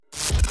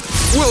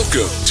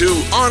Welcome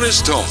to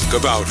Honest Talk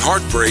about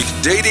heartbreak,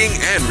 dating,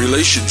 and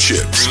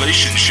relationships.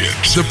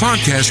 The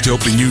podcast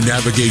helping you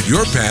navigate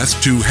your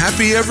path to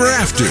happy ever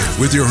after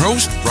with your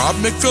host, Rob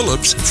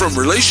McPhillips from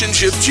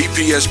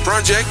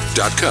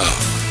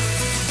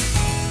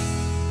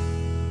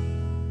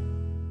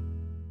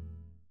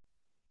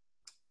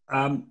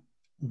RelationshipGPSProject.com.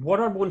 What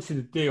I wanted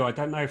to do, I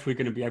don't know if we're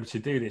going to be able to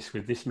do this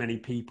with this many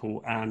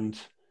people and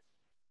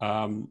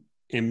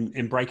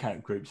in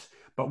breakout groups,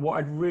 but what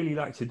I'd really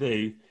like to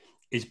do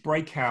is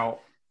break out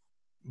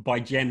by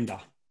gender.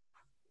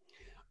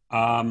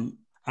 And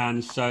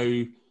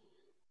so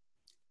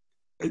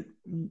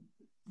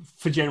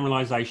for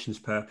generalizations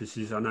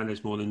purposes, I know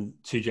there's more than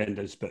two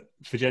genders, but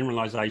for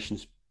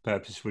generalizations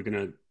purposes, we're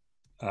going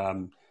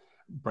to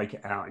break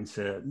it out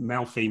into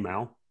male,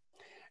 female,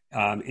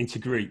 into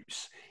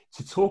groups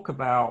to talk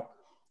about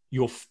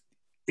if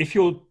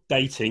you're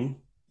dating,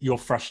 your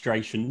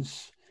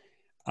frustrations,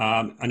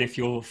 and if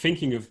you're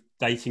thinking of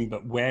dating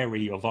but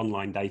wary of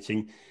online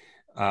dating,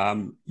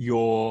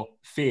 your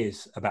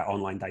fears about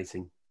online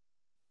dating.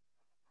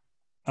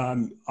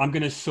 I'm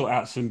going to sort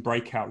out some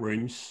breakout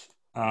rooms.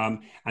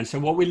 And so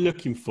what we're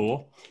looking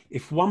for,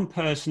 if one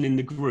person in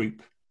the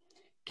group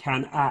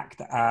can act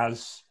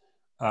as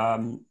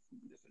a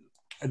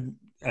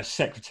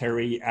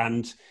secretary,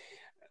 and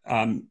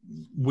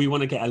we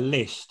want to get a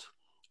list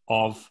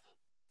of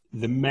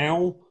the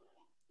male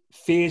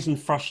fears and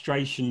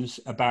frustrations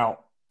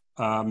about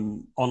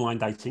online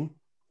dating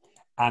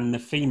and the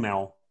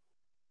female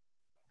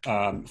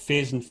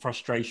fears and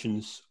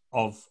frustrations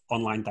of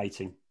online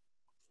dating.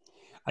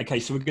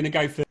 Okay, so we're going to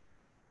go for...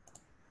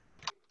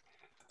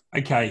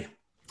 Okay,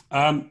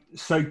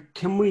 so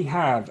can we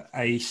have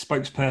a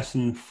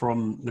spokesperson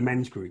from the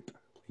men's group,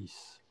 please?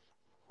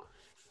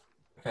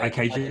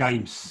 Okay,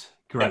 James,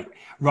 great. Yeah.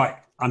 Right,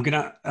 I'm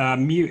going to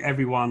mute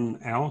everyone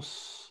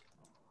else.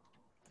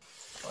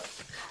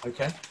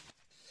 Okay.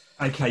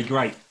 Okay,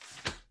 great.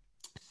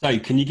 So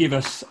can you give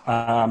us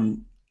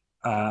an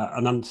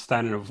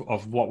understanding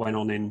of what went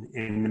on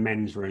in the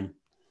men's room?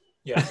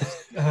 Yeah.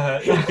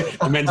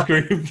 The men's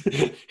group,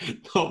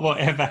 not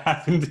whatever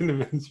happened in the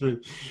men's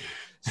room.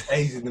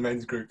 Stays in the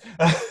men's group.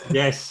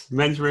 Yes,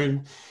 men's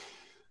room.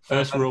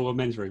 First rule of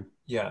men's room.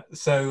 Yeah,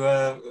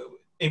 so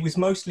it was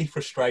mostly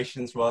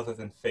frustrations rather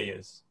than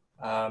fears.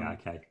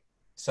 Okay.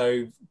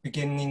 So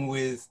beginning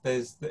with,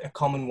 there's a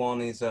common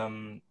one is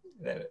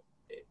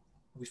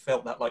we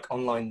felt that like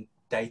online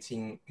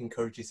dating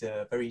encourages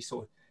a very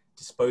sort of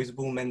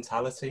disposable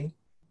mentality,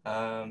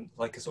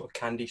 like a sort of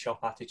candy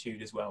shop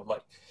attitude as well.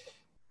 Like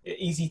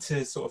easy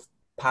to sort of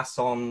pass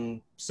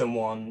on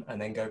someone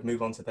and then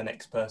move on to the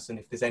next person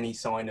if there's any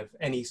sign of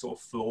any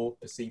sort of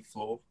perceived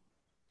flaw.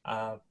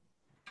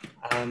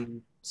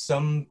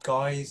 Some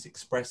guys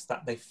expressed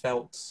that they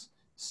felt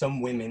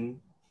some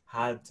women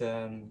had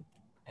an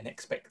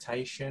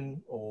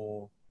expectation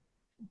or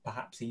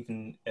perhaps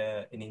even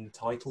an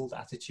entitled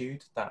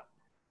attitude that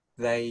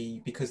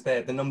because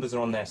the numbers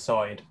are on their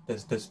side,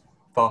 there's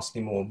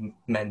vastly more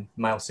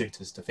male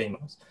suitors to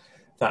females,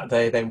 that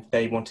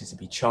they wanted to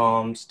be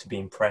charmed, to be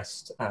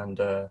impressed,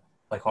 and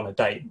like on a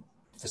date,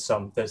 for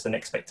some, there's an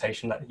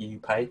expectation that you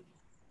pay.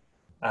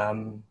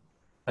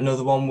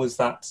 Another one was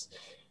that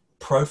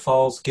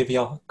profiles are giving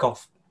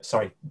off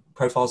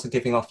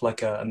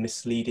like a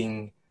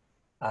misleading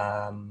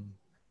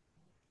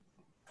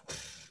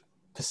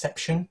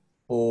perception,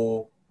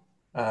 or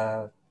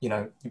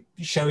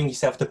showing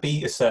yourself to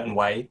be a certain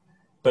way,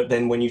 but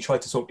then when you try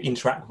to sort of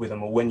interact with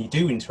them, or when you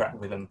do interact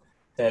with them,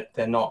 they're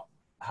not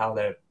how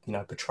they're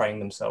portraying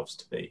themselves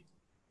to be.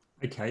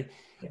 Okay.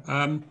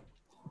 Yeah.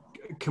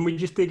 Can we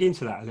just dig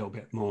into that a little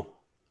bit more?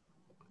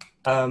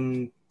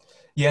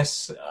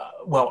 Yes.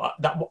 Well,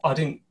 I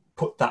didn't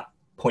put that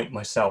point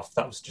myself.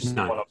 That was just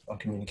no. what I'm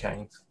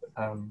communicating.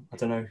 I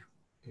don't know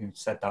who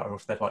said that, or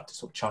if they'd like to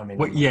sort of chime in.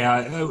 Well,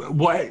 yeah.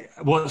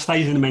 What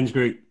stays in the men's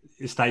group,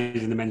 it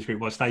stays in the men's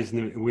group. What stays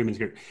in the women's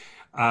group.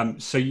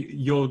 So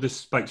you're the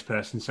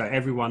spokesperson, so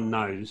everyone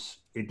knows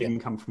it didn't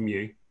come from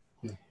you.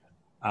 Yeah.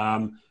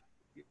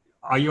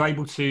 Are you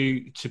able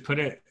to put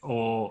it,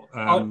 or?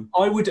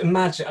 I would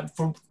imagine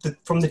from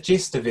the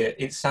gist of it,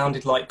 it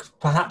sounded like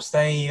perhaps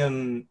they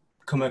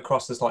come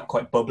across as like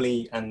quite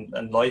bubbly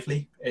and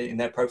lively in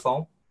their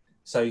profile.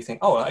 So you think,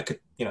 oh, I could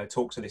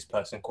talk to this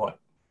person quite.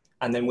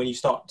 And then when you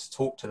start to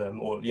talk to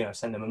them, or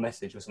send them a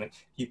message or something,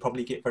 you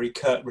probably get very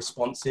curt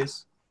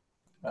responses,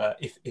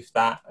 if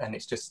that, and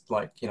it's just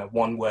like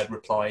one word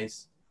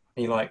replies,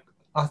 and you're like,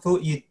 I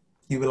thought you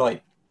were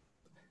like,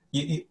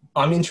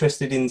 I'm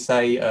interested in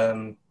say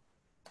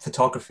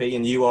photography,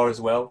 and you are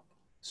as well.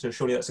 So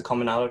surely that's a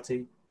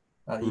commonality.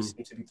 You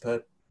seem to be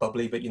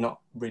bubbly, but we're not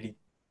really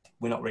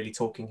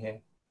talking here.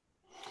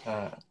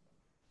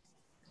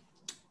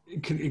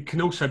 It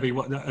can also be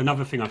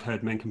another thing I've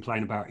heard men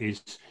complain about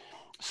is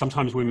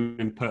sometimes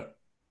women put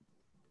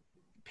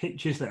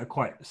pictures that are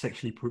quite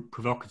sexually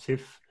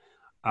provocative,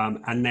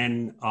 and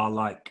then are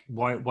like,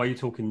 why are you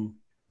talking?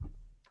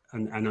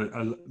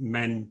 And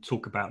men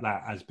talk about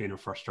that as being a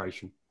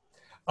frustration.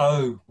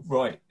 Oh,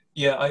 right.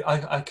 Yeah,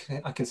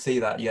 I can see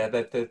that. Yeah,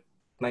 they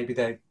maybe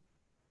they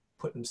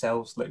put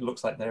themselves. It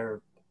looks like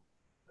they're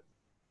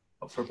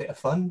up for a bit of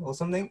fun or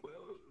something.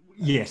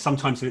 Yeah,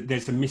 sometimes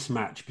there's a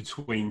mismatch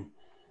between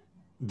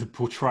the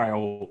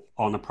portrayal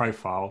on a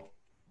profile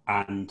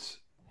and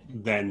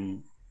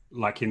then,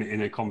 like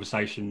in a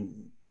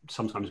conversation,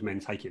 sometimes men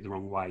take it the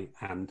wrong way,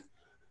 and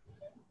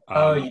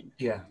Oh, um,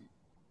 yeah.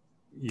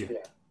 yeah. Yeah.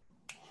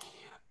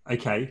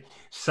 Okay,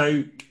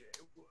 so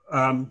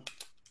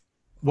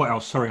what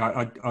else? Sorry,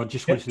 I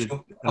just Yeah, wanted to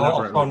sure. I'll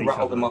elaborate try more and rattle details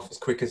on them that. off as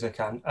quick as I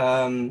can.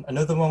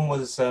 Another one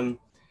was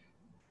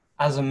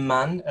as a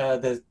man,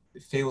 it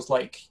feels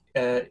like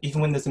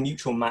even when there's a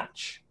mutual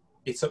match,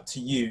 it's up to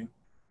you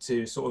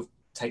to sort of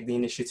take the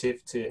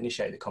initiative to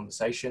initiate the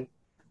conversation.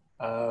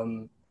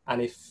 And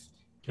Okay.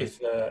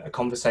 if a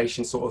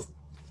conversation sort of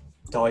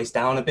dies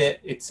down a bit,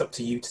 it's up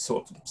to you to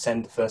sort of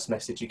send the first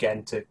message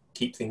again to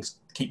keep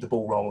the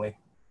ball rolling.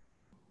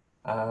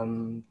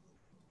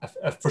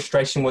 A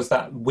frustration was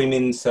that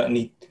women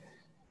certainly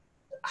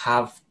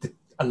have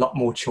a lot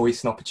more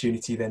choice and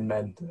opportunity than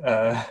men.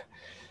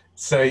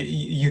 So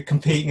you're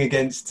competing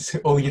against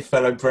all your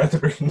fellow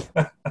brethren,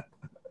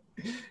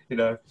 you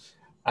know.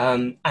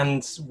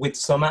 And with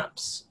some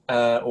apps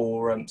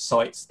or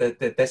sites, there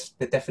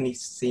definitely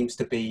seems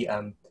to be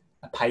a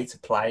pay to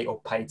play or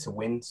pay to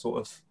win sort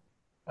of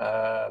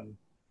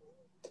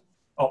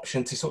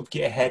option to sort of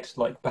get ahead.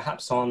 Like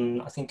perhaps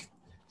on, I think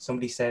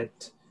somebody said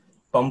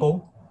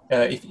Bumble.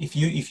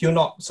 If you're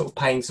not sort of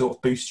paying to sort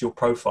of boost your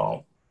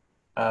profile,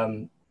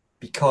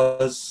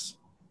 because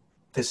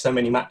there's so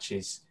many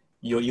matches,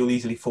 you'll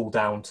easily fall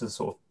down to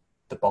sort of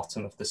the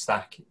bottom of the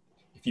stack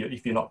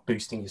if you're not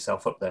boosting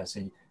yourself up there.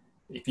 So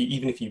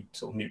even if you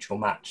sort of mutual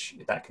match,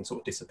 that can sort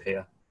of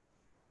disappear.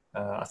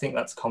 I think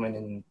that's common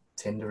in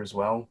Tinder as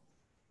well.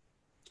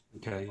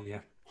 Okay,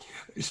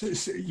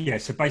 yeah.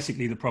 So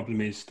basically, the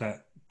problem is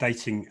that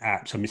dating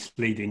apps are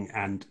misleading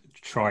and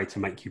try to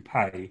make you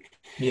pay.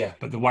 Yeah.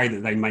 But the way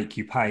that they make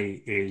you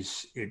pay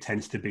is it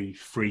tends to be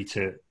free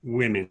to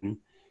women,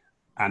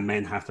 and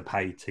men have to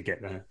pay to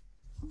get the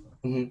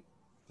Mm-hmm.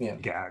 Yeah.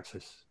 get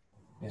access,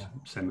 Yeah.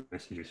 send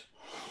messages.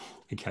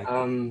 Okay.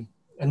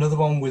 Another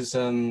one was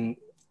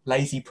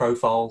lazy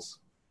profiles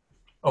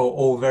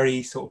or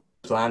very sort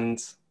of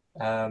bland.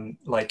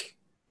 Like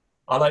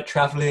I like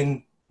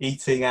traveling,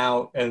 eating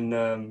out, and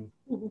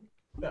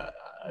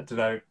I don't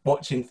know,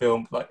 watching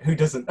film. Like who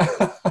doesn't?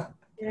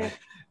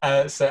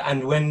 Yeah. So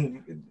and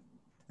when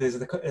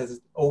there's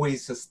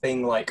always this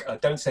thing like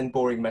don't send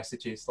boring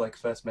messages like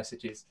first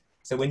messages.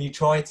 So when you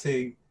try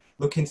to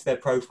look into their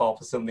profile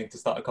for something to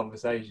start a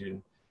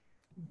conversation,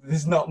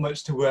 there's not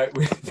much to work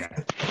with.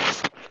 Yeah.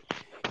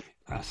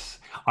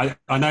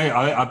 I know.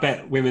 I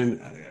bet women.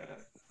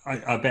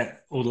 I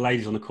bet all the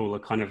ladies on the call are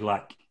kind of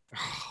like,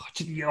 oh,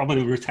 I'm going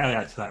to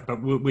retaliate to that,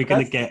 but we're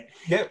going to get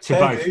to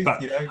both. Dues,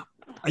 but you know?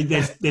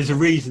 there's a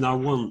reason I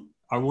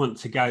want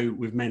to go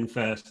with men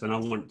first, and I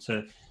want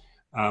to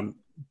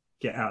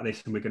get out of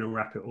this, and we're going to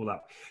wrap it all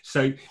up.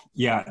 So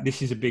yeah,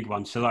 this is a big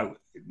one. So like,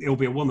 it'll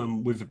be a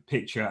woman with a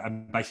picture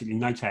and basically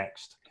no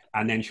text,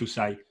 and then she'll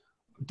say,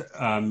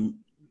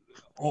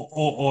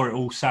 or it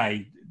will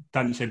say,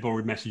 "Don't send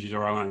boring messages,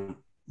 or I won't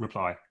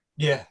reply."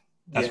 Yeah,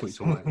 That's what it's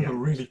all about. Yeah.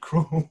 Really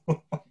cruel.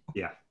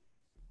 Yeah.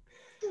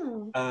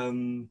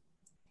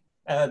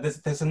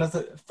 There's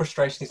another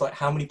frustration. Is like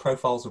how many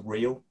profiles are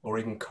real or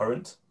even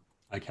current.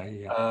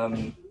 Okay. Yeah.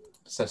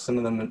 So some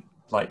of them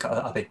like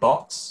are they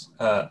bots?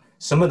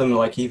 Some of them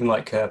like even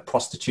like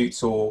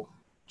prostitutes or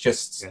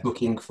just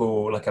looking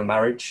for like a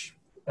marriage,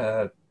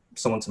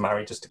 someone to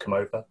marry just to come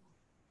over.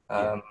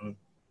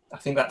 I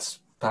think that's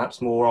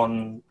perhaps more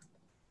on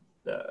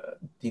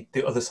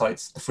the other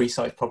sites, the free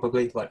sites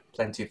probably, like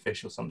Plenty of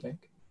Fish or something.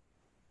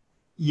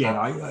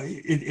 Yeah,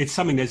 it's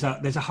something. There's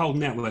a whole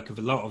network of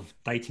a lot of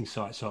dating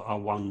sites are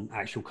one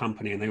actual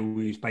company, and they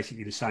all use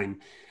basically the same.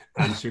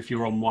 And so if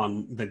you're on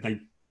one, they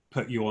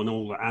put you on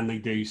all, and they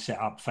do set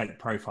up fake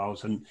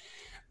profiles, and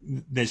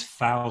there's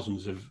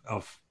thousands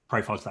of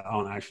profiles that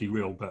aren't actually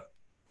real, but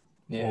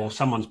or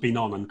someone's been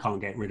on and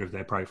can't get rid of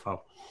their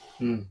profile.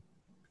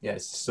 Yeah,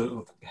 it's sort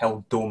of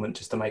held dormant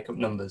just to make up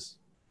numbers.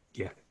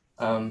 Yeah.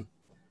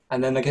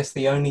 And then I guess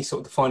the only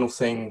sort of the final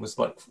thing was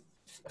like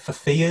for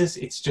fears,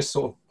 it's just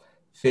sort of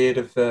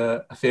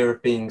a fear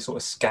of being sort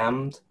of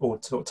scammed or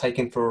sort of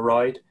taken for a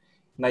ride,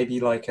 maybe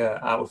like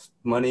out of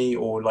money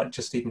or like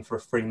just even for a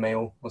free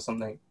meal or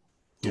something.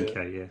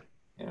 Okay.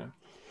 Yeah.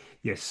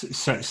 Yes.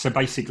 So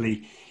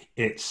basically,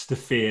 it's the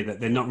fear that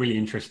they're not really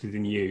interested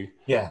in you.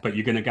 Yeah. But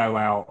you're going to go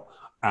out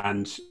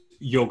and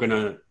you're going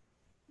to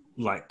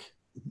like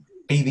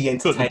be the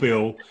entertainer. Foot the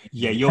bill.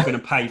 Yeah, you're going to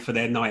pay for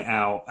their night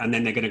out, and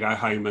then they're going to go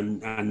home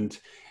and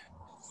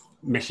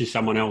message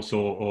someone else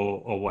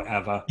or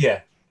whatever.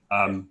 Yeah.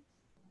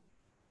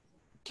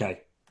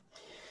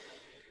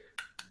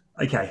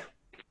 Okay.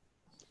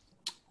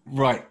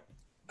 Right.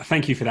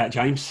 Thank you for that,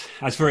 James.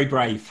 That's very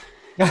brave.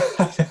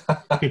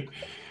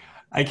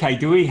 Okay.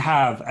 Do we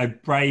have a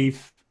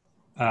brave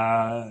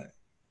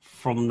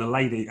from the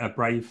lady? A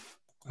brave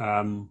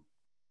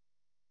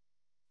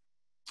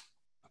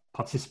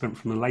participant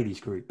from the ladies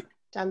group?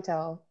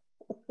 Chantel.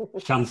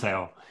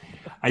 Chantel.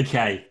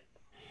 Okay.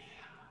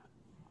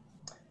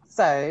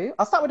 So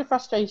I'll start with the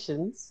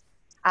frustrations.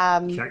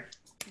 Okay.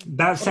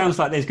 That sounds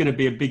like there's going to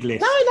be a big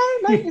list.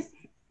 No.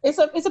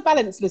 It's a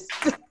balanced list.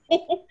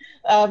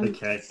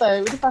 Okay. So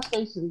with the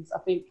frustrations, I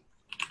think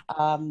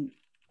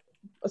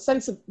a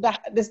sense of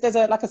that there's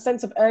a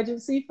sense of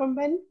urgency from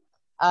men.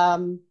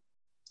 From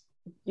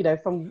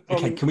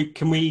okay.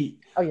 Can we?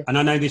 Oh yeah. And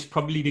I know this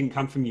probably didn't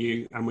come from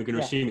you, and we're going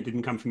to assume it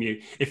didn't come from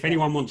you. If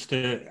anyone wants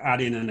to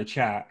add in a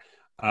chat,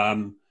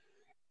 anything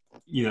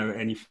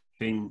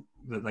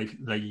that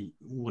they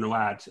want to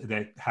add,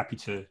 they're happy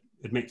to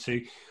admit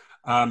to.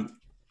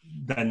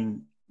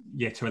 Then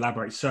to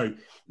elaborate. So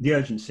the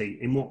urgency,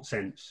 in what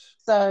sense?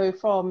 So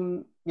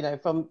from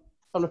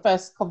the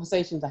first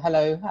conversation to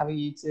hello, how are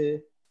you,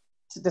 to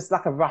just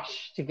like a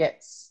rush to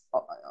get,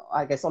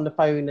 I guess, on the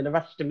phone, and a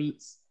rush to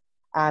meet,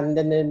 and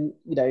then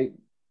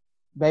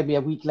maybe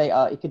a week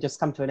later it could just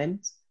come to an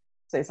end.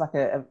 So it's like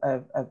a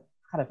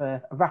kind of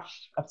a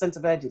rush, a sense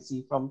of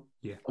urgency from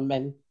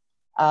men.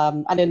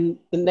 And then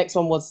the next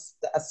one was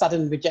a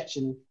sudden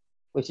rejection,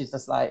 which is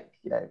just like,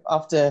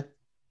 after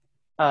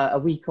a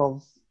week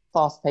of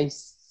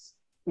fast-paced,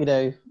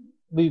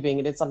 moving,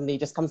 and then suddenly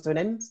it just comes to an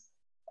end.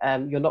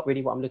 You're not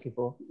really what I'm looking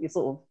for. It's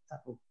sort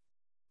of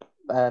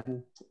a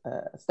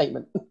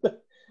statement.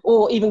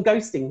 Or even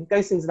ghosting.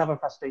 Ghosting is another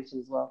frustration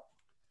as well,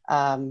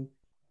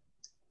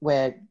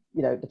 where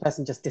the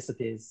person just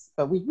disappears.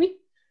 But we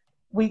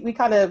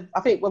kind of,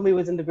 I think when we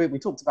was in the group, we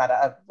talked about it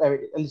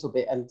a little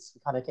bit, and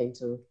we kind of came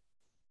to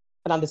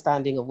an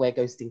understanding of where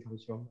ghosting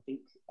comes from. I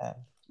think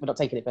we're not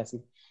taking it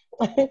personally.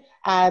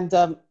 And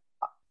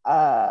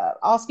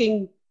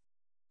asking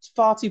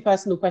far too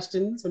personal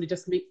questions when you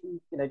just meet,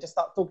 just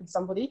start talking to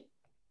somebody.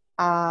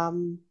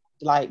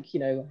 Like,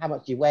 how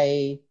much do you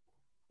weigh?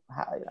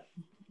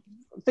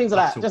 Things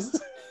like that.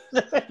 Just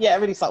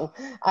really subtle.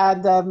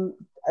 And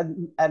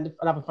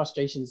another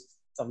frustration is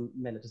some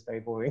men are just very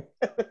boring.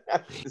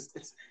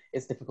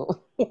 It's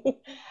difficult.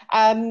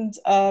 And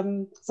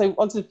so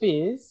onto the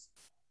fears.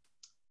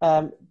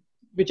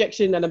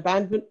 Rejection and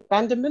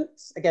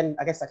abandonment. Again,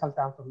 I guess that comes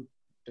down from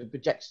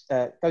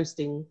rejection,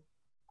 ghosting.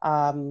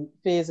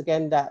 Fears,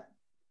 again, that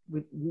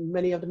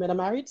many of the men are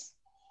married.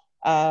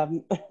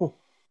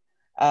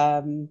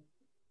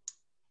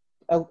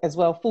 As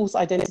well, false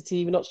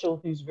identity. We're not sure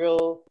who's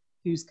real,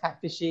 who's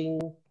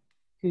catfishing,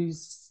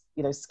 who's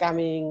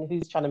scamming,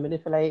 who's trying to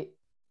manipulate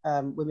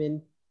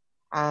women,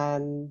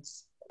 and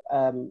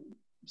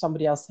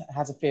somebody else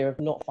has a fear of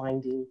not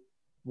finding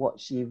what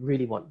she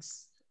really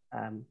wants.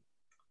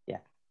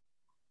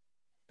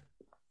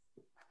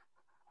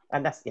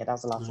 And that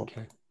was the last one.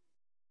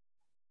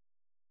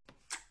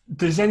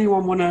 Does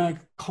anyone want to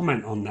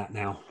comment on that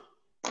now?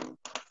 Does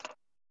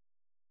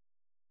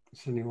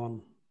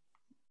anyone?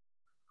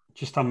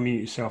 Just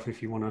unmute yourself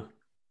if you want to.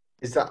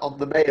 Is that on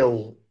the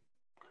male,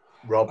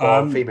 Rob,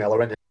 or female,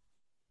 or anything?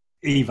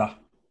 Either.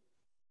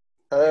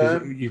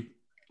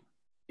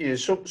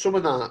 Some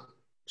of that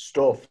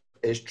stuff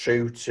is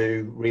true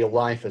to real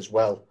life as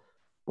well.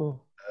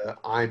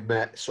 I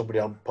met somebody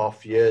on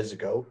POF years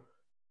ago.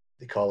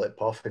 They call it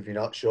POF, if you're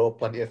not sure.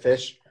 Plenty of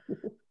fish.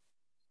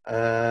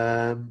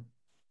 But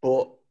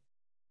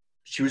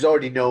she was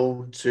already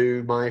known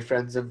to my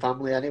friends and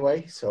family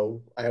anyway,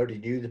 so I already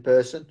knew the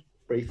person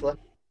briefly.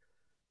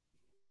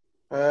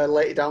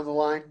 Later down the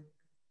line,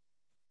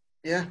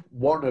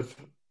 one of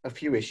a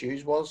few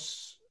issues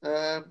was,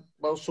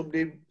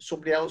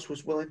 somebody else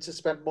was willing to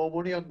spend more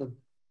money on them.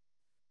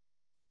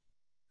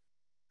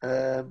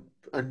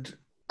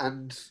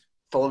 And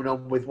following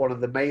on with one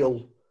of the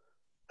male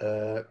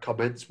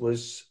comments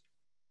was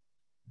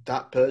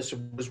that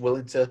person was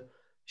willing to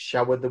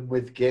shower them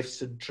with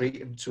gifts and treat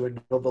them to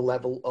another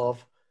level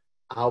of,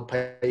 I'll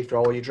pay for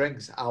all your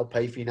drinks, I'll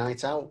pay for your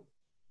night out.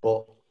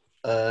 But,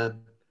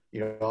 I'm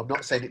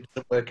not saying it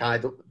doesn't work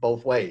either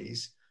both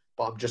ways,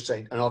 but I'm just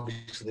saying, and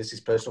obviously this is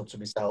personal to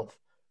myself,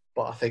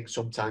 but I think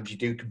sometimes you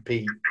do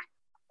compete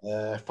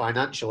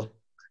financially.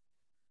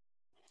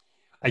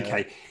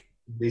 Okay.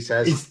 He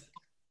says,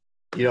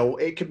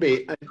 there can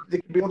be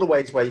other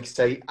ways where you can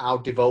say, I'll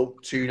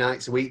devote 2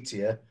 nights a week to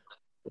you.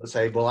 But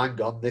say, well, hang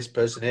on, this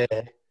person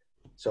here,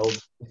 so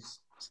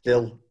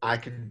still I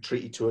can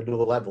treat you to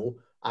another level.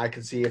 I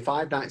can see you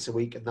 5 nights a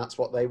week, and that's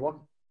what they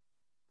want.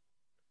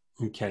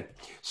 Okay.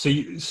 So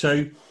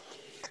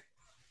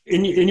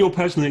in your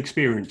personal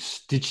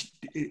experience,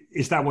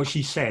 is that what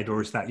she said,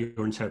 or is that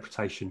your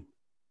interpretation?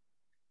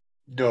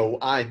 No,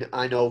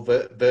 I know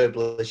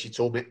verbally she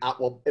told me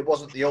it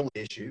wasn't the only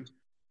issue,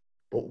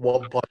 but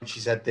one point she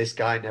said, this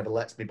guy never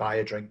lets me buy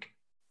a drink.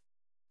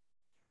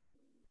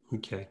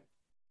 Okay.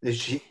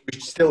 She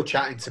was still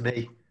chatting to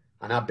me,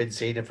 and I've been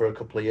seeing her for a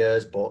couple of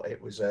years, but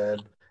it was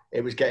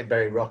getting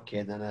very rocky,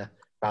 and then I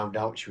found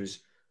out she was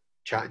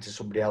chatting to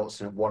somebody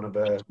else, and one of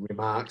her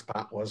remarks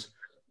back was,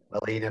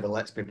 well, he never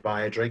lets me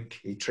buy a drink.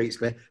 He treats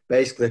her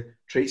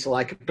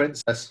like a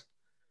princess.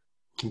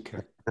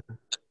 Okay.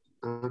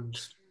 And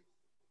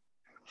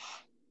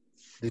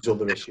there's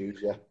other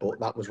issues, but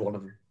that was one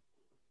of them.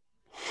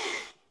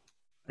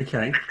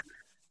 Okay.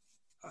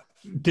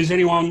 Does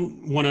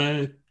anyone want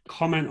to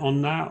comment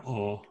on that,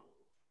 or?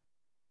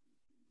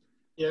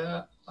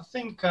 Yeah, I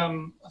think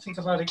I've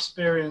had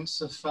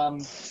experience of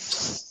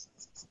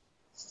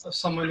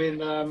some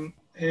women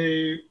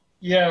who,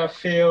 I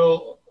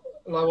feel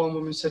like one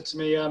woman said to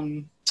me,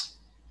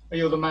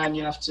 "You're the man,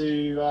 you have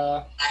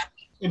to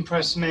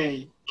impress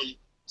me."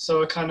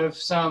 So it kind of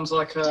sounds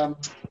like, and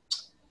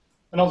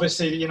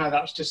obviously,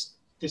 that's just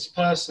this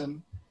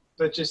person,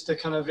 but just a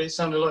kind of, it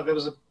sounded like there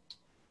was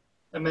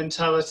a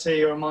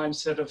mentality or a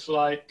mindset of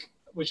like,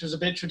 which was a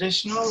bit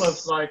traditional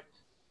of like,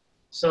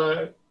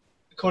 so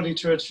according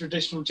to a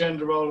traditional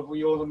gender role of, well,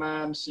 you're the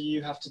man, so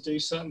you have to do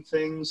certain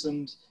things.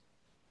 And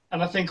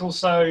I think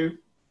also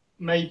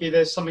maybe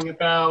there's something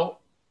about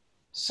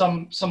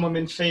some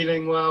women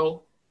feeling,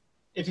 well,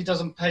 if he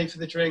doesn't pay for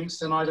the drinks,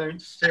 then I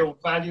don't feel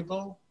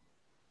valuable.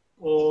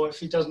 Or if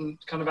he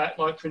doesn't kind of act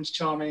like Prince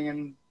Charming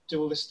and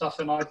do all this stuff,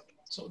 then I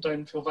sort of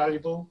don't feel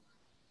valuable.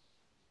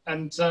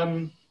 And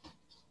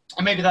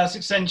maybe that's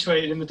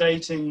accentuated in the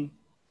dating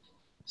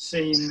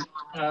scene.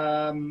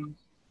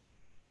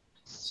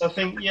 So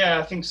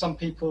I think some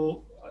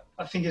people,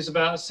 I think it's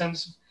about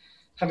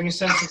having a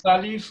sense of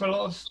value for a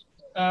lot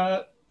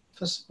of,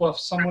 for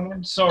some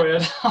women. Sorry,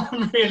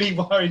 I'm really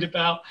worried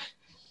about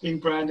being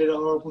branded a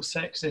horrible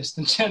sexist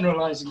and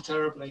generalising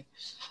terribly.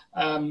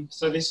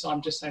 So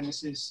I'm just saying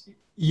this is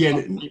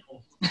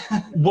people.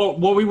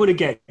 What we want to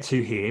get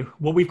to here,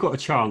 what we've got a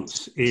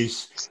chance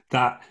is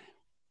that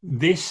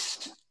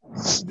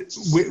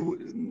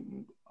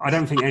I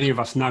don't think any of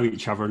us know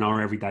each other in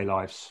our everyday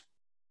lives.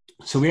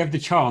 So we have the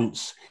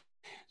chance.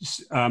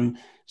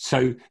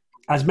 So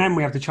as men,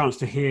 we have the chance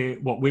to hear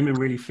what women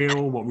really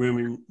feel, what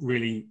women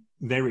really,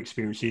 their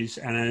experiences.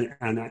 And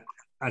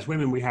as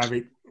women, you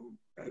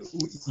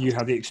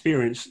have the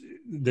experience,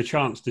 the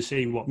chance to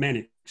see what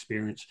men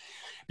experience,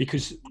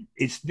 because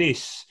it's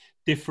this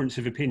difference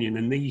of opinion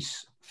and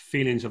these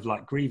feelings of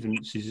like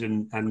grievances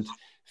and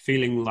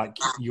feeling like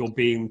you're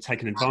being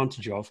taken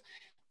advantage of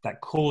that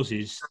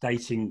causes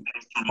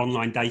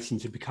online dating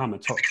to become a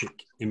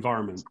toxic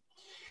environment.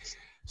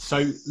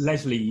 So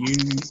Leslie,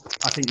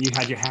 I think you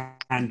had your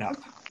hand up.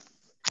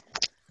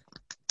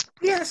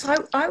 Yes,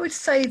 I would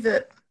say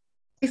that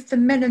if the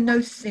men are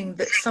noticing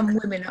that some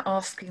women are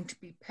asking to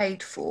be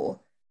paid for,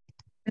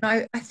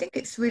 and I think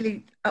it's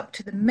really up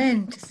to the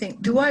men to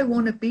think, do I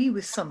want to be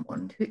with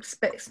someone who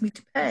expects me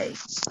to pay?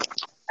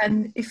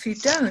 And if you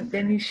don't,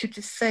 then you should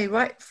just say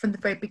right from the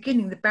very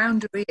beginning, the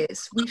boundary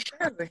is we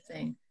share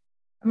everything.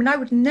 I mean, I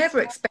would never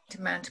expect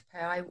a man to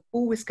pay. I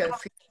always go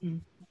for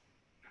you.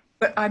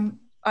 But I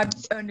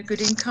earn a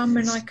good income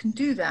and I can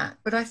do that.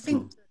 But I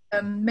think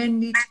men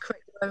need to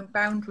create their own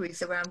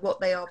boundaries around what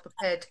they are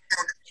prepared to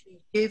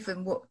give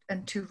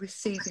and to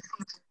receive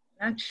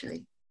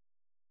financially.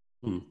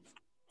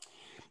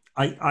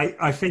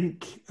 I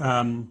think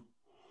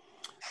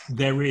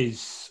there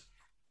is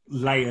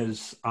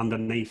layers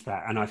underneath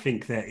that, and I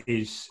think there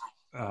is.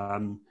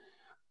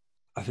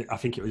 I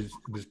think it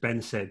was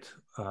Ben said,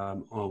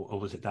 or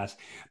was it Daz?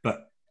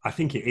 But I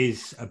think it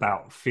is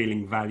about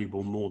feeling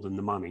valuable more than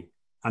the money.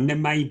 And there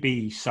may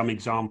be some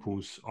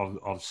examples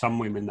of some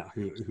women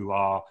who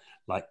are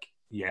like,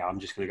 yeah, I'm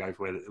just going to go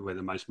for where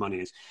the most money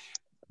is.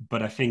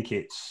 But I think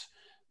it's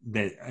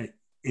that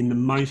in the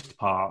most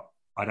part,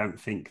 I don't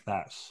think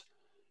that's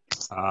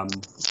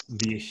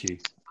the issue.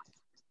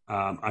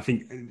 I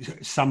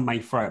think some may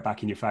throw it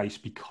back in your face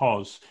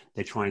because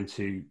they're trying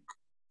to,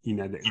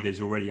 there's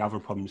already other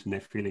problems and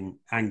they're feeling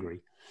angry.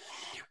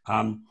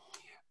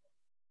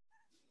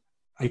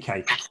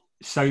 Okay,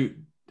 so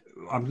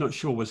I'm not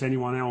sure, was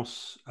anyone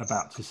else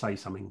about to say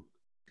something?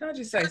 Can I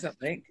just say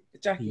something?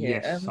 Jackie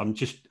here. Yes, I'm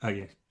just,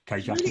 okay,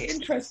 Jackie. Really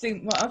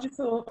interesting. Well, I just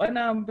thought, I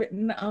know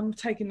I'm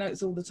taking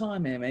notes all the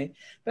time, Amy,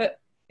 but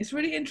it's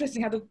really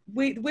interesting how the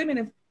women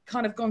have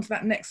kind of gone to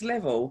that next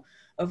level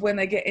of when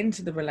they get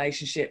into the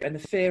relationship and the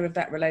fear of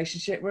that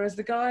relationship, whereas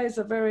the guys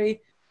are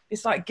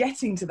it's like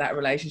getting to that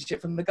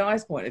relationship from the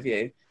guy's point of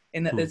view,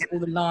 in that there's all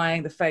the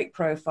lying, the fake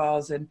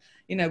profiles, and,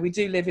 we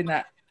do live in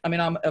that. I mean,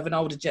 I'm of an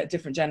older,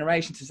 different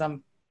generation to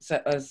some,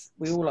 so as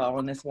we all are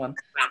on this one.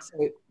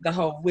 So the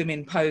whole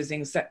women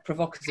posing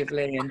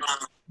provocatively and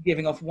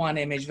giving off one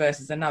image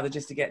versus another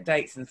just to get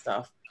dates and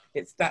stuff.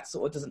 It's that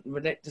sort of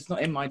it's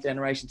not in my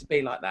generation to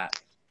be like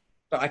that.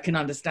 But I can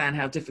understand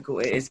how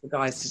difficult it is for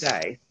guys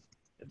today.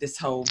 This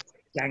whole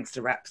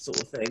gangster rap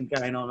sort of thing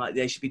going on, like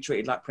they should be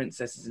treated like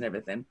princesses and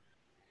everything.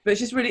 But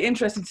it's just really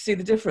interesting to see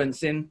the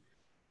difference in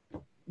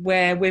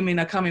where women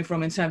are coming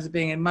from in terms of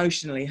being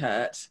emotionally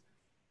hurt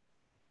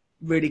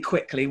really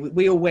quickly.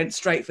 We all went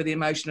straight for the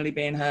emotionally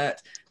being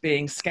hurt,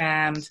 being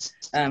scammed,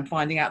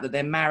 finding out that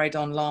they're married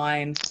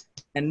online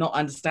and not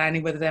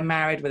understanding whether they're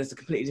married, whether it's a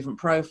completely different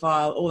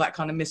profile, all that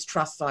kind of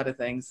mistrust side of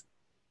things.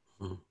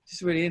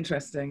 It's really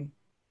interesting.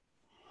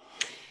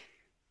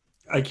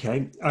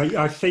 Okay,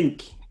 I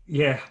think,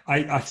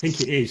 I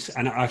think it is.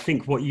 And I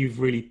think what you've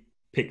really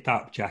picked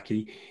up,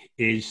 Jackie,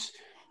 is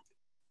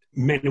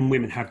men and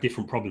women have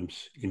different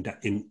problems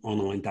in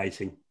online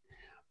dating.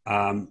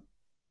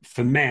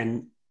 For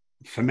men,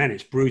 for men,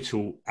 it's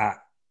brutal at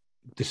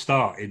the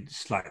start.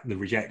 It's like the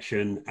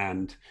rejection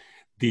and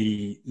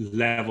the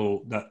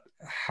level that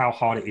how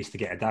hard it is to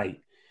get a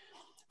date.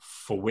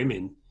 For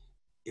women,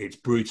 it's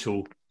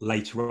brutal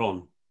later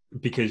on,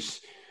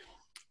 because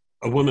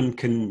a woman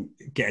can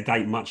get a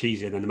date much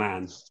easier than a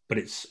man, but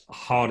it's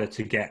harder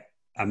to get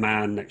a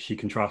man that she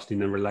can trust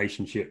in a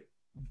relationship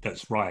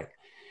that's right.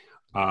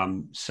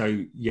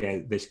 So yeah,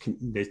 there's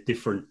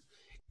different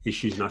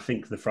issues, and I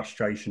think the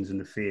frustrations and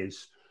the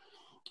fears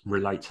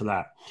relate to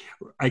that.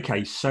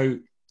 Okay, so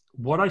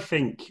what I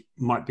think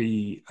might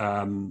be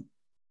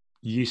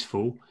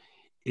useful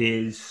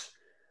is,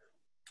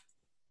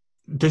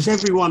 does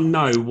everyone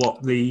know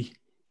what the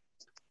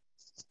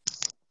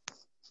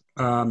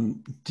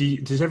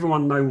does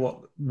everyone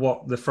know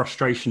what the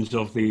frustrations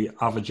of the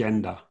other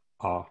gender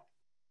are?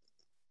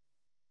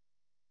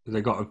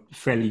 They got a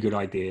fairly good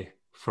idea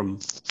from.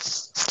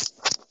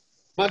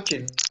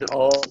 Imagine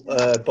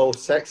both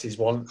sexes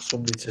want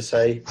somebody to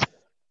say,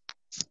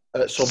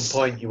 at some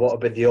point, you want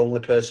to be the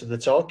only person they're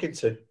talking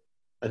to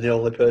and the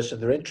only person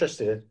they're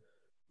interested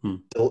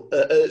in.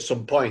 At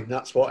some point,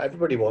 that's what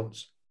everybody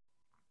wants.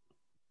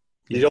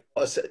 You don't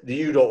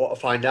want to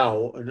find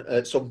out, and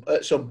at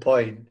some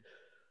point,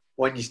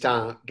 when you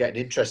start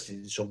getting interested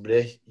in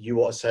somebody, you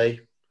want to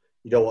say,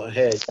 you don't want to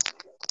hear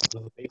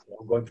other people.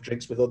 I'm going for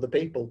drinks with other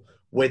people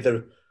with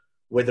a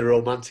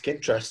romantic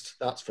interest.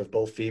 That's for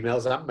both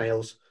females and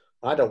males.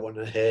 I don't want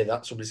to hear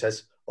that somebody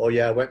says, oh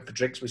yeah, I went for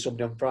drinks with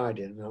somebody on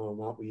Friday and now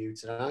I'm out with you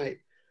tonight.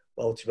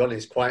 Well, to be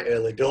honest, quite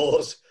early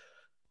doors.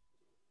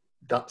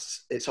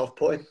 It's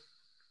off-putting.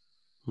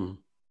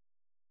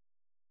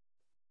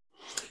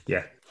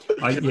 Yeah.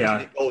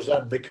 It goes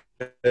on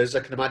because I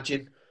can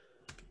imagine,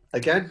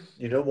 again,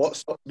 what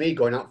stopped me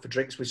going out for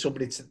drinks with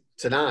somebody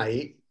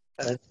tonight,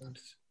 and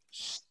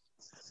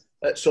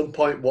at some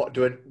point,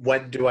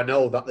 when do I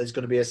know that there's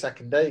going to be a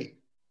second date?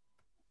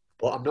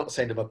 But I'm not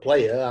saying I'm a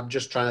player. I'm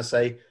just trying to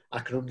say I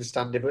can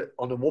understand if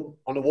on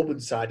a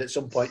woman's side at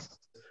some point.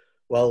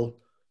 Well,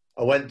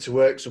 I went to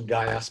work. Some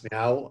guy asked me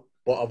out,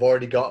 but I've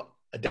already got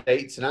a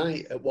date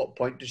tonight. At what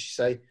point does she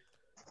say,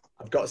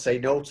 I've got to say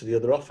no to the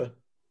other offer?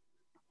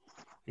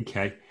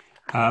 Okay,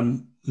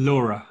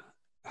 Laura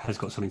has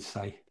got something to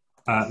say.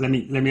 Let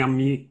me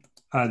unmute.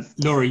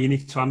 Laura, you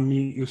need to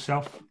unmute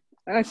yourself.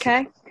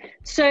 Okay,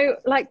 so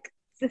like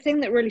the thing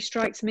that really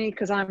strikes me,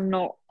 because I'm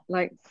not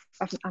like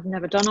I've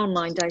never done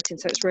online dating,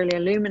 so it's really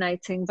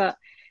illuminating. But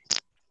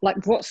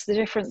like, what's the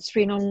difference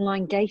between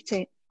online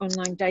dating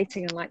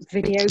and like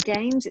video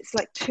games? It's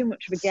like too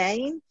much of a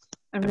game.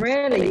 And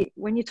really,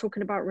 when you're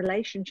talking about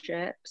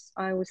relationships,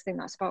 I always think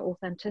that's about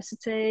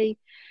authenticity.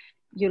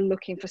 You're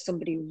looking for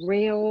somebody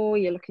real.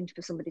 You're looking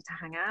for somebody to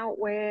hang out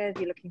with.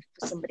 You're looking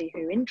for somebody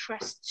who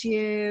interests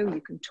you,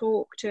 you can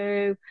talk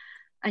to.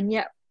 And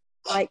yet,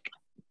 like,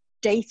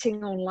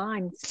 dating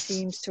online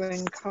seems to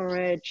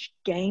encourage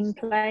game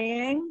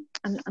playing.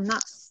 And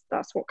that's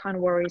what kind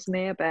of worries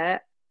me a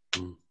bit.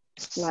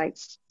 Like,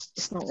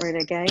 it's not really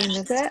a game,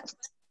 is it?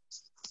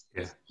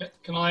 Yeah.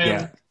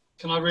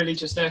 Can I really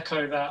just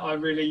echo that? I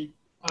really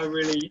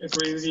agree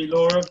with you,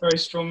 Laura, very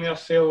strongly. I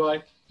feel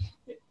like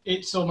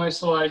it's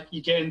almost like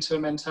you get into a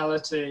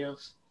mentality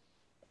of,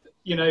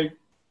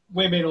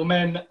 women or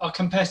men are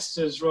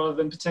competitors rather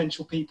than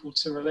potential people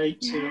to relate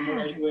to and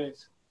relate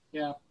with.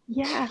 Yeah.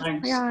 Yeah.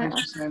 Thanks for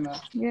saying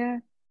that. Yeah.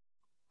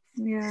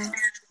 Yeah.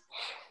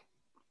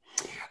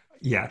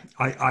 Yeah.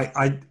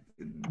 I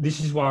this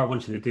is why I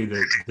wanted to do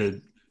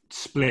the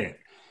split,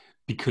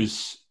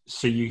 because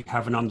so you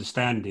have an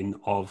understanding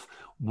of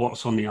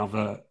what's on the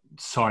other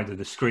side of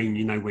the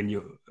screen. When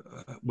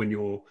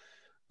you're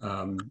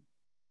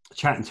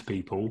chatting to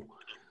people,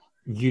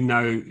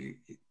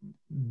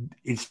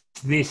 it's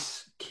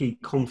this key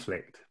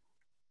conflict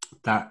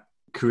that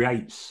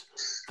creates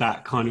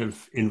that kind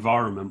of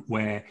environment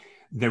where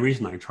there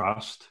is no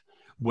trust,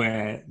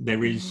 where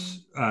there is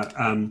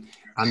and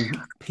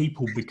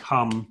people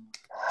become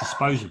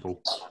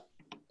disposable.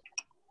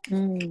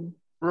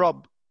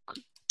 Rob,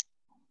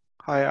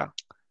 hiya.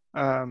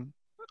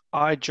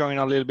 I joined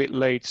a little bit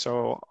late,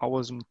 so I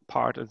wasn't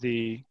part of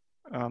the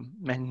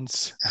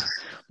men's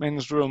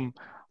room.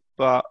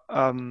 But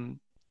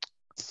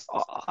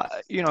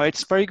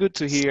it's very good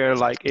to hear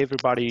like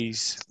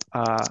everybody's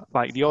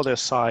like the other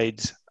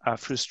side's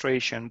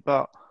frustration.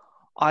 But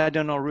I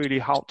don't know really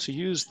how to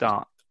use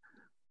that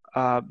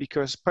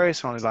because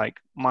personally, like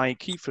my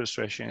key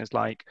frustration is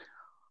like.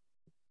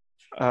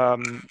 I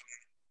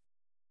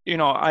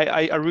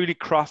really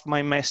craft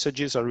my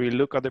messages. I really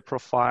look at the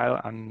profile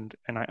and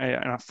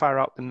I fire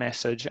out the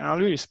message and I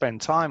really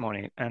spend time on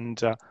it.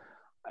 And,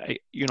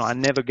 I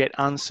never get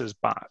answers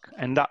back.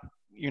 And that,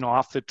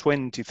 after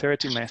 20,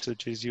 30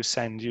 messages you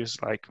send, you're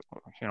just like,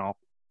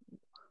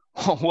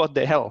 what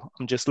the hell?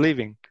 I'm just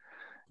leaving,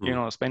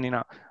 spending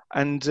out.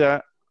 And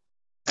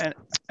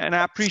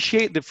I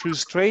appreciate the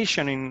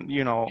frustration in,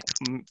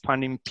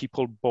 finding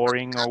people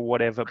boring or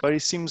whatever, but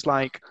it seems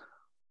like,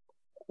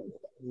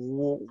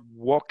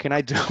 what can I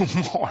do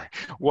more?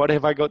 What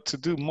have I got to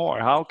do more?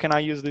 How can I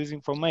use this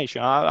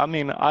information?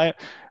 I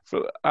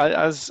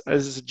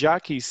as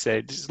Jackie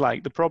said, it's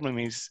like the problem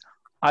is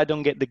I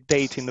don't get the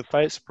date in the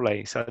first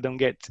place. I don't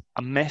get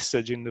a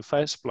message in the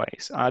first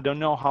place. I don't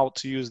know how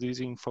to use this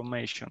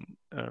information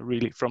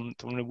really from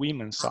the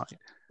women's side.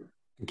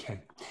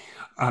 Okay.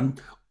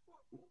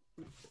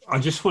 I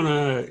just want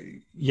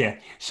to,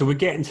 so we're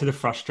getting to the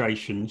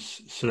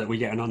frustrations so that we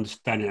get an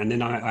understanding, and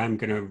then I am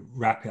going to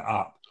wrap it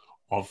up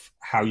of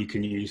how you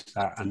can use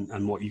that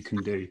and what you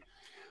can do.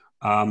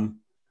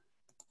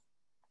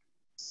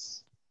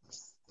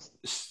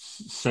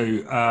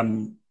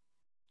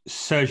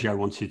 Sergio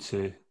wanted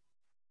to.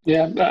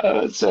 Yeah,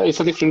 it's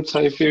a different. So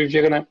if you're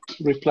going to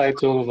reply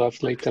to all of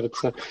us later,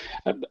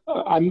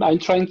 I'm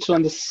trying to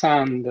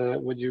understand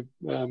what you,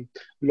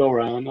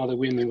 Laura and other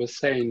women were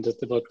saying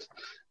that about,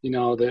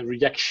 the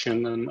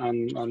rejection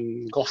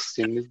and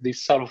ghosting,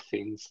 these sort of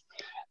things.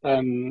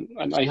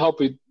 And I hope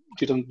you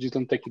don't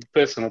take it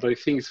personal, but I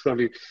think it's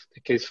probably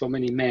the case for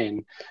many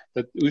men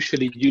that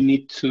usually you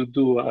need to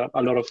do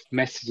a lot of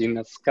messaging,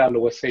 as Carlo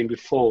was saying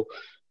before,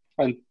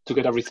 and to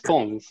get a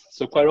response.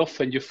 So quite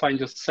often you find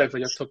yourself that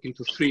you're talking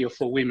to 3 or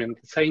 4 women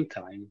at the same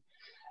time,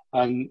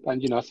 and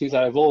things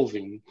are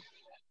evolving.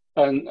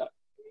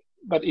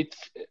 But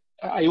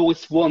I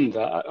always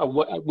wonder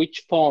at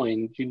which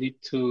point you need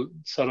to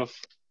sort of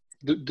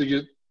do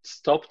you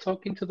stop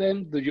talking to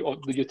them? Do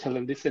you tell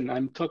them, listen,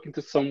 I'm talking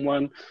to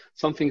someone,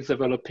 something's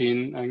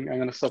developing, and I'm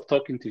gonna stop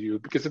talking to you?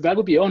 Because that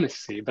would be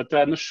honesty, but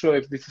I'm not sure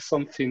if this is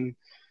something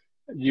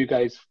you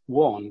guys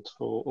want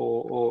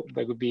or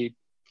that would be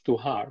too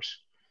harsh.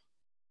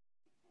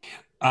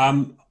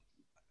 I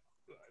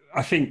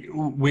think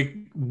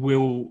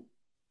we'll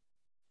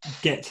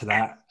get to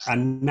that.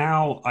 And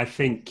now I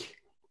think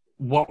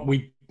what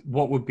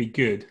would be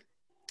good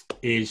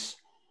is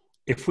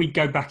if we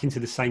go back into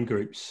the same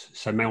groups,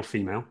 so male,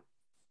 female,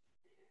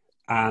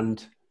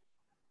 and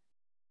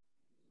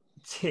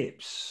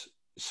tips.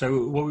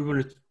 So what we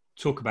want to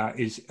talk about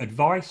is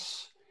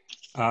advice,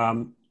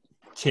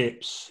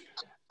 tips,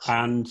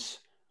 and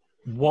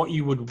what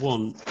you would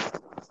want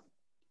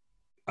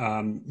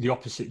the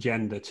opposite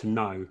gender to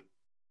know,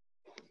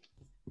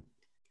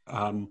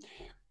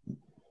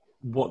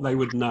 what they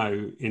would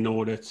know in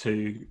order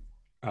to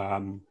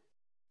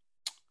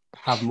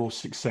have more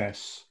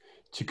success,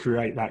 to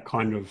create that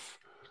kind of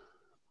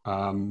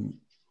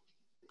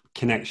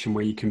connection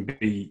where you can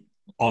be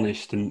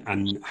honest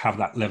and have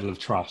that level of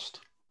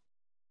trust.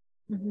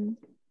 Mm-hmm.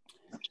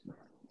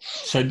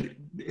 So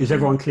is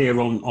everyone clear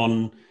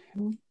on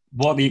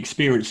what the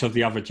experience of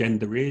the other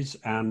gender is,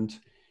 and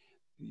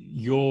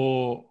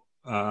your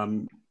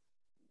the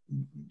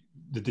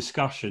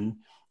discussion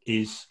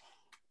is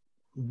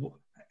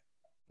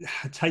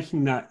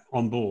taking that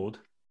on board?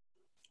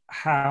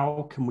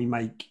 How can we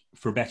make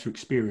for a better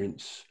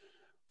experience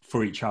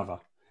for each other?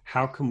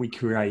 How can we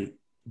create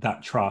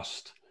that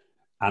trust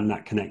and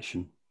that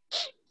connection?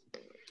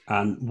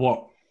 And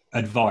what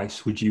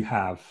advice would you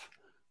have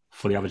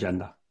for the other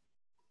gender?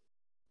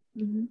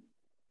 Mm-hmm.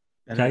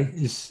 Okay,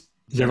 is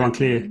everyone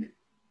clear?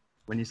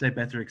 When you say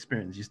better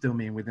experience, you still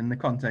mean within the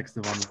context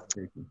of online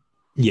dating?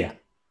 Yeah.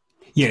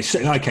 Yes.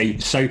 Okay.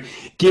 So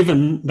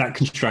given that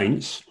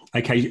constraints,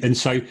 okay, and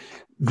so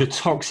the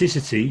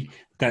toxicity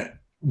that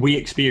we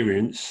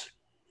experience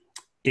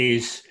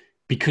is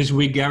because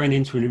we're going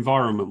into an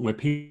environment where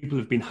people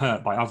have been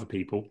hurt by other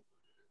people,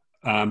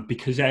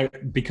 because there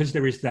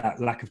is that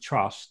lack of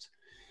trust,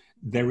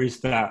 there is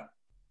that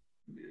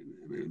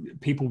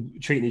people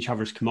treating each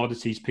other as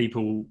commodities,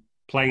 people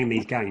playing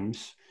these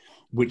games,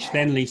 which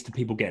then leads to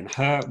people getting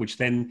hurt, which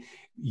then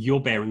you're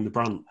bearing the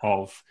brunt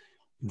of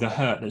the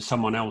hurt that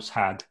someone else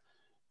had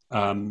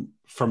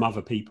from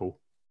other people.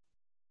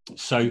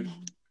 So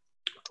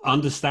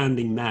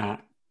understanding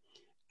that,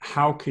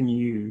 how can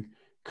you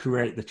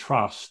create the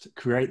trust,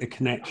 create the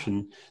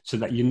connection, so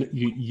that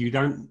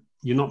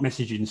you're not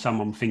messaging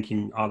someone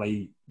thinking, are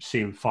they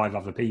seeing 5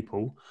 other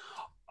people,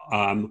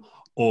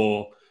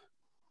 or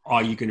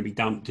are you going to be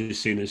dumped as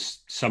soon as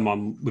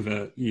someone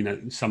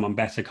with someone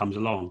better comes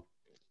along?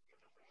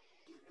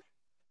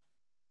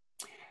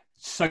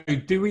 So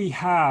do we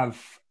have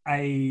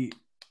a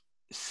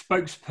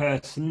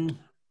spokesperson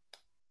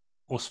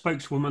or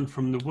spokeswoman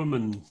from the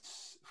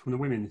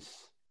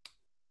women's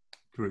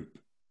group?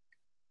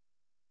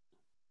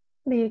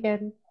 Me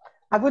again.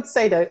 I would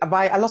say though,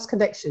 I lost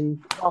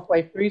connection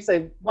halfway through,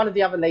 so one of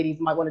the other ladies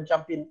might want to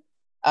jump in.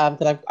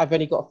 That I've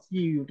only got a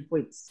few of the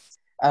points.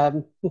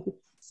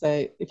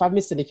 So if I've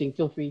missed anything,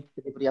 feel free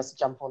for anybody else to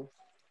jump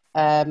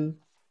on.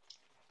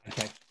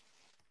 Okay.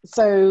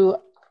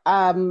 So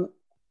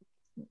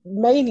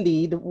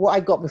mainly what I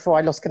got before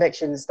I lost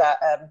connection is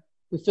that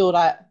we feel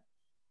that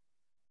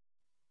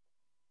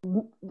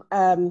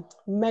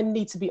men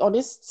need to be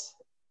honest.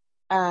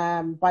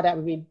 By that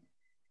we mean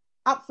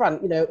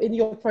upfront, in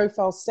your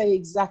profile, say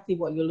exactly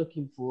what you're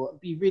looking for.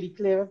 Be really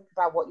clear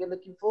about what you're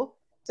looking for.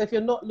 So if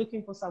you're not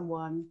looking for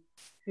someone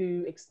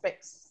who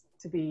expects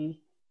to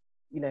be,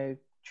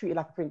 treated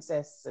like a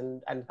princess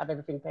and have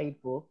everything paid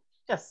for,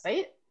 just say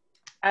it.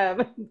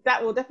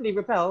 That will definitely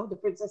repel the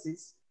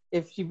princesses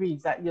if she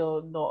reads that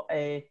you're not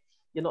a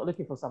you're not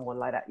looking for someone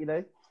like that, you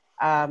know.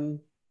 And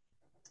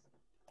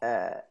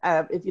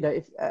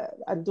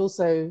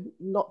also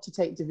not to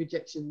take the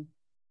rejection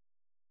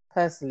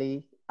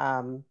personally,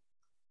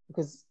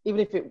 because even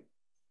if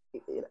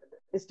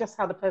it's just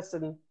how the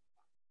person,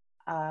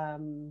 what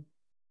I'm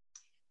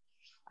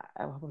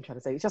trying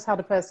to say, it's just how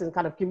the person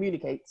kind of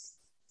communicates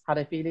how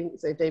they're feeling.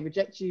 So if they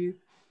reject you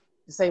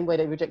the same way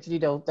they rejected you,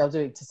 they'll do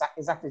it to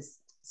exactly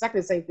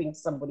the same thing to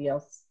somebody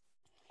else.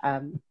 I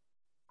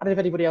don't know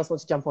if anybody else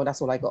wants to jump on.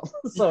 That's all I got.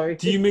 Sorry.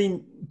 Do you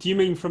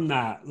mean from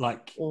that,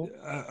 like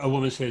a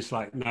woman says,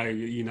 like, no,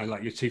 you know,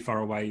 like you're too far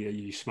away,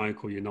 you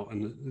smoke, or you're not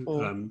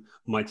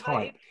my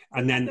type,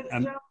 and then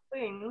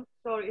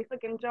sorry, if I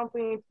can jump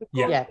in, it's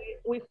because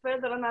we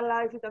further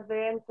analyze it at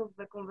the end of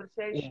the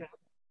conversation.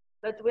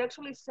 That we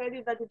actually said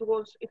it that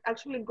it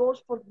actually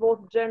goes for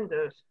both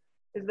genders.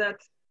 Is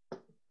that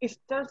it's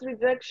just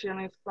rejection?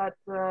 Is that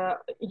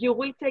you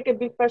will take a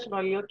bit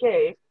personally,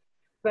 okay,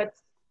 but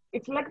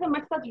it's like the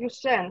message that you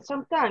send.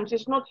 Sometimes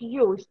it's not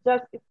you. It's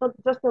not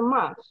just a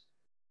match.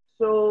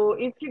 So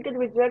if you get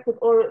rejected,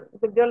 or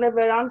the girl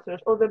never answers,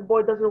 or the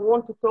boy doesn't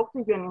want to talk to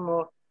you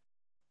anymore,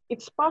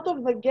 it's part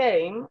of the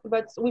game.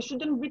 But we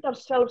shouldn't beat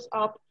ourselves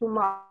up too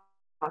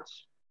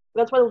much.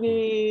 That's why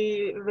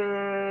the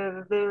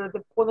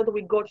point that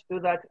we got to,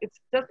 that it's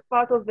just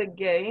part of the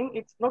game.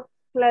 It's not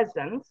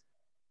pleasant,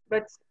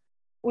 but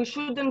we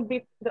shouldn't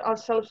beat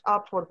ourselves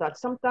up for that.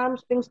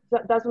 Sometimes things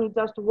doesn't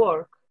just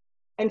work.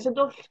 Instead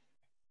of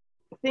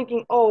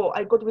thinking, oh,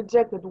 I got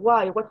rejected,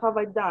 why? What have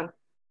I done?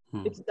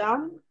 It's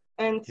done,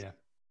 and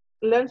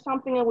learn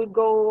something and we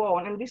go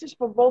on. And this is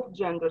for both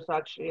genders,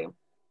 actually.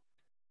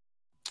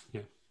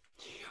 Yeah.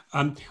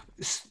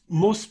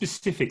 More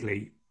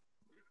specifically,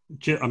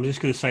 I'm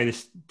just going to say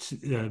this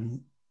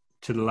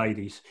to the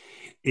ladies,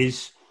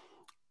 is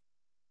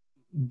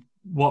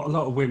what a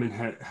lot of women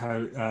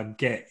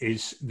get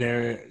is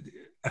they're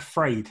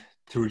afraid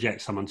to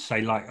reject someone, to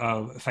say like,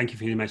 oh, thank you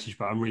for your message,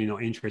 but I'm really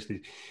not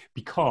interested,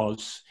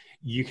 because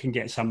you can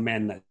get some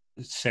men that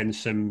send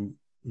some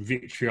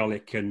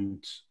vitriolic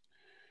and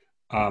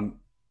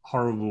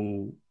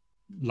horrible,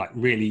 like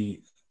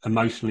really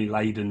emotionally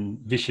laden,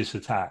 vicious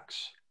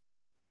attacks.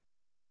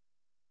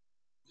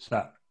 Is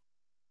that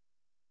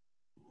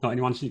not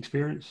anyone's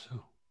experience?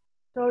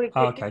 Sorry,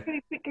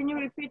 can you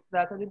repeat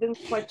that? I didn't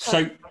quite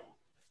catch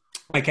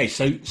Okay,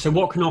 so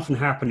what can often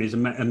happen is a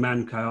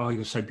man go, oh,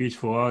 you're so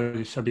beautiful, oh,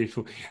 you're so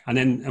beautiful, and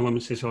then a woman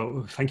says,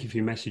 oh, thank you for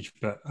your message,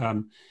 but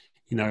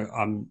you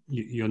know,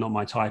 you're not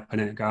my type,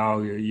 and then it go,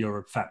 oh, you're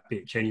a fat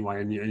bitch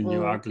anyway, and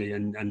you're ugly,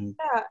 and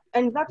yeah,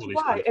 and that's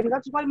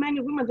why many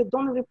women, they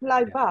don't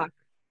reply back,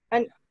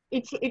 and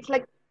it's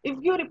like, if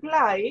you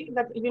reply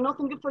that, you know,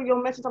 thank you for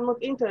your message, I'm not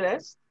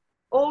interested,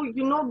 or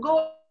you know,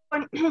 go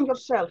and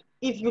yourself.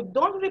 If you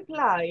don't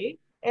reply,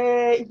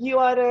 you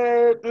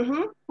are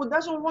who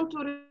doesn't want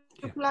to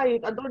reply,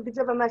 I don't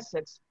deserve a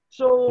message.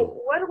 So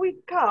where we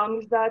come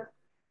is that,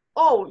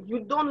 oh,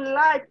 you don't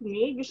like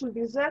me, you should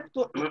deserve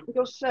to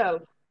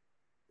yourself.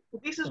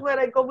 This is where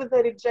I go with the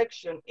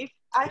rejection. If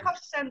I have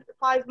sent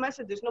 5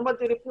 messages,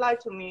 nobody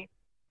replied to me,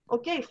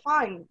 okay,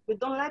 fine, they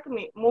don't like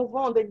me, move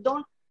on.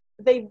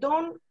 They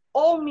don't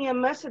owe me a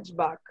message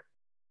back.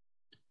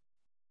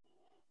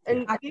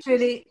 And actually,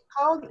 this is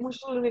how we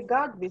should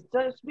regard this.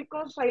 Just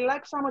because I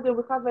like somebody,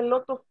 we have a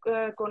lot of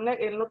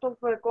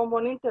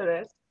common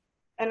interests,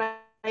 and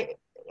I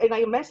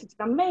messaged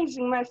an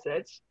amazing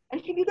message,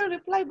 and he didn't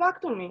reply back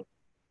to me.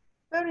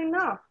 Fair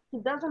enough. He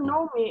doesn't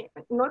know me.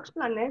 No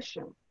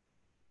explanation.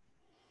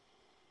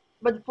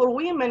 But for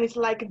women, it's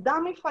like,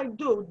 damn if I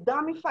do,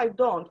 damn if I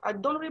don't. I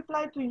don't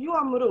reply to you,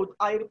 I'm rude.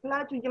 I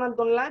reply to you and I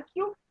don't like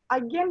you,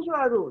 again, you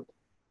are rude.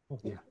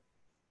 Yeah.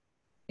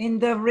 In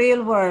the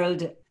real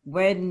world,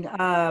 when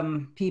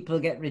people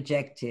get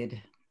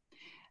rejected,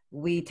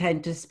 we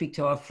tend to speak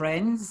to our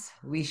friends,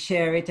 we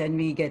share it, and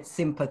we get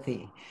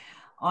sympathy.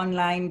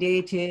 Online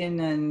dating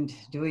and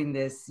doing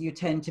this, you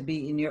tend to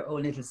be in your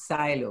own little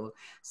silo.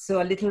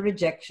 So a little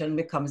rejection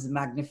becomes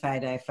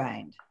magnified, I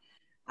find.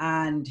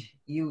 And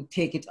you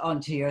take it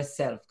onto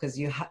yourself because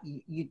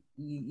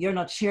you're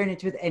not sharing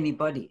it with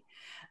anybody.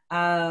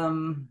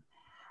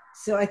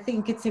 So I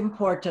think it's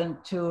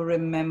important to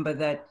remember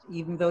that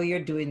even though you're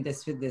doing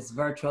this with this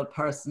virtual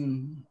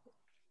person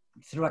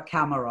through a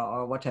camera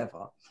or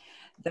whatever,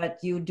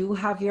 that you do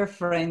have your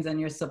friends and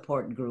your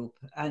support group,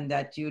 and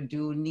that you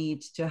do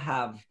need to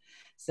have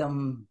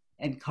some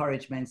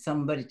encouragement,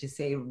 somebody to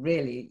say,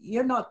 really,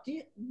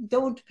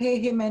 don't pay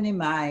him any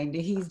mind,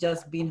 he's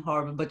just been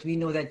horrible, but we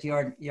know that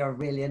you're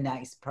really a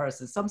nice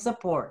person. Some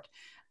support,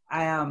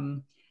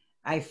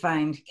 I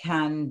find,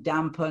 can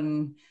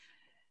dampen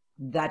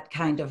that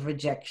kind of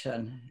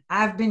rejection.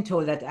 I've been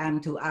told that I'm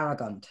too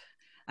arrogant,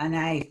 and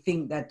I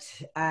think that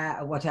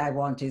what I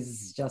want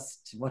is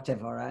just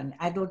whatever, and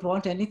I don't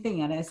want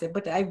anything. And I say,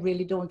 but I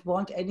really don't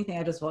want anything.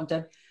 I just want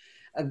a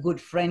good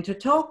friend to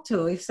talk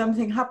to. If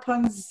something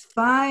happens,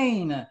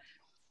 fine.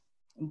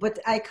 But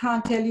I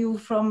can't tell you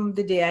from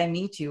the day I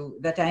meet you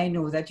that I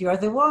know that you're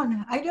the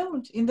one. I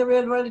don't. In the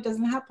real world, it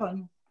doesn't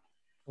happen.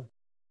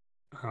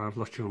 I've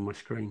lost you on my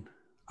screen.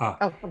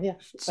 Oh, yeah.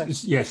 Sorry.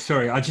 Yeah,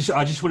 sorry. I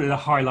just wanted to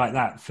highlight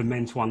that for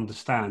men to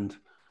understand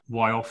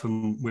why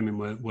often women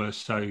were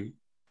so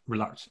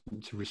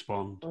reluctant to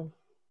respond.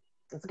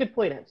 That's a good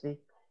point, actually.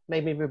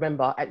 Made me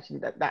remember, actually,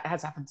 that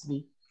has happened to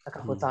me a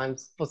couple of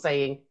times for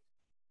saying,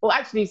 well,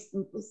 actually,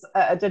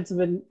 a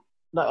gentleman,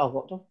 no, oh,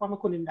 what am I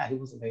calling him that? He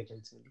wasn't very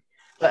gentleman.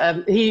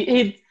 But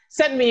he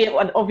sent me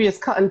an obvious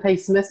cut and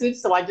paste message.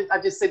 So I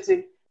just said to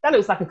him, that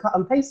looks like a cut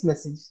and paste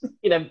message.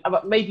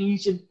 But maybe you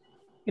should,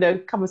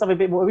 come with something a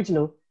bit more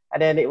original.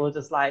 And then it was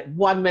just like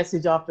one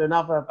message after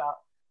another about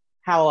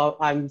how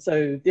I'm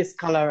so this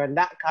color and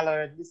that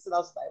color and this. And I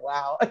was like,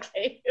 wow,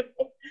 okay.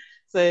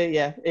 So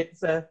yeah,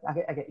 it's I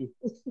get you.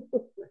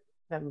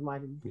 That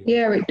reminded me.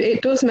 Yeah,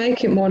 it does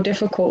make it more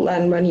difficult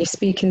then when you're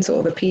speaking to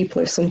other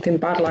people if something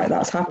bad like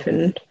that's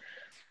happened.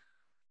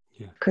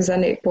 Because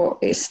then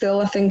it's still,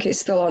 I think it's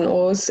still on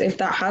us. If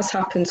that has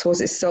happened to us,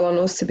 it's still on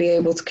us to be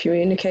able to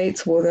communicate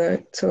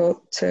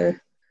to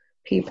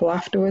people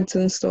afterwards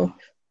and stuff.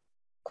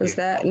 Because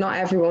not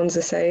everyone's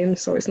the same,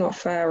 so it's not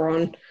fair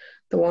on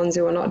the ones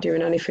who are not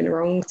doing anything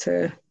wrong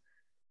to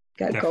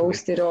get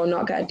ghosted or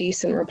not get a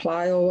decent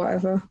reply or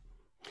whatever.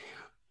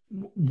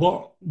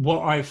 What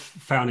I've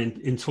found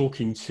in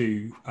talking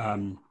to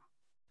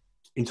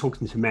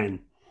men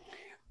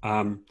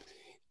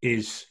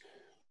is,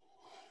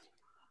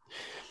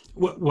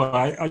 well,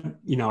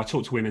 I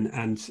talk to women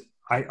and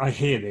I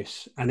hear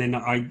this, and then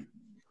I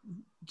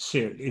see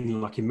it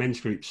in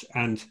men's groups,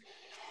 and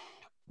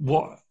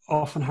what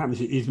often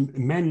happens is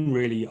men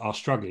really are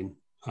struggling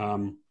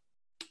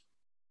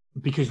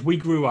because we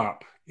grew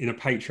up in a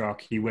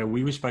patriarchy where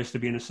we were supposed to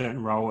be in a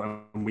certain role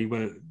and we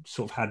were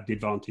sort of had the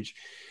advantage.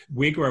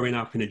 We're growing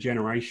up in a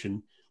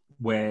generation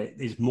where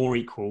it's more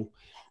equal.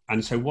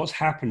 And so what's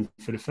happened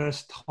for the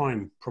first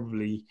time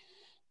probably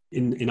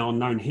in our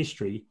known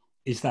history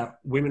is that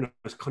women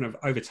have kind of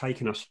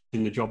overtaken us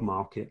in the job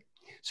market.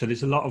 So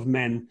there's a lot of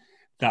men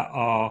that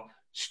are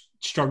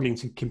struggling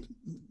to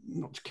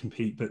not to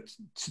compete, but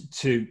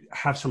to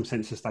have some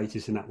sense of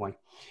status in that way.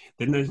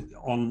 Then there's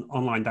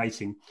online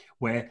dating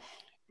where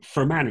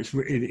for a man it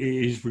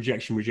is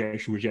rejection.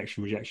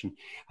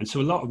 And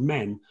so a lot of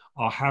men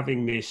are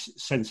having this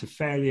sense of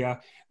failure.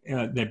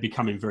 They're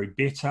becoming very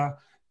bitter.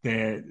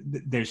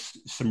 There's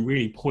some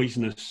really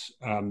poisonous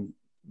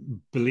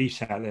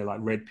beliefs out there like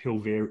red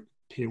pill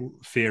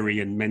theory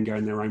and men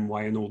going their own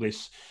way and all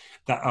this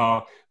that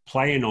are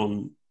playing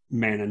on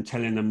men and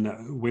telling them that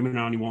women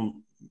only want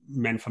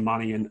men for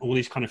money and all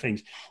these kind of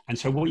things. And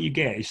so what you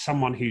get is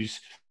someone who's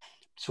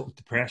sort of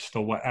depressed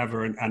or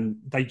whatever, and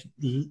they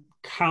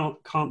can't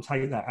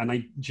take that, and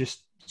they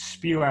just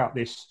spew out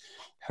this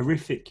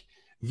horrific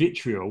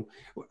vitriol.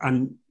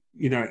 And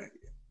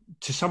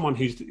to someone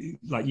who's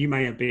like, you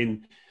may have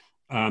been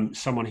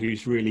someone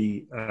who's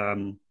really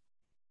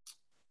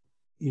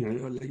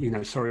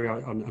sorry,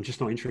 I'm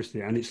just not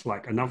interested, and it's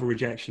like another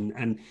rejection,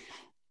 and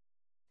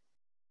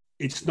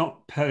it's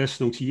not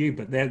personal to you,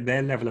 but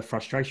their level of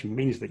frustration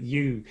means that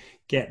you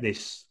get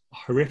this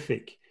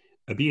horrific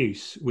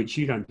abuse which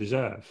you don't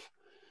deserve.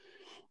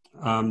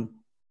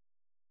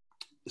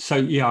 So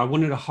yeah, I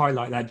wanted to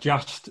highlight that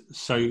just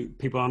so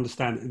people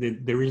understand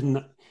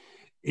that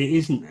it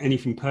isn't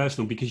anything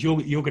personal, because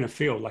you're going to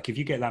feel like if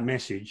you get that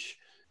message,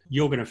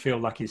 you're going to feel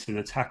like it's an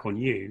attack on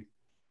you.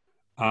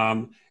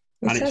 And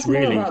it's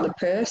really more about the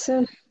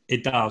person.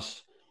 It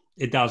does,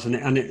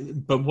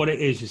 but what it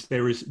is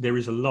there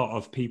is a lot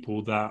of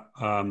people that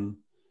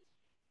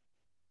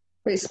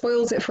it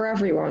spoils it for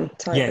everyone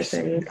type of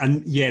thing.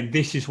 And yeah,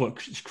 this is what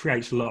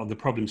creates a lot of the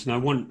problems. And I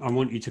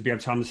want you to be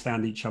able to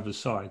understand each other's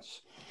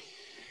sides.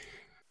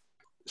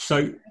 So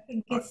I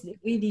think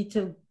we need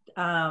to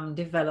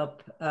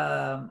develop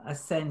a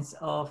sense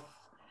of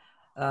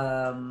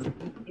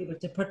able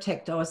to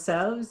protect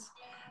ourselves.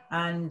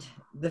 And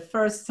the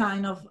first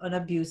sign of an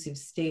abusive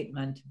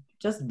statement,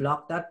 just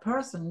block that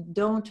person.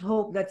 Don't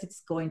hope that it's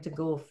going to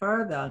go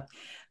further.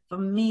 For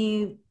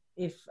me,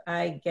 if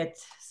I get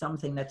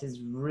something that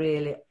is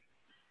really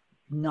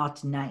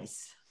not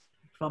nice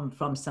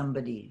from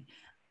somebody,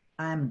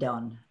 I'm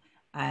done.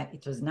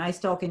 It was nice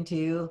talking to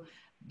you,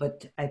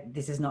 but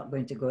this is not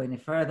going to go any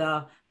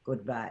further.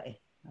 Goodbye.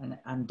 And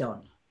I'm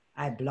done.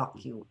 I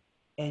block you.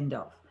 End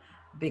of.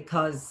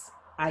 Because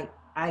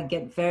I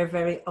get very,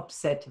 very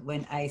upset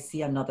when I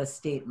see another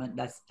statement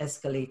that's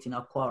escalating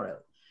a quarrel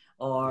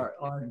or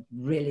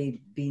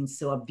really being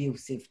so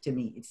abusive to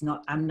me.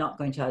 I'm not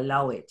going to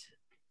allow it.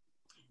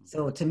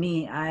 So to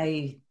me,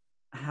 I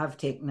have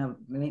taken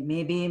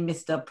maybe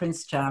Mr.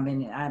 Prince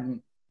Charming,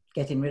 I'm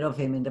getting rid of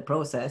him in the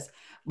process.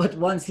 But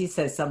once he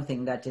says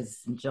something that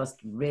is just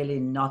really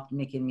not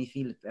making me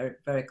feel very,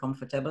 very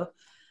comfortable,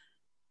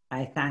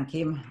 I thank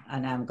him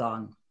and I'm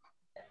gone.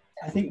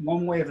 I think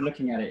one way of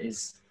looking at it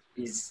is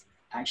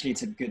actually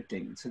it's a good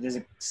thing. So there's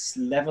a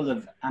level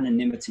of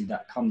anonymity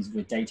that comes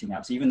with dating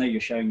apps, even though you're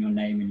showing your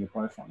name in your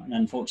profile. And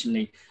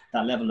unfortunately,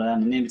 that level of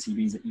anonymity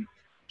means that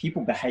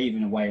people behave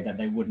in a way that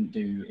they wouldn't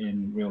do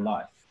in real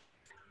life.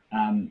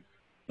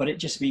 But it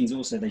just means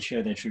also they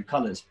show their true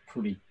colors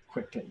pretty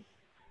quickly.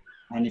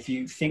 And if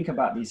you think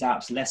about these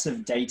apps, less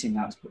of dating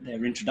apps, but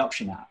they're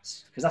introduction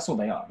apps, because that's all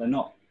they are. They're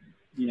not,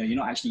 you're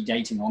not actually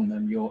dating on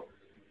them. You're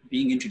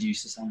being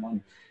introduced to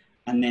someone,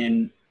 and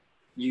then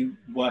you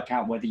work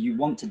out whether you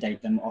want to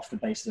date them off the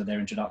basis of their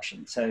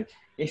introduction. So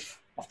if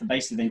off the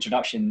basis of the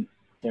introduction,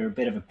 they're a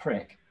bit of a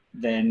prick,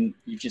 then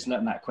you've just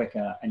learned that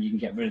quicker and you can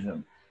get rid of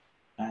them.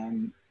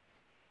 And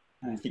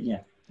I think,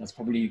 that's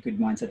probably a good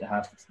mindset to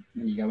have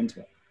when you go into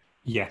it.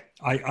 Yeah,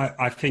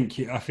 I think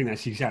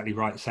that's exactly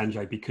right,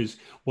 Sanjay, because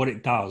what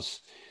it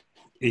does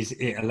is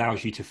it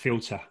allows you to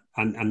filter,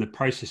 and the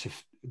process of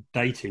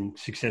dating,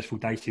 successful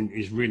dating,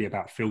 is really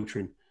about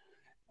filtering.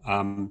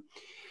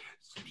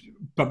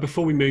 But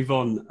before we move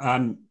on,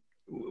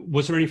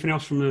 was there anything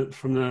else from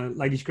the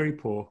ladies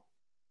group, or?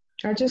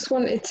 I just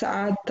wanted to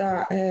add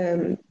that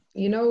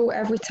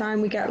every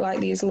time we get like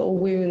these little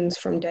wounds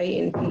from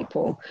dating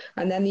people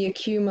and then they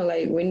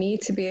accumulate, we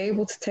need to be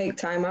able to take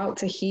time out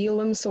to heal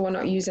them, so we're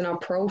not using our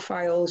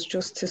profiles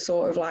just to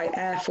sort of like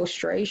air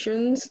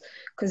frustrations,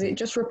 because it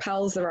just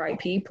repels the right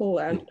people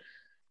then.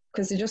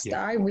 Because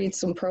I read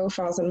some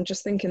profiles and I'm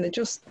just thinking they're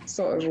just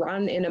sort of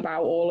ranting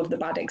about all of the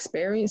bad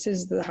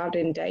experiences they had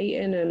in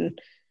dating,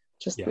 and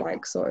just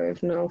like sort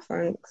of no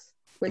thanks.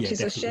 Which is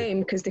definitely a shame,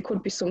 because there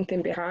could be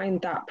something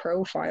behind that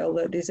profile,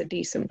 that there's a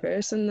decent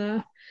person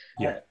there.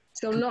 Yeah.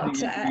 So not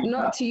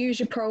to use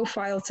your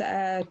profile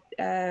to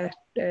air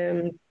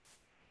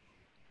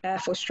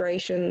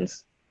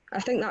frustrations. I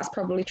think that's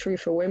probably true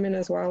for women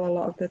as well a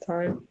lot of the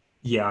time.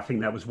 Yeah, I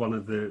think that was one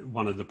of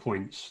the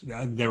points.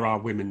 There are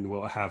women who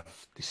will have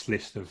this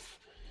list of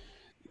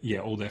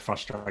all their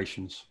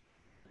frustrations.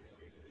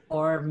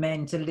 Or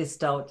men to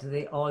list out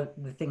all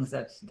the things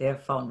that they've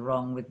found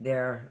wrong with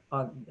their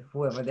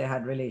whoever they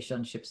had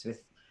relationships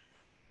with.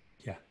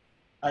 Yeah.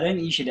 I don't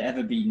think you should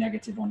ever be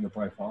negative on your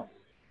profile.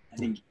 I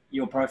think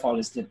your profile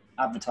is to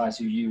advertise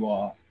who you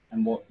are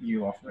and what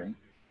you're offering.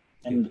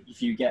 And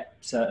if you get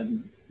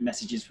certain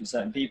messages from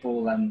certain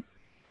people, then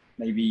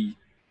maybe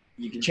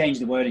you can change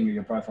the wording of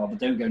your profile, but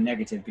don't go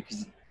negative,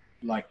 because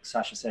like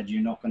Sasha said,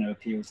 you're not going to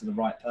appeal to the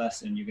right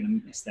person. You're going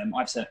to miss them.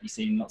 I've certainly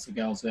seen lots of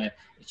girls where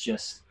it's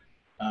just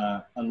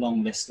a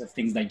long list of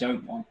things they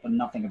don't want, but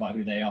nothing about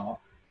who they are.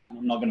 And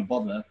I'm not going to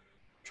bother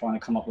trying to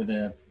come up with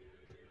a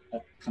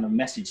kind of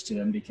message to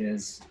them,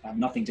 because I have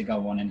nothing to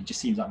go on, and it just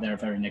seems like they're a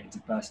very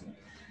negative person,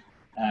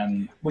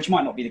 which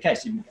might not be the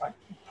case.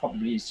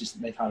 Probably it's just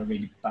that they've had a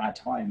really bad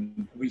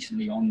time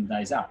recently on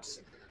those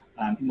apps,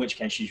 in which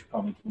case you should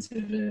probably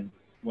consider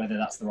whether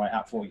that's the right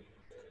app for you.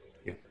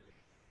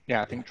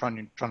 Yeah, I think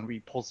trying to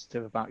be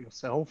positive about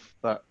yourself,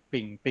 but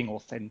being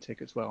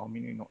authentic as well. I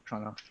mean, you're not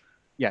trying to,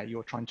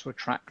 you're trying to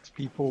attract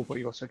people, but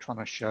you're also trying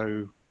to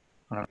show,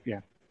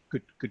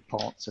 good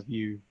parts of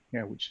you,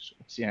 which is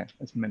obviously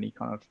as many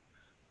kind of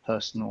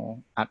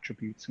personal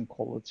attributes and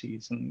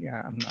qualities and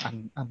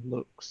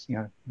looks,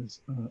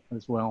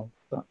 as well.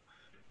 But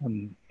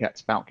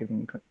it's about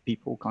giving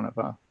people kind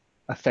of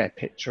a fair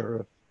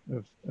picture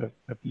of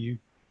you.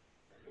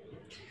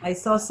 I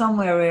saw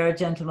somewhere where a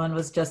gentleman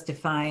was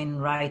justifying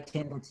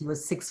writing that he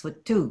was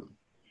 6'2",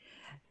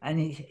 and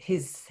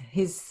his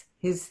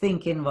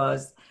thinking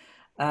was,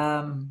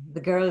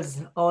 the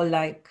girls all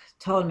like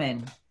tall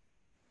men.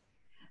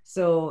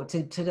 So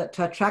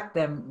to attract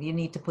them, you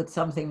need to put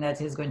something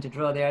that is going to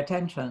draw their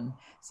attention.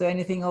 So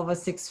anything over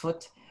 6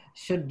 foot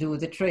should do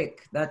the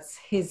trick. That's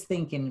his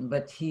thinking,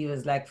 but he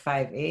was like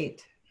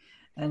 5'8",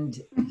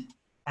 and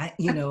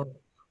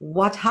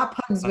what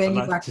happens when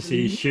you like to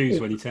see his shoes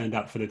when he turned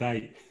up for the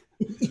date.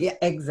 Yeah,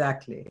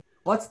 exactly.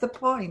 What's the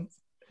point?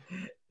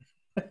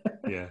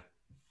 Yeah.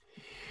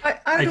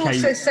 I'd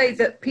also say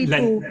that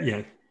people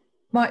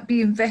might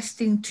be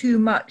investing too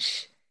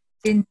much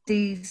in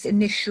these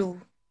initial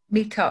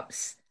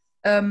meetups.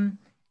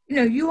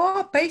 You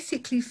are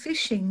basically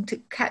fishing to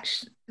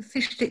catch the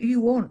fish that you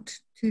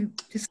want to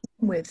swim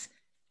with.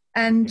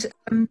 And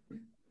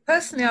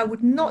personally, I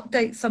would not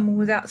date someone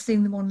without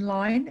seeing them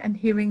online and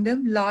hearing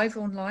them live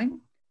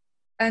online.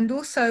 And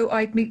also,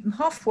 I'd meet them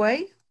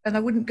halfway, and I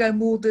wouldn't go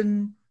more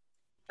than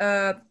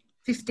a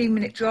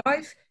 15-minute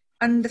drive.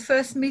 And the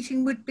first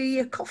meeting would be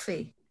a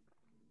coffee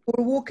or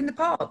a walk in the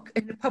park,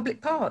 in a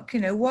public park.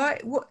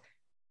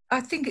 I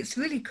think it's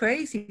really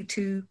crazy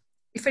to,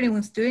 if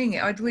anyone's doing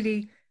it, I'd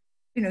really,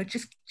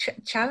 just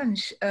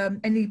challenge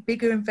any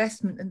bigger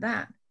investment than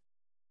that.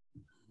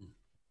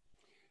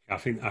 I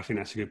think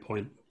that's a good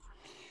point.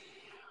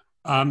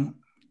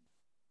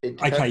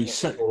 Okay,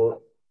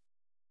 so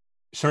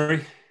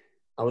sorry.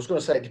 I was going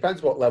to say it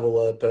depends what level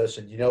of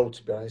person to be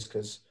honest,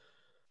 because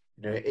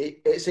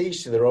it's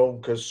each to their own.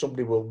 Because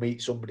somebody will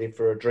meet somebody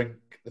for a drink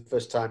the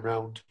first time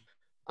round.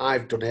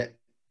 I've done it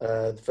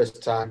the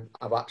first time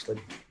I've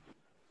actually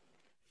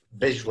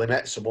visually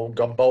met someone,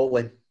 gone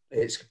bowling.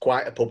 It's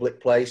quite a public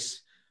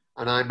place,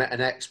 and I met an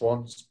ex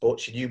once, but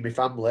she knew my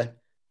family.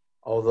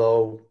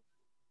 Although,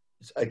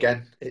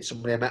 again, it's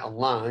somebody I met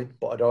online,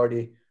 but I'd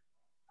already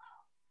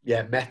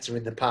met her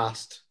in the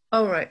past.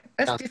 Oh, right.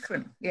 That's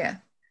different. Yeah.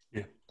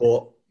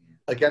 But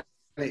again,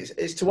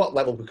 it's to what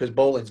level, because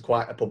bowling's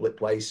quite a public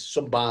place.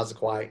 Some bars are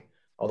quite,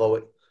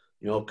 although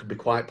can be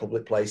quite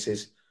public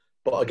places.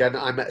 But again,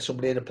 I met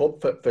somebody in a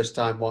pub for the first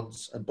time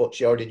once, but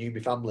she already knew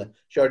my family.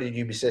 She already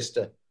knew my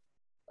sister.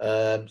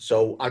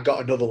 So I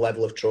got another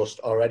level of trust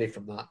already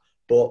from that.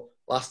 But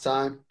last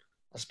time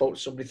I spoke to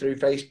somebody through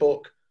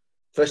Facebook,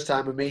 first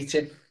time we're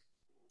meeting,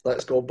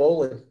 let's go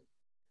bowling.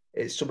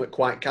 It's something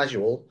quite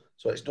casual,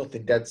 so it's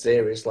nothing dead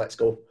serious. Let's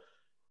go.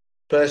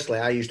 Personally,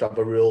 I used to have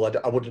a rule.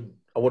 I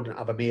wouldn't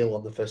have a meal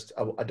on the first.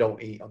 I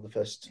don't eat on the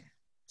first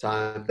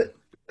time.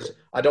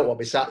 I don't want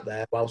to be sat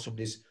there while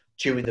somebody's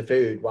chewing the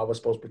food while we're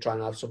supposed to be trying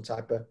to have some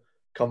type of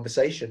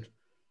conversation.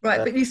 Right,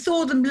 but you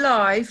saw them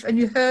live and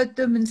you heard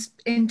them and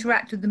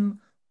interacted with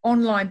them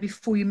online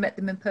before you met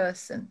them in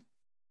person?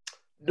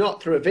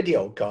 Not through a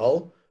video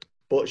call,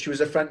 but she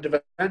was a friend of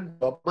a friend.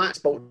 I might have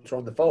spoken to her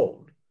on the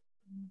phone.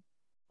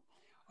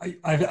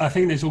 I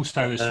think there's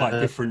also a slight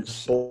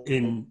difference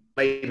in...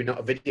 Maybe not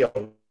a video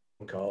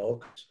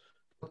call.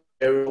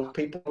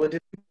 People are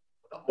doing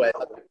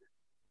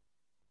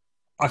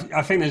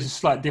I think there's a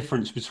slight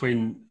difference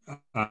between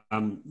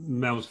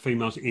males and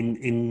females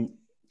in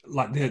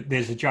like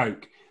there's a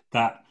joke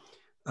that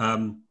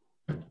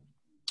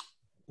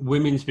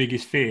women's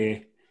biggest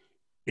fear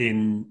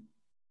in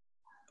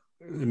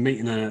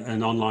meeting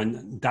an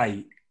online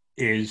date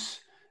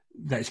is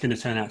that it's going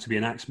to turn out to be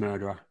an axe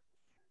murderer.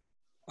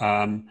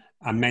 And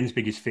men's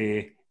biggest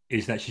fear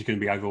is that she's going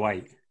to be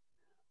overweight.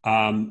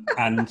 And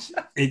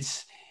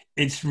it's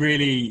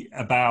really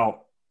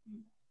about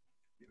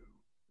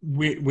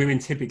women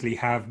typically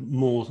have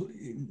more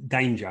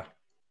danger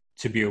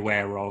to be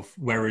aware of,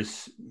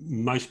 whereas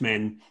most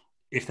men,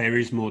 if there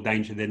is more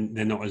danger, then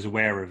they're not as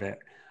aware of it,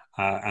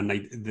 and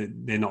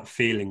they're not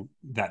feeling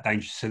that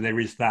danger. So there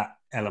is that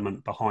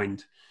element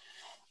behind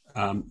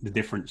the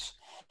difference.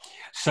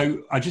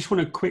 So I just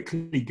want to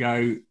quickly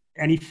go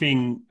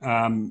anything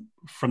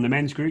from the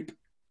men's group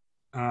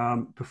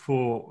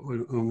before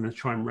I'm going to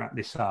try and wrap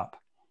this up.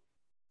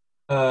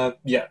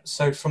 Yeah,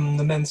 so from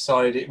the men's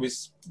side,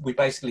 we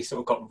basically sort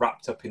of got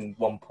wrapped up in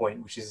one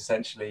point, which is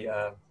essentially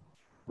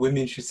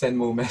women should send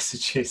more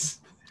messages.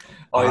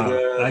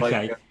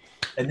 Either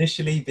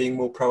initially being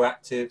more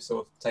proactive,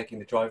 sort of taking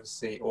the driver's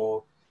seat,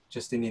 or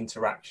just in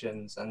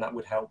interactions, and that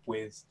would help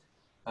with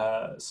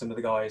some of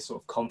the guys'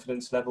 sort of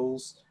confidence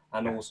levels,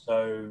 and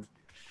also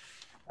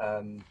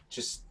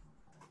just,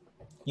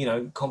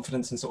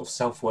 confidence and sort of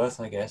self-worth,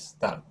 I guess,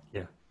 that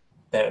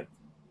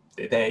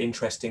they're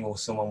interesting or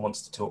someone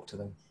wants to talk to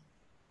them.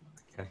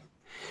 Okay.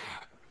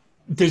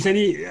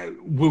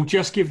 We'll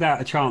just give that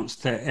a chance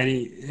to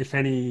if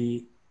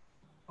any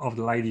of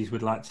the ladies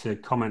would like to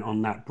comment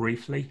on that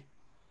briefly,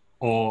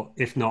 or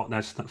if not,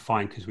 that's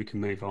fine because we can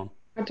move on.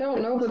 I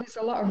don't know, but there's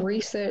a lot of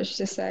research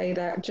to say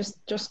that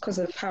just because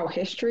of how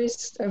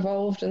history's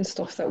evolved and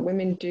stuff, that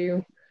women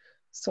do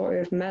sort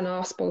of, men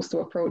are supposed to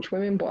approach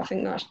women, but I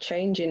think that's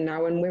changing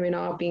now, and women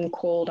are being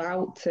called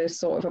out to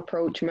sort of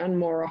approach men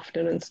more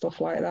often and stuff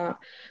like that.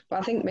 But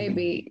I think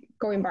maybe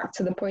going back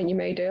to the point you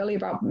made earlier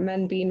about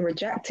men being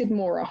rejected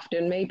more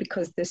often, maybe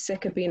because they're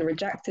sick of being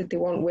rejected, they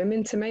want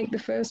women to make the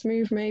first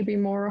move maybe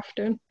more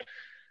often.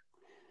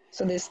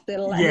 So there's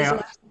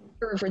less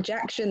fear of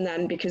rejection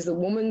then, because the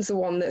woman's the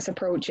one that's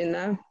approaching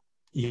them.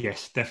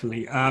 Yes,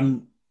 definitely.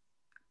 I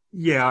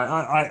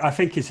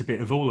think it's a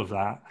bit of all of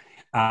that.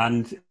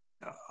 And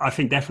I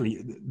think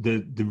definitely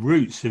the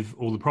roots of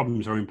all the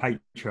problems are in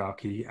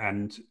patriarchy,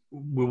 and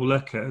we'll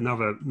look at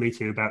another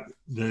meeting about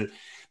the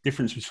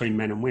difference between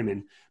men and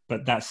women,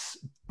 but that's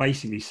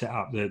basically set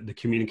up the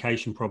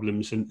communication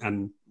problems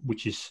and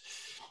which is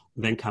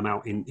then come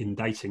out in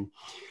dating.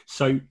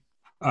 So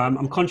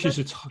I'm conscious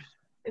of time.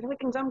 If we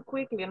can jump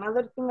quickly,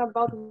 another thing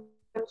about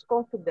men's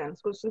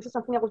confidence, because this is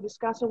something I was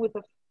discussing with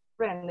a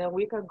friend a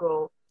week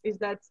ago, is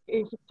that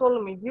he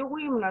told me, you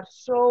women are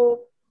so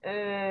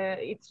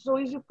it's so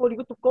easy for you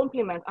to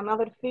compliment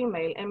another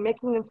female and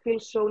making them feel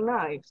so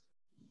nice.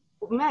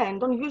 Men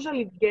don't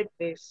usually get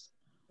this.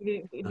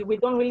 We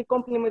don't really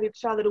compliment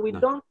each other. We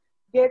don't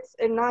get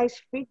a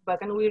nice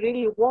feedback, and we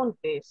really want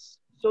this.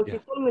 So he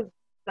told me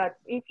that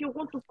if you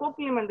want to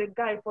compliment a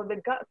guy, for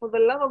the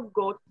love of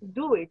God,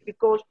 do it,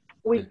 because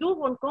we do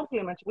want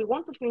compliments. We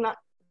want to feel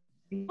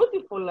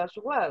beautiful as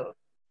well.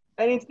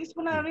 And it's this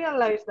when I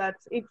realized that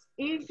it's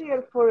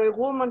easier for a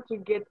woman to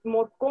get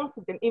more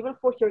confident, even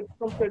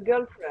from her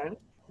girlfriend,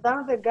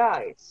 than the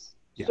guys.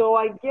 Yeah. So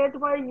I get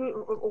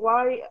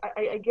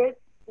I get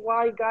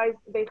why guys,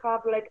 they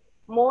have like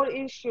more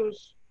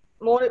issues,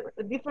 more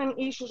different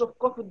issues of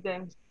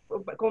confidence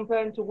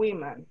compared to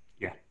women.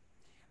 Yeah,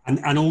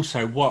 and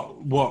also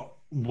what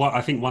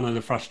I think one of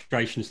the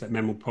frustrations that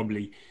men will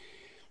probably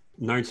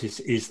notice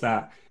is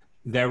that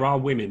there are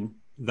women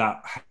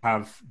that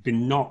have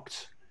been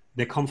knocked.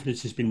 Their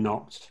confidence has been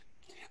knocked,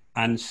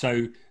 and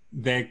so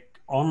they're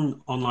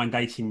on online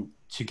dating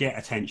to get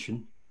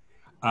attention,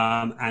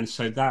 and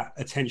so that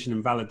attention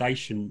and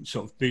validation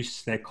sort of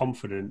boosts their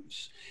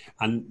confidence,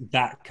 and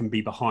that can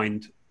be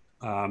behind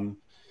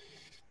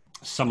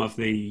some of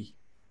the,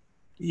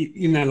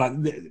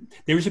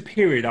 there is a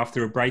period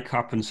after a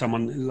breakup and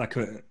someone, like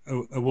a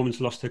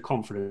woman's lost her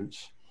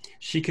confidence,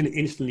 she can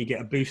instantly get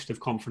a boost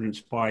of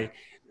confidence by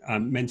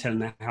men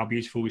telling her how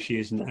beautiful she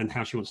is and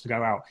how she wants to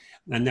go out.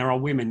 And there are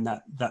women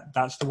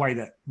that's the way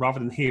that, rather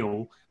than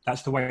heal,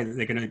 that's the way that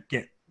they're going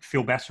to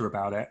feel better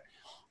about it.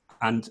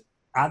 And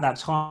at that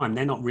time,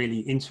 they're not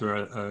really into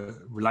a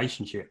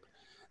relationship.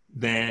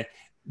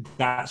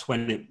 That's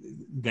when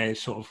they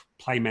sort of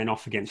play men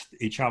off against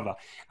each other.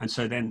 And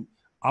so then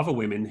other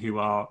women who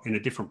are in a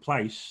different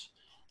place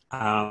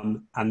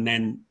and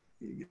then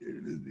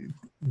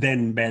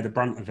bear the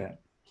brunt of it.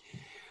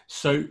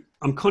 So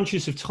I'm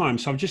conscious of time,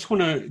 so I just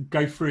want to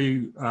go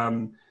through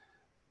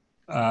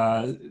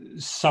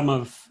some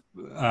of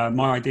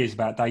my ideas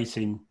about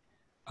dating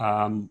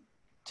to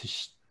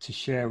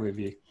share with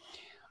you,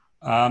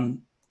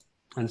 and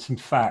some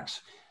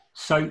facts.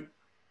 So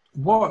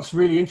what's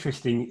really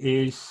interesting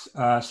is,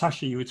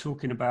 Sasha, you were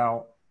talking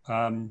about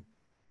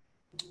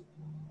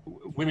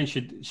women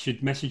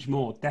should message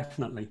more,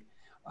 definitely.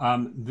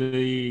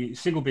 The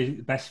single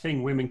best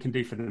thing women can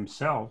do for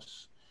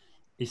themselves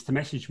is to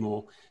message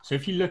more. So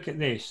if you look at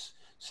this,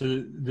 so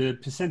the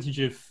percentage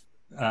of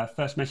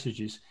first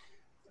messages,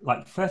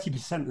 like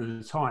 30%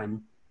 of the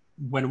time,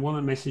 when a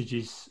woman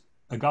messages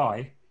a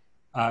guy,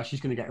 she's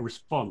going to get a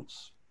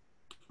response.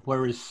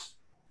 Whereas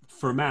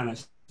for a man,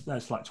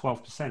 that's like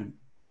 12%.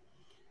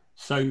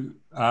 So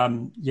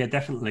yeah,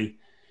 definitely.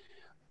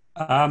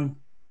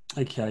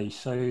 Okay,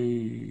 so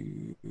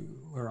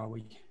where are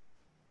we?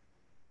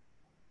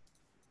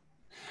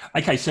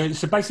 Okay, so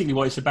basically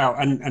what it's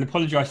about, and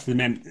apologies to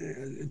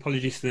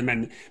the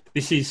men.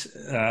 This is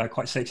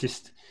quite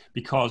sexist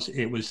because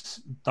it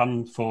was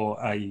done for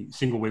a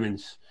single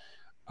women's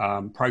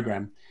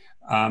program.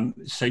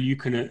 So you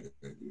can,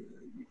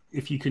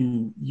 if you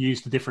can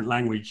use the different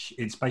language,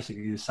 it's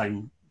basically the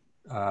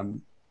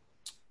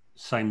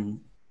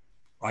same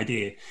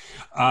idea.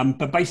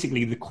 But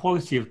basically, the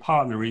quality of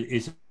partner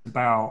is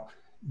about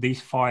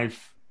these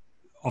 5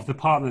 of the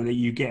partner that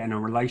you get in a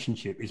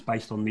relationship is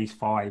based on these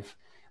 5.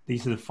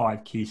 These are the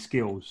 5 key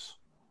skills.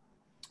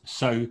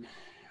 So,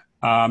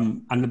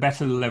 and the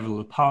better the level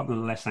of partner,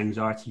 the less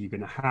anxiety you're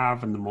going to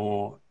have, and the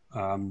more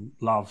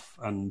love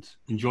and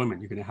enjoyment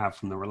you're going to have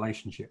from the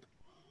relationship.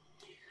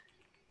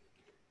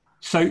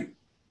 So,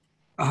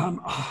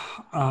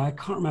 I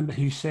can't remember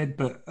who said,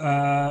 but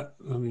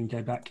let me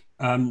go back.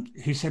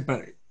 Who said,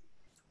 but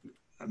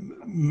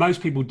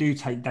most people do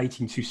take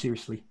dating too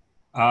seriously.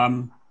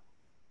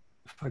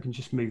 If I can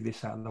just move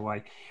this out of the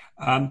way.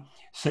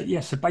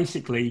 So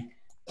basically,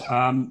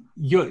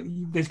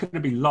 there's going to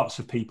be lots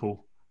of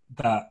people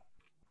that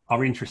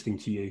are interesting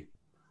to you.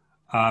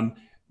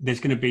 There's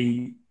going to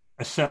be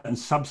a certain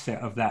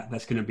subset of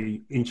that's going to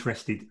be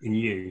interested in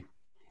you.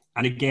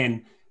 And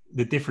again,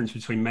 the difference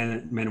between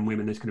men and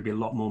women, there's going to be a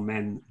lot more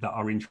men that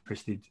are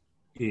interested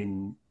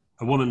in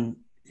a woman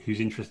who's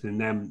interested in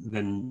them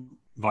than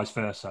vice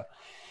versa.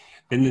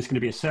 Then there's going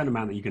to be a certain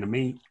amount that you're going to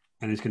meet,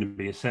 and there's going to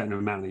be a certain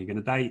amount that you're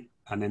going to date,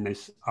 and then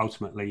there's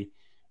ultimately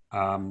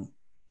going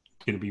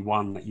to be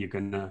one that you're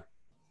going to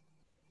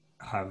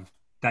have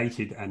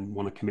dated and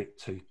want to commit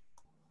to.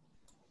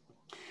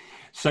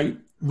 So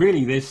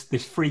really, there's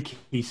 3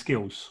 key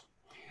skills.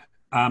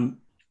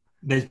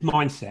 There's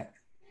mindset.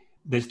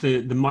 There's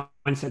the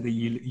mindset that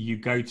you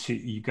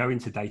go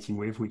into dating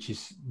with, which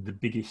is the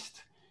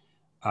biggest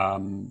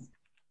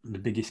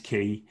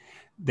key.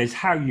 There's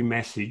how you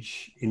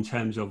message in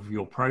terms of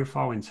your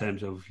profile, in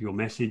terms of your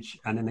message,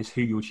 and then there's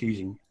who you're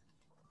choosing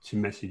to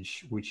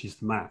message, which is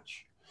the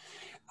match.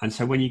 And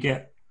so when you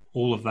get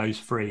all of those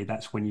 3,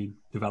 that's when you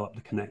develop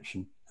the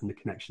connection, and the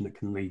connection that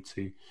can lead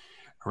to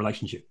a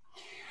relationship.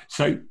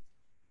 So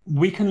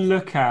we can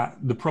look at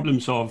the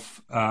problems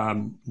of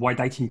why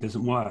dating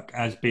doesn't work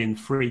as being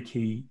 3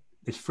 key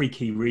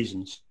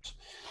reasons.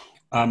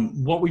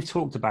 What we've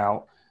talked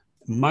about,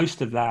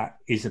 most of that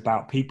is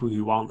about people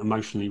who aren't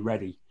emotionally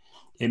ready.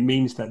 It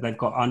means that they've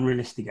got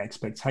unrealistic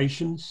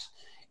expectations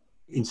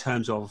in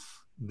terms of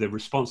the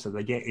response that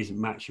they get isn't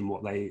matching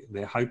what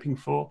they're hoping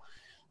for.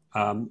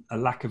 A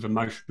lack of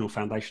emotional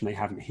foundation, they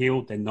haven't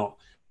healed, they're not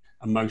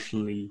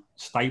emotionally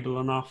stable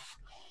enough.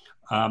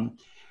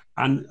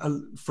 And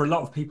for a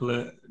lot of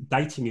people,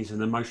 dating is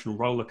an emotional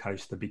roller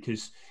coaster,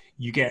 because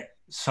you get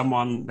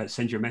someone that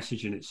sends you a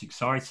message and it's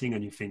exciting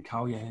and you think,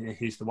 oh yeah,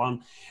 here's the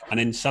one. And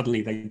then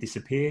suddenly they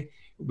disappear,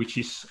 which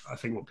is, I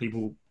think, what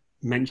people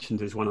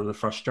mentioned as one of the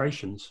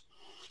frustrations.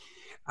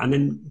 And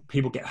then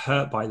people get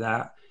hurt by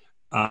that.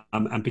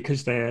 And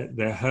because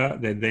they're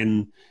hurt, they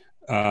then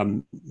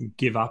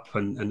give up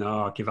and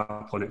give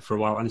up on it for a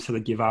while. And so they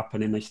give up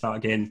and then they start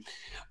again.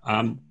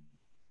 And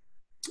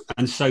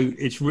so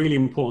it's really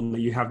important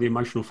that you have the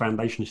emotional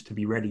foundations to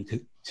be ready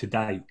to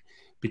date,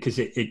 because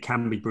it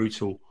can be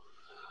brutal.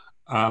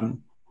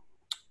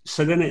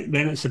 So then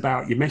it's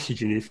about your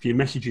messaging. If your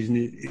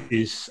messaging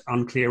is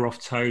unclear,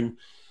 off tone.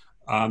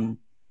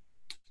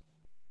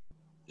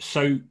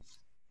 So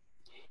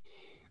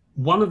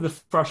one of the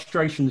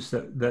frustrations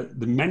that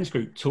the men's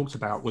group talked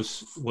about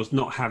was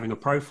not having a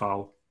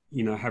profile,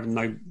 having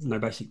no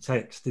basic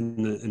text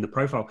in the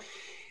profile.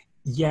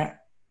 Yet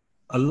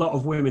a lot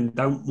of women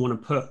don't want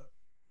to put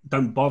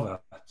don't bother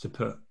to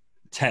put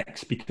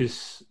text,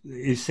 because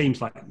it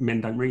seems like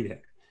men don't read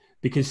it.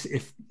 Because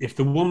if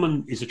the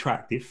woman is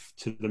attractive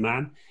to the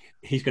man,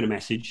 he's going to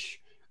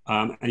message,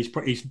 and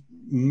he's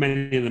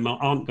many of them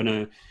aren't going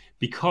to,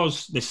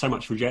 because there's so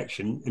much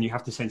rejection and you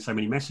have to send so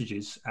many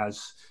messages,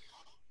 as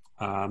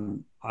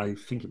I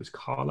think it was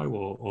Carlo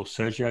or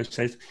Sergio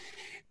says.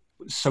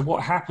 So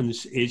what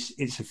happens is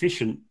it's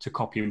efficient to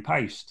copy and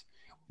paste,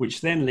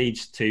 which then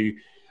leads to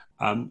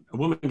a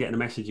woman getting a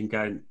message and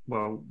going,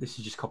 well, this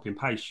is just copy and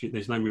paste.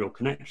 There's no real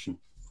connection.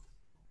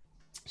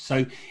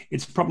 So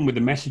it's a problem with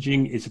the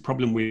messaging. It's a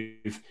problem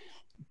with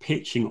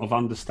pitching, of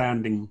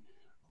understanding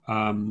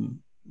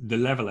the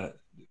level at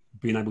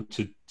being able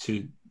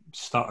to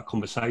start a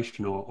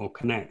conversation or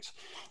connect,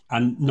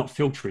 and not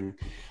filtering.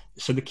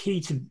 So the key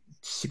to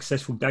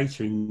successful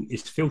dating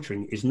is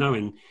filtering, is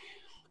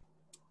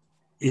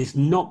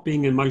not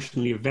being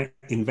emotionally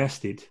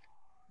invested,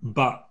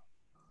 but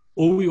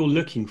all you're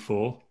looking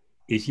for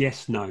is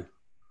yes, no.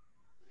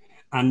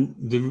 And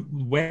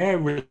where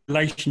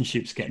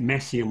relationships get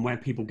messy and where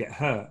people get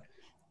hurt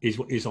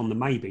is on the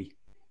maybe,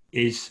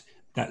 is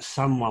that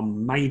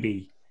someone may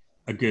be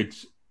a good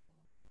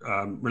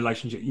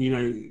relationship. You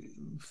know,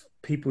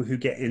 people who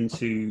get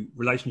into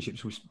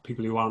relationships with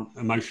people who aren't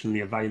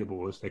emotionally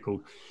available, as they're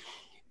called,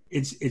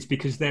 it's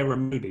because they're a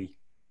maybe,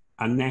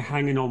 and they're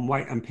hanging on,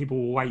 and people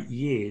will wait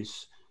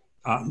years.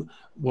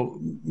 Well,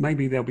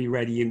 maybe they'll be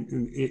ready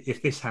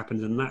if this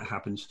happens and that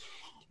happens.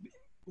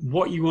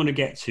 What you want to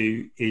get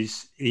to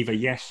is either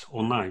yes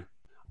or no,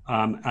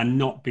 and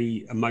not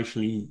be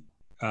emotionally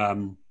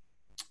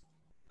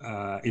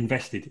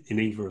invested in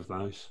either of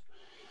those.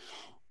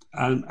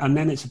 And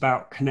then it's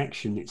about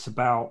connection. It's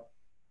about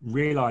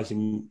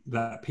realizing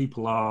that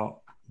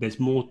there's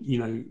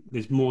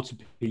more to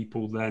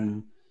people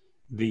than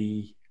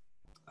the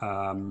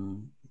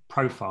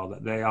profile,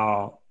 that they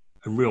are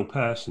a real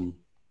person.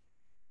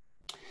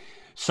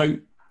 So,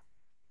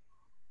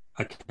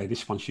 okay,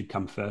 this one should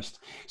come first.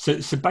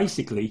 So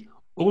basically,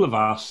 all of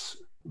us,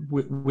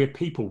 we're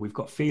people. We've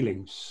got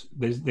feelings.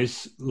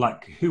 There's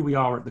like who we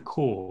are at the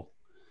core.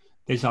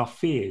 There's our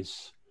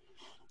fears,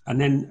 and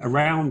then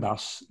around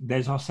us,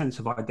 there's our sense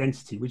of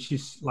identity, which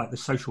is like the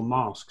social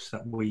masks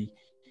that we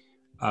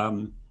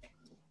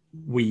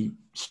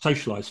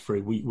socialize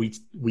through.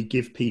 We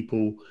give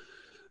people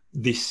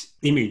this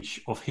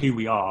image of who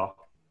we are,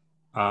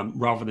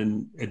 rather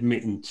than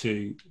admitting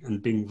to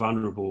and being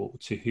vulnerable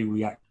to who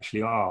we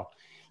actually are.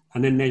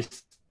 And then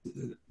there's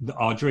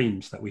our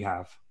dreams that we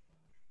have.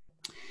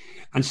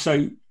 And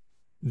so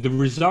the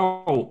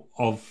result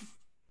of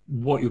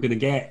what you're going to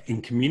get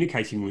in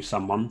communicating with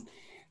someone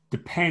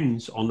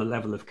depends on the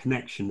level of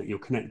connection that you're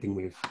connecting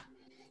with.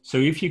 So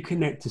if you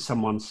connect to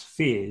someone's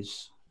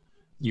fears,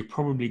 you're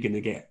probably going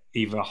to get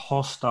either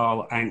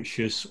hostile,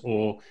 anxious,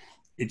 or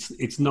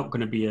it's not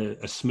going to be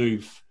a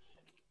smooth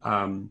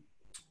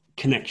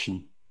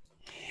connection.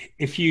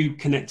 If you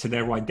connect to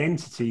their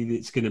identity,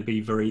 it's going to be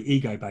very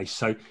ego-based.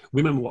 So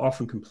women will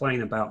often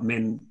complain about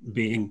men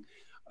being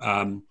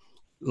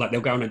like,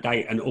 they'll go on a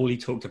date and all he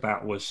talked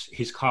about was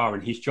his car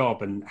and his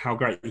job and how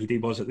great he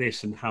was at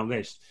this and how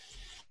this.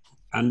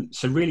 And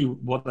so really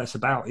what that's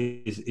about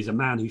is a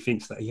man who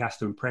thinks that he has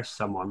to impress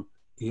someone,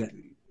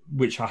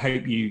 which I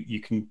hope you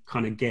can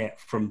kind of get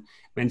from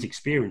men's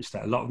experience,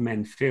 that a lot of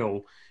men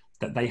feel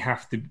that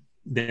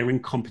they're in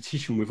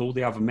competition with all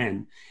the other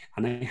men,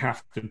 and they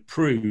have to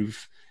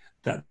prove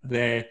that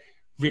they're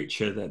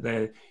richer, that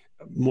they're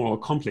more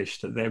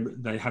accomplished, that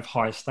they have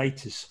higher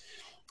status.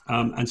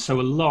 And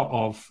so a lot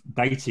of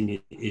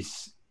dating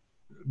is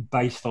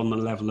based on the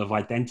level of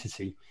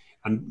identity,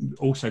 and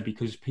also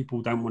because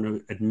people don't want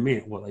to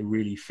admit what they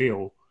really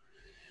feel.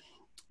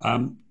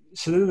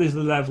 So then there's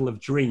the level of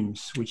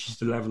dreams, which is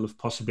the level of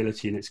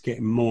possibility, and it's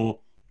getting more.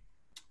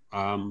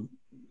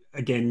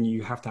 Again,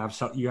 you have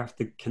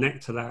to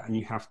connect to that, and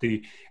you have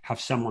to have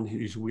someone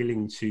who's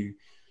willing to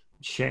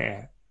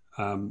share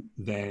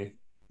their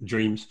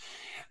dreams.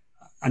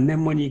 And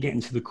then when you get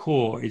into the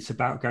core, it's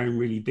about going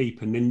really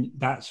deep, and then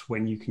that's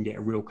when you can get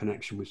a real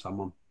connection with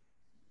someone.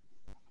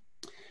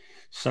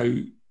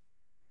 So,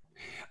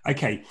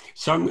 okay,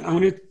 so I'm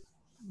going to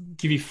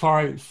give you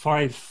five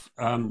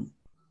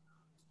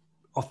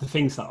of the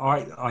things that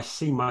I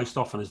see most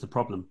often as the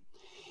problem.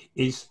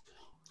 Is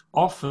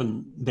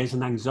often there's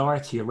an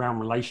anxiety around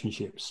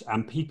relationships,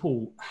 and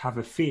people have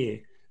a fear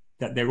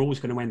that they're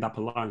always going to end up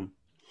alone.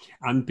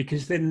 And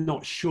because they're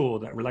not sure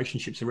that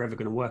relationships are ever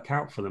going to work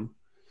out for them,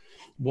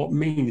 what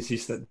means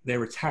is that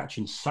they're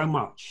attaching so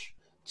much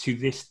to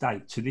this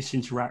date, to this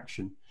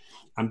interaction.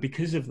 And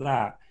because of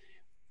that,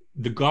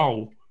 the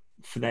goal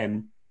for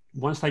them,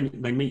 once they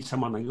meet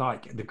someone they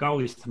like, the goal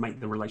is to make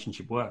the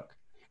relationship work.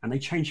 And they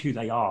change who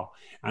they are,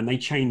 and they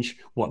change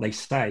what they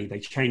say. They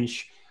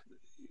change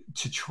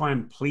to try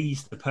and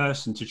please the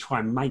person, to try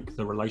and make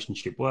the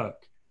relationship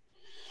work.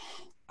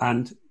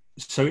 And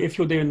so if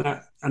you're doing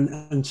that,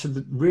 and so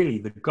really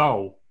the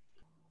goal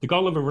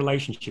of a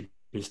relationship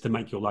is to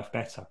make your life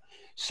better.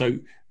 So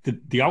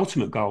the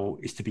ultimate goal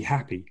is to be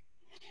happy.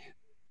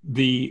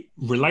 The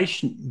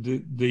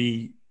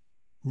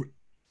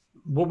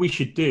what we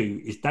should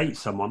do is date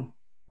someone,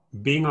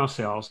 being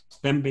ourselves,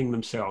 them being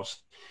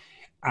themselves.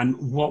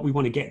 And what we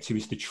want to get to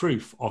is the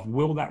truth of,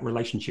 will that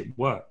relationship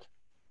work?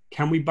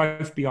 Can we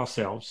both be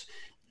ourselves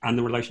and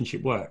the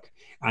relationship work?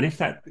 And if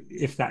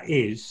that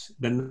is,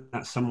 then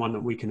that's someone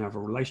that we can have a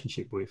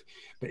relationship with.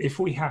 But if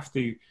we have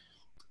to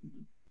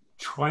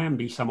try and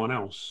be someone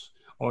else,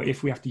 or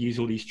if we have to use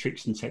all these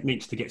tricks and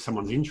techniques to get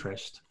someone's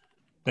interest,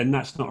 then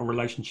that's not a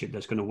relationship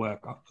that's going to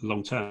work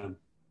long term.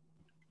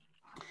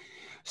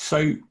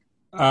 So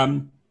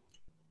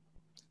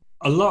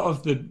a lot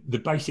of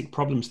the basic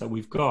problems that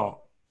we've got,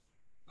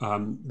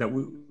 that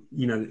we,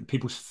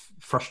 people's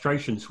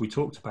frustrations we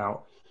talked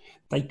about,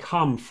 they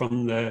come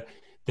from the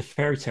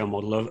fairy tale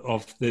model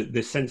of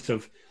the sense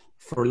of,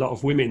 for a lot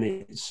of women,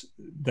 it's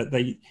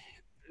that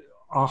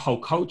our whole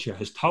culture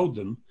has told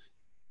them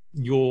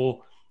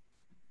your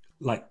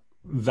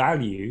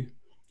value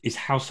is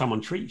how someone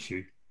treats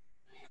you.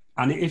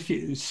 And if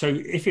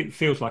it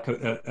feels like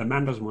a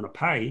man doesn't want to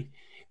pay,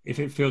 if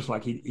it feels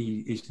like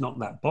he's not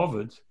that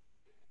bothered,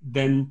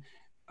 then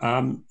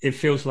it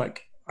feels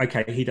like,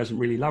 okay, he doesn't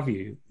really love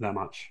you that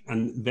much,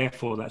 and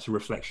therefore that's a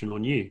reflection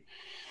on you.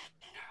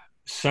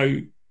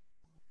 So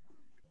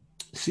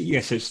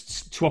yes,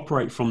 it's to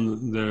operate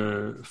from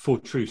the 4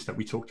 truths that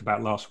we talked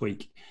about last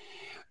week.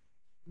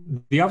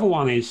 The other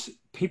one is,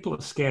 people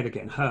are scared of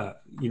getting hurt.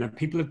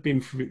 People have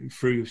been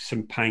through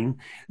some pain,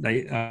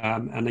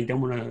 and they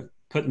don't want to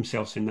put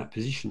themselves in that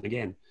position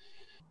again.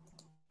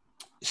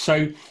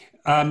 So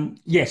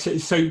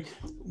so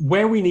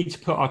where we need to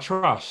put our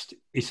trust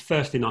is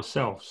first in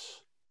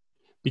ourselves.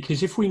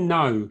 Because if we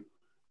know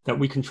that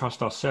we can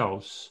trust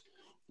ourselves,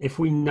 if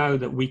we know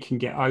that we can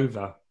get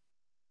over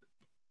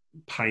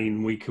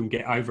pain, we can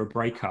get over a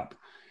breakup,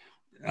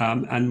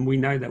 and we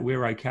know that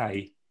we're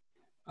okay,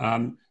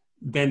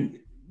 then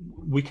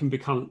we can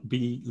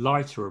be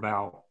lighter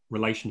about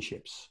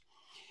relationships.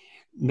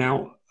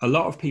 Now, a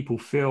lot of people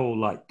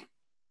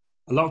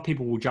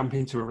will jump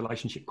into a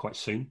relationship quite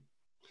soon,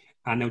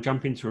 and they'll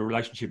jump into a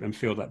relationship and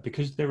feel that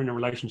because they're in a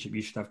relationship,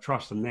 you should have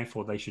trust, and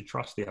therefore they should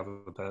trust the other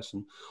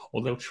person,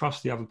 or they'll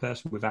trust the other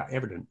person without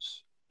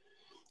evidence.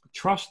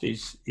 Trust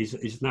is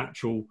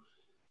natural.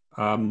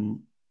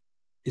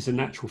 Is a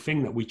natural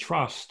thing that we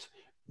trust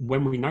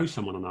when we know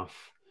someone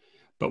enough,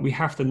 but we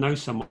have to know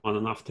someone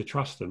enough to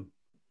trust them.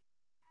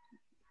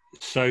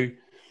 So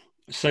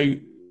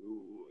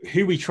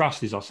who we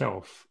trust is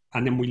ourselves,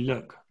 and then we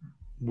look,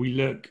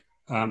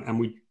 and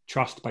we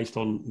trust based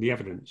on the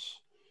evidence.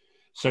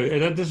 So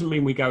that doesn't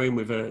mean we go in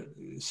with a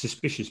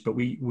suspicious, but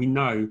we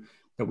know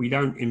that we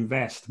don't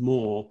invest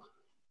more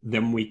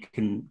than we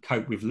can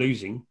cope with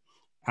losing,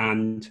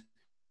 and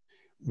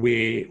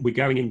we're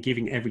going in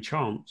giving every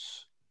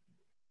chance,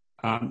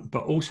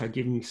 but also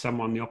giving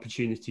someone the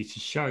opportunity to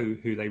show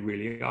who they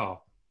really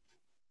are.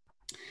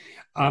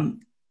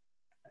 And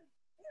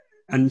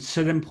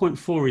so then point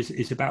 4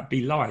 is about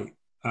be light.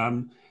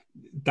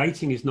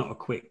 Dating is not a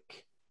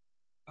quick.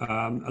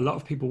 A lot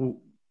of people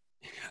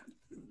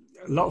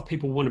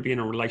want to be in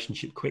a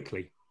relationship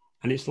quickly,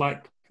 and it's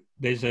like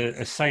there's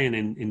a saying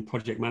in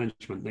project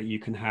management that you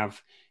can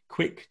have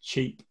quick,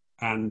 cheap,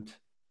 and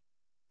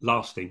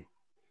lasting,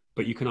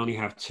 but you can only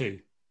have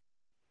 2.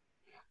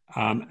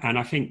 And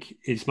I think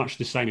it's much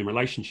the same in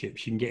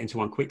relationships. You can get into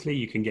one quickly,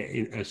 you can get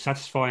in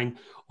satisfying,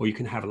 or you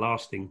can have a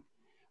lasting.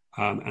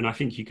 And I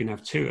think you can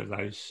have 2 of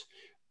those,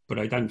 but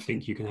I don't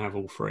think you can have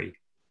all 3.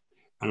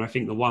 And I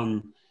think the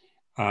one,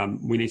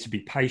 we need to be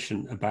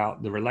patient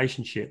about the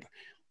relationship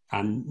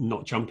and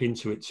not jump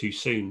into it too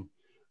soon,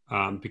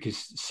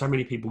 because so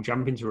many people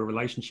jump into a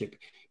relationship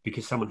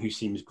because someone who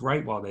seems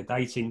great while they're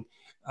dating,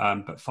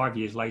 but 5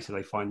 years later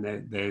they find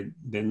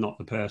they're not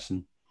the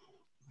person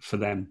for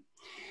them.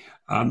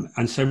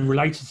 And so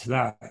related to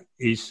that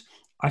is,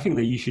 I think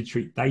that you should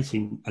treat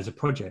dating as a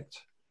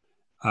project.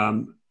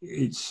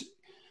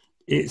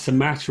 It's a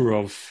matter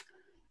of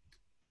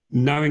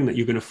knowing that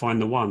you're going to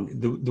find the one.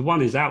 The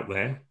one is out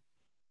there,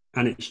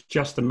 and it's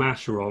just a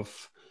matter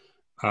of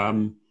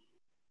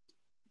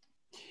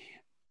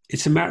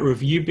it's a matter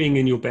of you being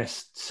in your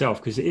best self,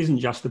 because it isn't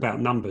just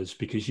about numbers,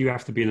 because you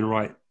have to be in the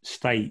right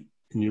state,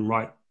 in the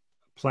right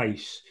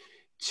place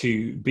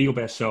to be your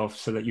best self,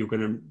 so that you're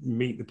going to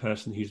meet the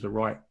person who's the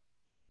right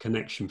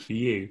connection for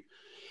you.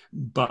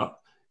 But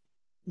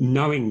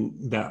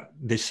knowing that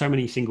there's so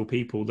many single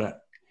people,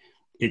 that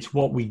it's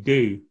what we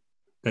do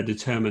that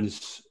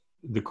determines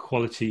the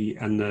quality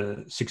and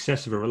the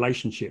success of a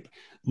relationship,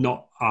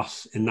 not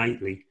us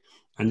innately.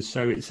 And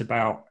so it's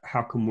about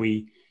how can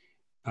we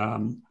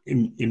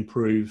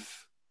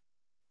improve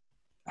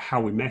how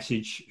we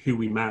message, who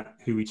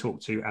we talk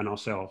to, and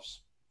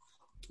ourselves.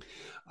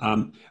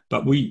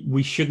 But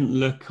we shouldn't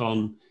look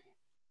on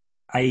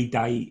a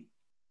date,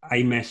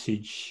 a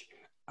message,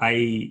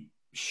 a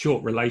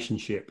short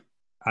relationship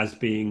as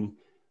being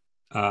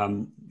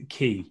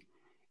key.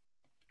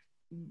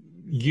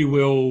 You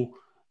will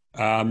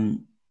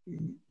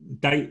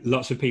date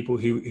lots of people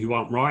who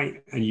aren't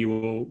right, and you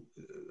will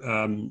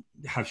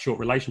have short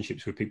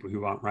relationships with people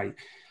who aren't right.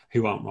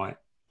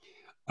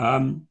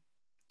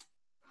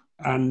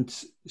 And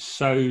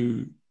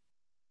so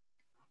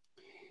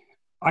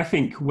I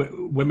think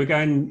when we're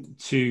going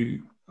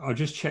to, I'll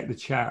just check the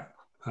chat.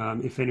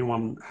 If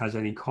anyone has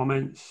any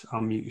comments,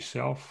 unmute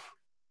yourself,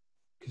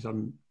 because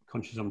I'm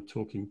conscious I'm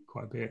talking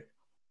quite a bit.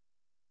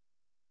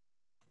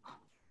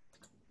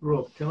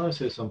 Rob, can I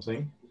say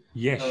something?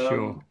 Yes,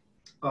 sure.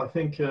 I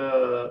think,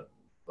 I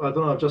don't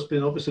know, I've just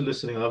been obviously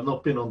listening. I've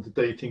not been on the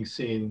dating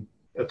scene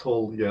at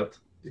all yet,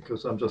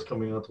 because I'm just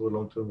coming out of a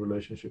long-term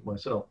relationship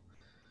myself.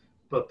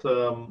 But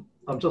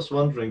I'm just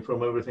wondering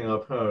from everything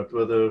I've heard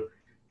whether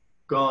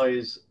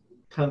guys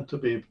tend to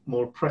be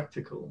more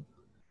practical.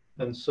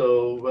 And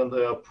so when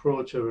they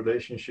approach a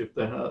relationship,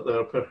 they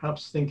are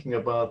perhaps thinking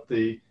about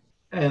the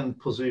end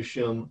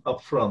position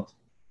up front.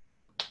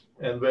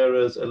 And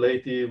whereas a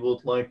lady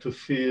would like to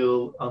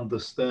feel,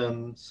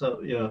 understand,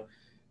 so, you know,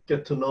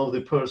 get to know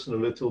the person a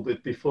little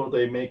bit before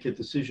they make a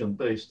decision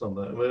based on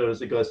that. Whereas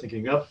the guy's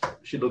thinking, up,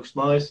 she looks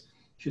nice,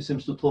 she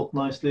seems to talk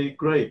nicely,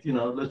 great, you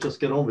know, let's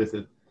just get on with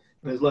it.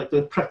 And it's like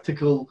the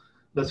practical,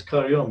 let's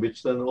carry on,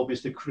 which then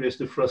obviously creates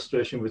the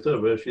frustration with her,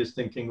 where she's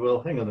thinking,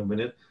 well, hang on a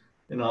minute,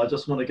 you know, I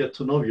just want to get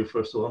to know you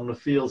first of all. I'm going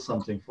to feel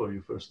something for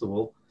you first of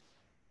all.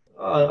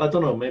 I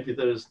don't know, maybe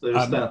there's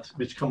that,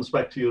 which comes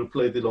back to your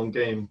play the long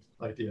game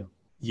idea.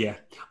 Yeah,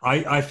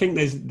 I think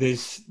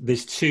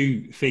there's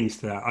two things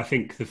to that. I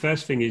think the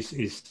first thing is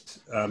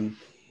the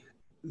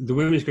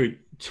women's group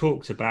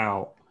talked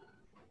about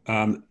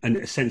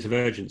a sense of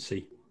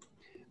urgency,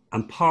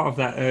 and part of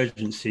that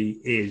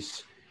urgency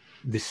is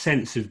the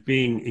sense of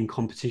being in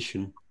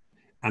competition,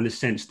 and the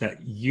sense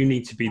that you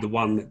need to be the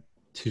one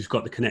who's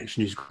got the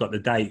connection, who's got the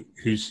date,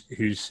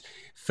 who's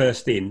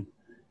first in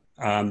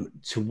to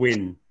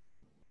win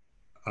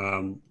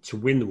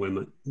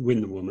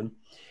the woman.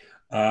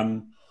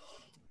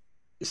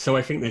 So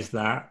I think there's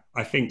that.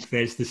 I think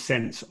there's the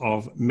sense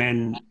of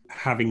men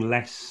having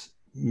less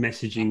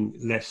messaging,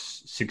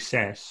 less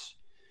success.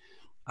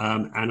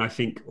 And I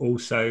think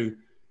also,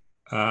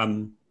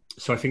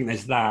 so I think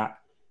there's that.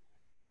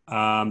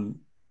 And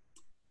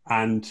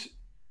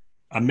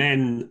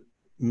men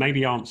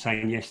maybe aren't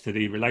saying yes to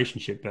the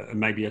relationship, but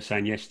maybe are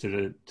saying yes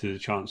to the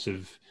chance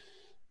of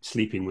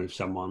sleeping with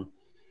someone.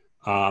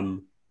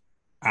 And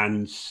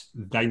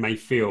they may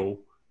feel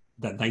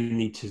that they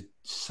need to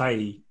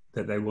say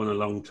that they want a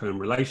long-term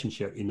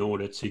relationship in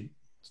order to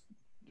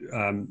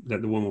that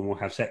the woman will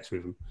have sex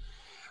with them.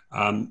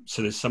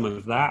 So there's some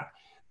of that.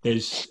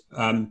 There's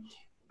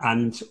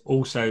and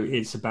also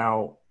it's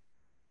about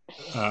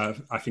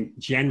I think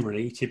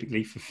generally,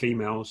 typically for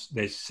females,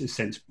 there's a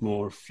sense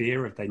more of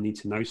fear if they need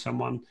to know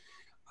someone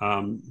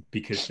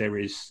because there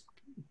is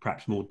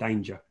perhaps more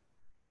danger.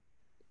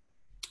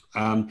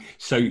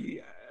 So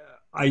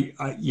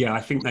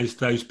I think there's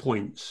those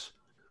points.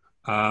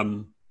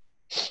 So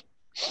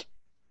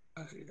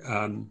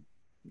I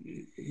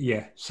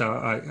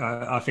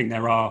think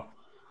there are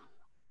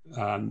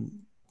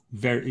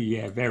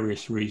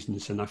various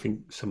reasons, and I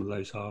think some of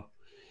those are.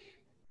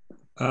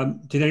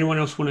 Did anyone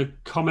else want to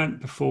comment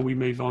before we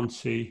move on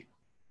to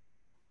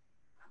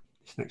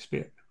this next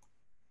bit?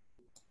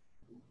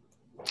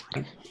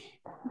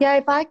 Yeah,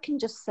 if I can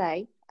just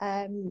say,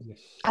 yes.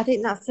 I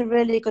think that's a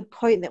really good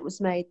point that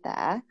was made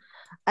there.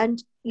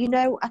 And, you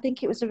know, I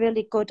think it was a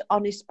really good,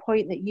 honest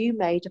point that you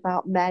made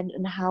about men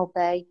and how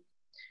they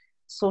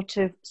sort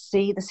of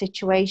see the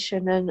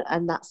situation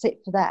and that's it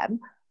for them.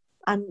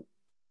 And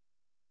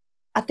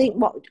I think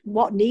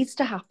what needs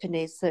to happen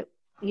is that,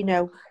 you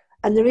know,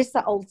 and there is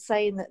that old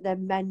saying that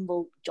then men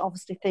will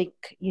obviously think,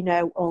 you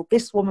know, oh,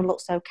 this woman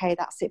looks okay,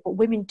 that's it. But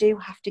women do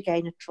have to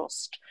gain a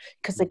trust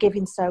because they're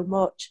giving so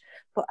much.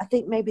 But I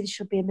think maybe there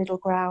should be a middle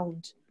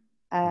ground,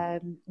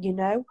 you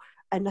know,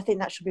 and I think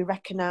that should be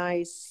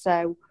recognised.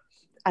 So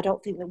I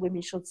don't think that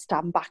women should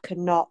stand back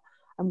and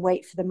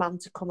wait for the man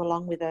to come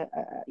along with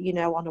you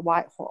know, on a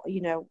white horse,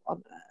 you know,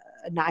 on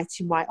a knight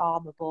in white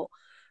armour. But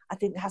I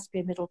think there has to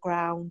be a middle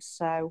ground.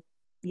 So,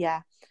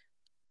 yeah.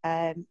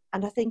 And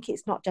I think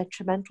it's not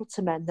detrimental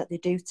to men that they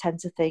do tend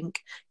to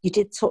think, you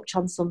did touch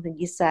on something,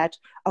 you said,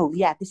 oh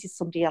yeah, this is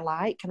somebody I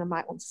like and I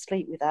might want to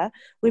sleep with her.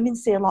 Women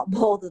see a lot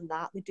more than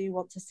that. They do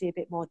want to see a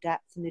bit more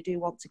depth and they do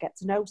want to get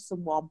to know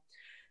someone.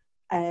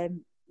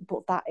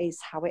 But that is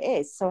how it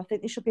is. So I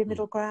think there should be a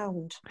middle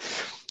ground.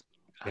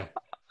 Yeah.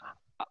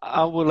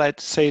 I would like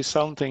to say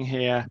something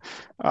here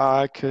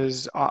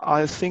because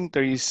I think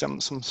there is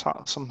some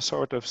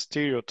sort of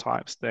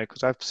stereotypes there,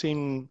 because I've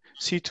seen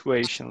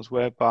situations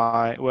where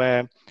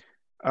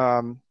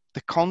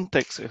the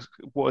context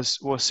was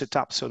set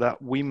up so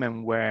that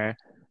women were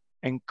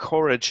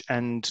encouraged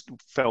and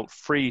felt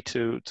free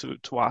to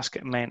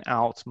ask men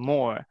out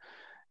more,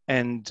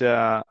 and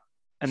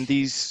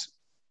these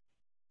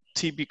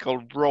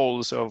typical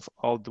roles of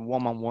the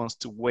woman wants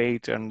to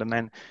wait and the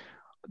man,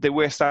 they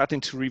were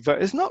starting to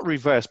reverse. It's not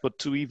reverse, but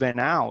to even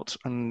out.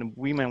 And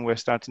women were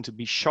starting to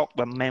be shocked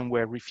that men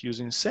were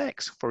refusing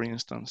sex, for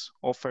instance,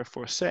 offer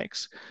for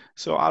sex.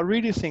 So I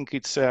really think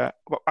it's, I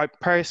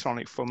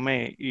personally, for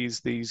me, is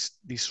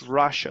this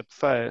rush at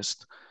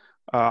first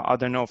I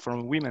don't know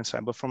from women's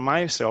side, but from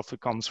myself,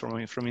 it comes from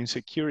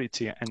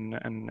insecurity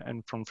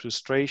and from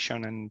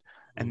frustration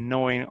and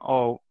knowing,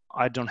 oh,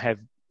 I don't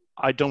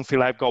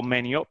feel I've got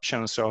many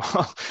options, so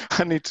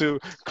I need to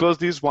close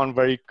this one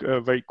very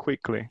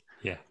quickly.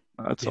 Yeah,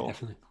 that's all.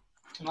 Definitely.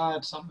 Can I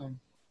add something?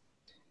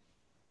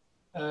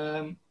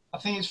 I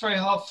think it's very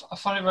hard. I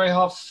find it very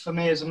hard for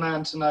me as a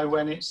man to know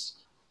when it's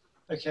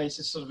okay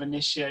to sort of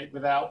initiate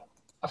without.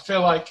 I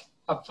feel like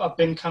I've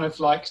been kind of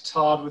like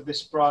tarred with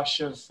this brush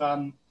of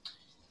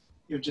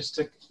you're just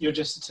a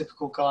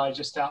typical guy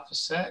just out for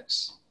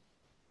sex,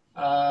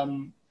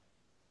 but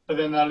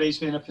then that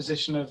leaves me in a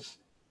position of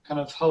kind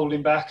of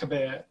holding back a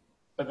bit.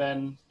 But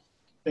then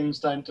things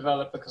don't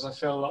develop because I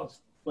feel a lot of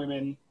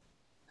women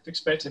have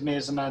expected me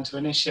as a man to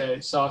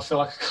initiate, so I feel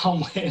like I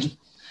can't win.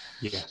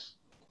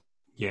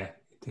 Yeah,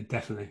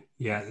 definitely.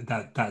 Yeah,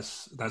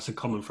 that's a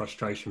common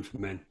frustration for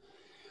men.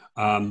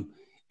 I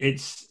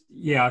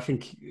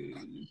think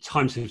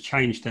times have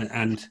changed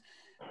and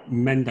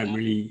men don't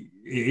really,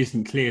 it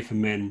isn't clear for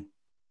men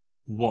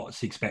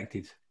what's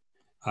expected.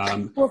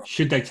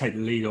 Should they take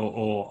the lead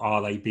or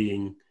are they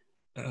being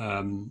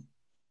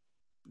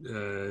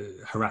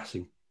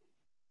harassing?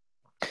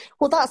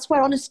 Well, that's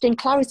where honesty and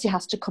clarity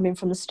has to come in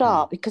from the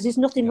start, because there's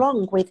nothing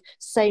wrong with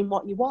saying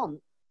what you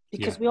want,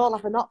 because we all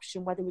have an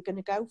option whether we're going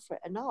to go for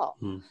it or not.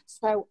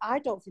 So I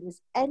don't think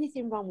there's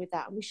anything wrong with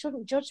that, and we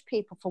shouldn't judge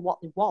people for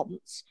what they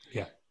want.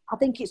 I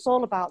think it's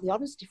all about the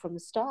honesty from the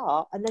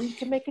start, and then you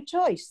can make a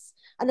choice.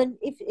 And then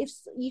if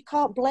you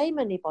can't blame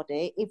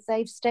anybody if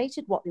they've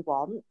stated what they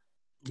want,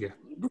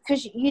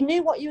 because you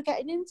knew what you were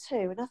getting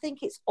into. And I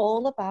think it's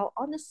all about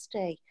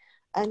honesty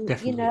and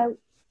Definitely.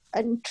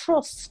 And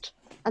trust.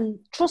 And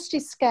trust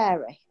is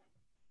scary.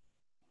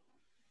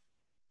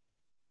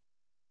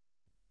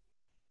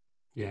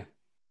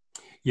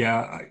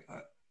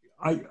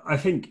 I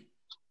think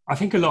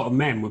a lot of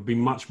men would be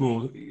much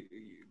more.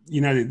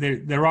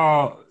 There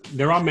are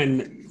men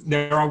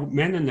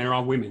and there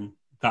are women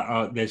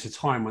that there's a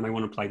time when they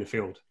want to play the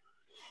field,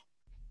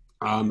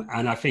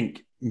 and I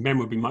think men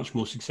would be much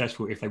more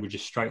successful if they were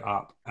just straight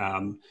up.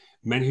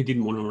 Men who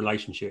didn't want a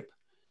relationship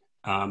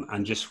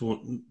and just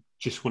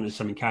wanted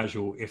something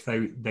casual, if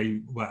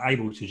they were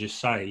able to just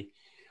say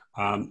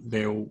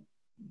they'll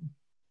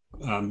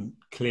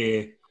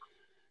clear,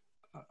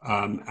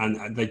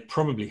 and they'd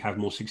probably have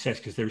more success,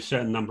 because there are a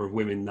certain number of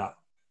women that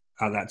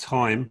at that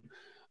time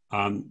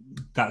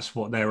that's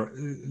what they're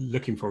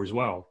looking for as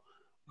well.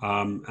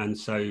 And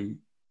so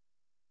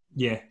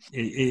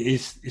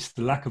it's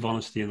the lack of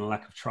honesty and the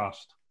lack of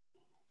trust.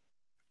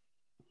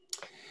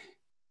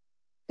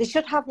 They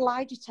should have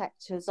lie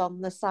detectors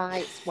on the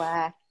sites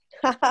where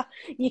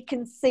you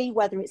can see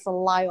whether it's a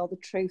lie or the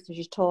truth as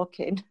you're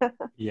talking.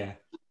 Yeah.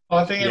 Well,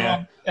 I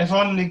think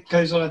everyone who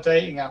goes on a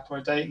dating app or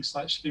a dating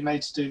site should be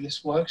made to do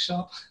this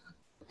workshop.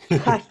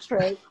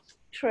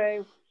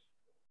 True.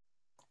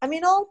 I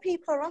mean, all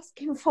people are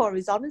asking for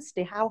is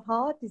honesty. How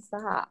hard is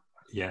that?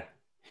 Yeah.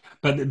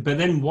 But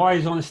then why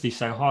is honesty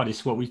so hard?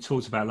 It's what we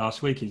talked about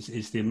last week.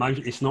 It's the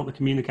emotion. It's not the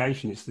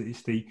communication. It's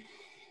the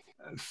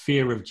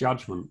fear of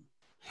judgment.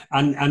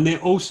 And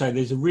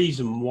there's a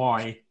reason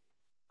why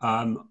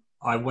I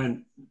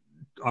wanted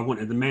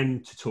the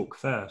men to talk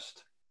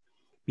first,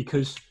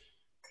 because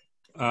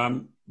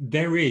our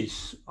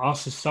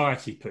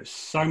society puts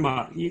so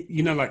much,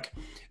 like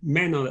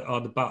men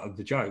are the butt of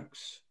the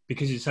jokes,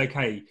 because it's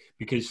okay,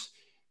 because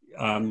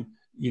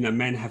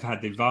men have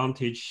had the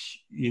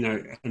advantage,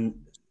 and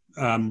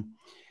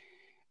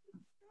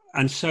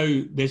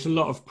so there's a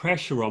lot of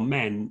pressure on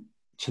men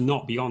to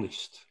not be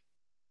honest.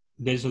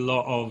 There's a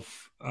lot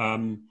of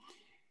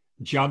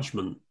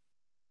judgment,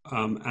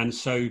 and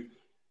so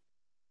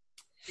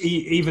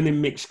even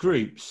in mixed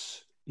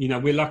groups,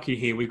 we're lucky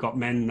here. We've got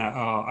men that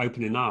are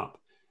opening up,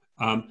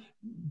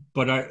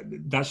 but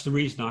that's the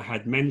reason I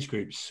had men's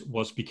groups,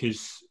 was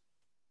because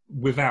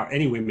without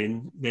any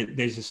women,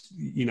 there's this,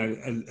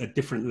 a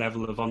different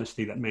level of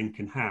honesty that men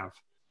can have.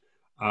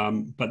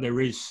 But there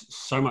is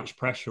so much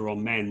pressure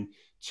on men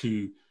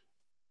to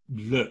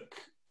look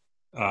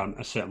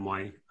a certain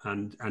way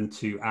and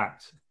to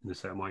act in a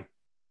certain way.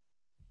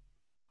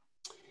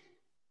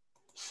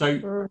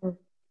 So,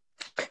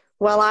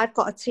 well, I've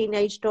got a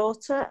teenage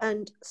daughter,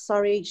 and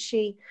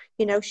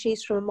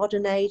she's from a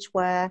modern age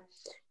where,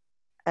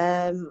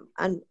 it's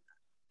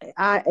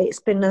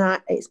been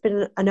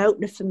an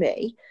opener for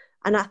me.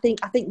 And I think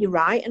you're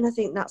right, and I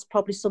think that's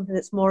probably something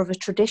that's more of a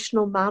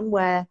traditional man,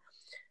 where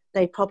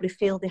they probably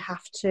feel they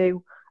have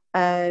to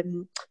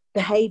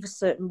behave a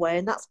certain way,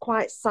 and that's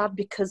quite sad,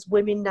 because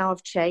women now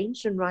have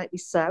changed, and rightly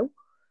so.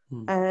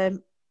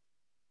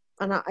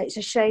 It's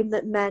a shame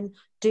that men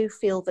do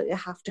feel that they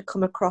have to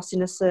come across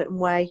in a certain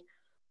way,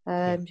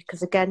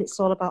 because again, it's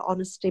all about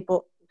honesty.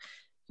 But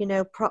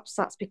perhaps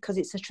that's because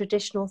it's a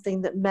traditional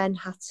thing that men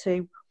have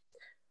to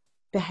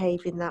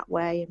behave in that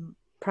way, and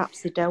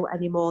perhaps they don't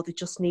anymore. They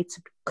just need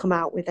to come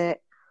out with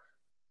it.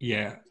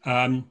 Yeah,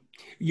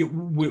 we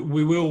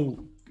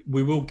will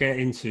we will get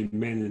into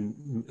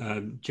men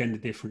and gender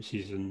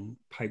differences and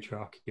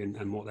patriarchy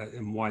and what that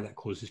and why that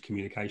causes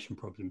communication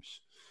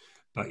problems.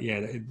 But yeah,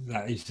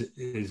 that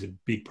is a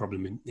big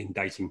problem in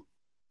dating.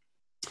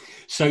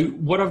 So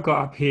what I've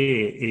got up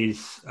here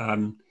is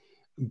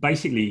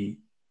basically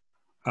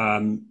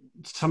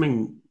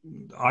something.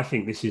 I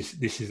think this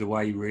is the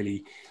way,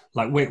 really,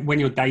 like when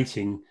you're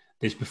dating,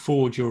 there's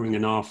before, during,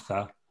 and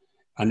after,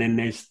 and then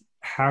there's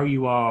how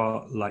you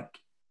are, like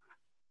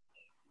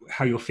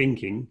how you're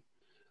thinking,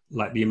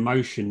 like the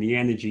emotion, the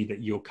energy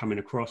that you're coming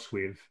across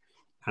with,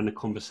 and the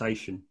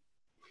conversation.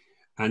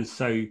 And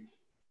so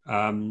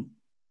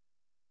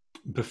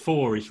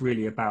before is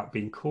really about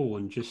being cool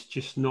and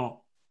just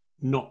not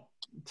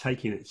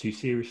taking it too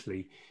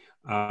seriously.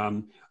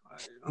 I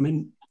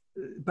mean,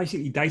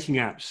 basically dating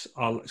apps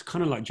it's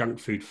kind of like junk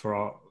food for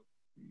our,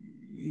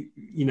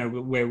 you know,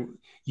 where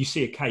you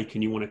see a cake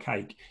and you want a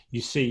cake,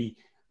 you see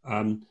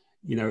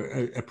you know,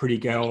 a pretty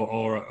girl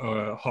or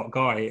a hot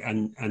guy,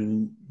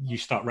 and you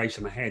start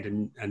racing ahead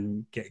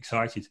and get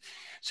excited.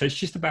 So it's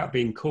just about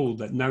being cool,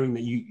 that knowing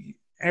that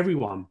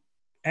everyone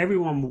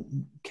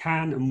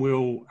can and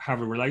will have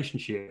a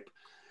relationship,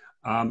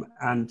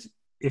 and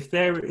if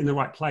they're in the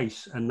right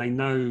place and they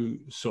know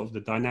sort of the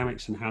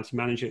dynamics and how to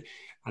manage it,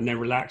 and they're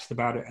relaxed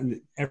about it, and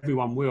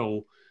everyone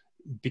will,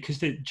 because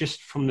they're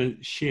just from the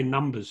sheer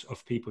numbers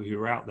of people who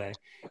are out there,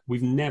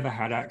 we've never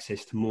had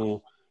access to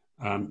more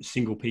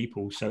single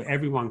people. So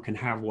everyone can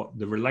have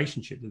the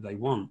relationship that they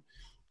want,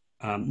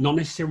 not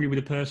necessarily with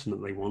a person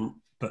that they want,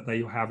 but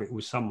they have it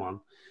with someone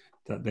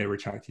that they're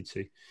attracted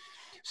to.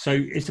 So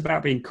it's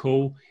about being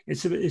cool.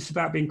 It's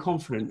about being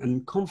confident,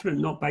 and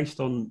confident not based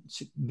on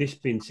this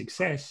being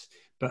success,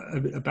 but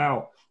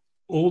about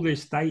all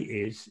this date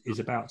is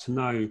about to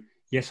know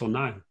yes or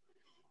no.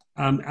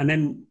 And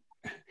then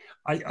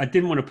I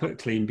didn't want to put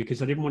clean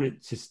because I didn't want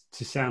it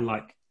to sound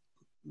like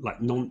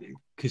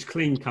because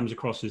clean comes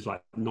across as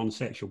like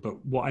non-sexual,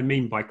 but what I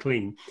mean by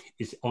clean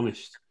is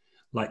honest.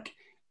 Like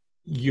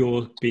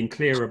you're being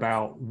clear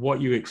about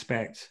what you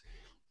expect,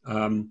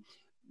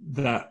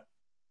 that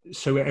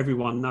so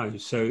everyone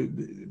knows. So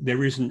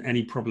there isn't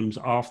any problems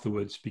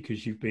afterwards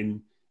because you've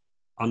been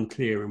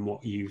unclear in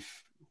what you've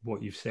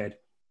said.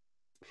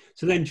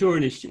 So then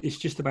during it's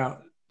just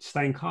about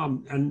staying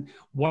calm. And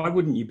why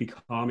wouldn't you be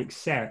calm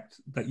except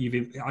that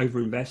you've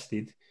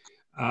overinvested,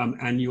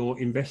 and you're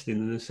investing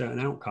in a certain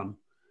outcome?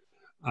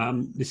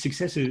 The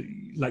success is,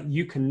 like,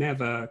 you can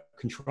never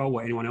control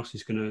what anyone else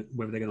is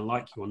whether they're gonna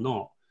like you or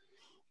not.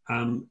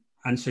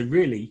 And so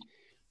really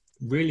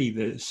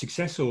the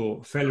success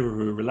or failure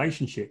of a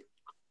relationship,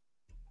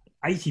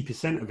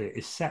 80% of it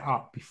is set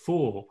up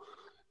before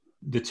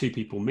the two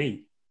people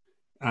meet,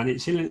 and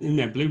it's in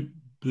their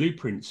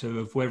blueprints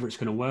of whether it's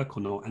going to work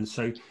or not. And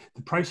so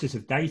the process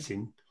of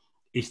dating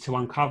is to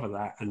uncover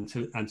that and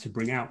to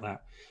bring out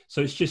that.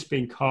 So it's just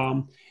being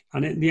calm,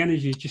 and the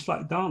energy is just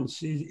like a dance.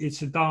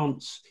 It's a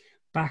dance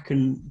back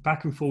and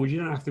forward. You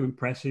don't have to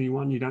impress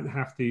anyone. You don't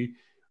have to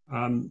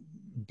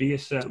be a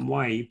certain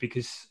way,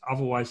 because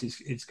otherwise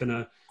it's going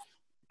to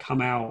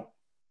come out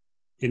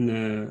in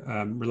the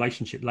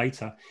relationship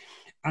later.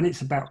 And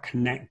it's about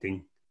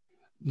connecting.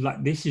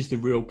 Like, this is the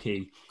real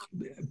key.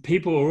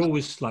 People are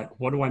always like,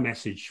 what do I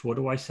message? What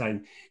do I say?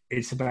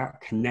 It's about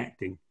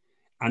connecting.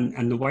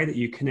 And the way that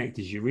you connect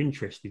is you're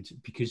interested,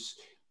 because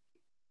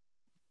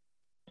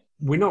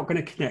we're not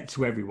going to connect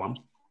to everyone.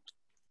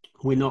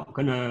 We're not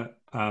going to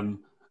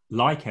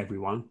like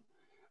everyone,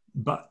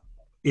 but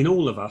in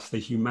all of us,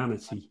 there's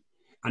humanity.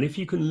 And if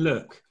you can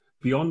look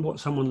beyond what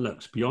someone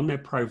looks, beyond their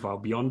profile,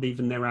 beyond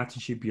even their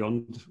attitude,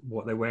 beyond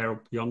what they wear,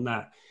 beyond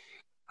that,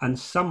 and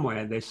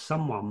somewhere there's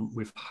someone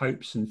with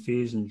hopes and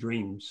fears and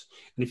dreams.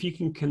 And if you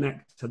can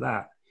connect to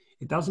that,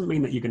 it doesn't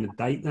mean that you're going to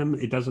date them.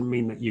 It doesn't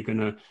mean that you're going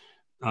to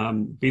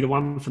be the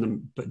one for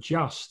them, but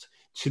just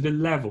to the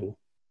level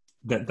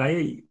that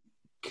they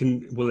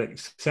will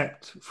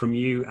accept from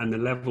you and the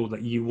level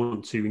that you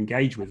want to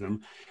engage with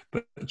them,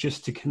 but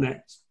just to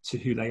connect to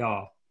who they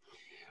are.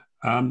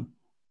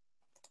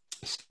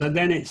 So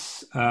then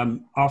it's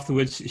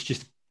afterwards, it's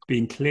just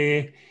being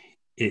clear.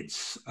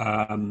 It's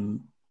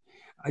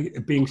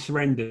being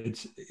surrendered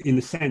in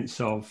the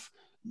sense of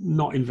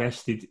not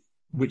invested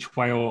which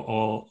way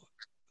or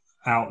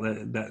out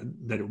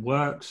that it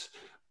works,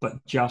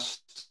 but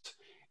just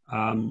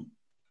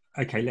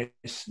okay,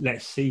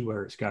 let's see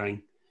where it's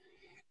going.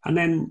 And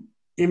then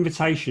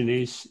invitation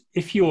is,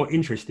 if you're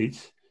interested,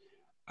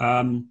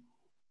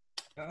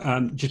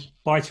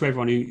 just bye to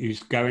everyone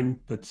who's going,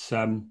 but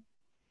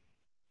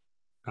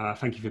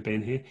thank you for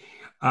being here.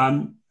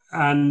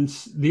 And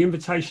the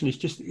invitation is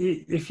just,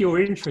 if you're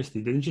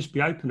interested, then just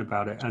be open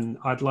about it. And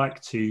I'd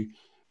like to,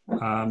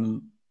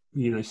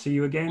 see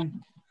you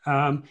again.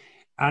 And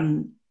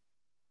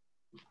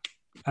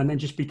then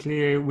just be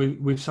clear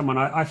with someone.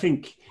 I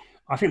think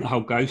the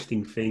whole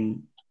ghosting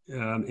thing,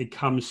 it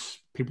comes,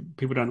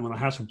 people don't want to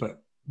hassle,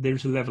 but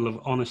there's a level of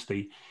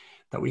honesty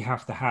that we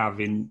have to have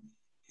in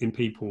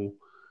people,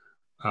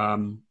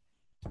 in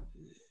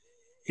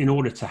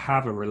order to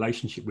have a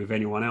relationship with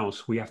anyone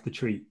else. We have to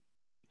treat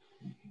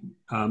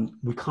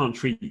we can't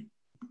treat,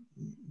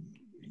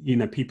 you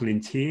know, people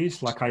in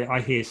tiers. Like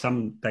I hear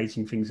some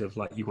dating things of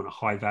like, you want a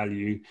high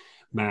value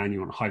man, you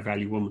want a high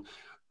value woman.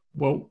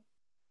 Well,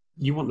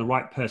 you want the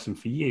right person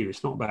for you.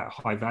 It's not about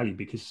high value,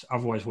 because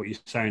otherwise what you're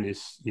saying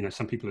is, you know,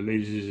 some people are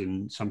losers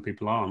and some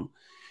people aren't.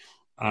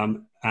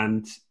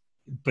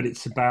 But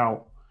it's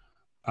about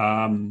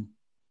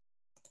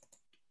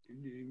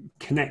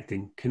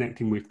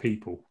connecting with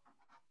people.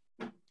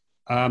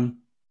 Yeah,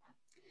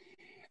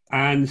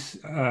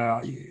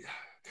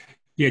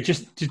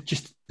 just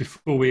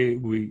before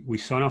we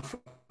sign off,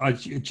 I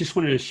just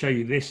wanted to show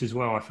you this as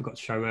well. I forgot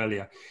to show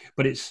earlier,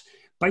 but it's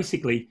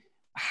basically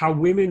how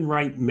women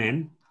rate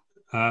men.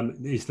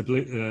 Is the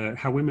blue?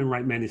 How women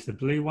rate men is the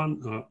blue one.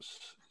 Oops. I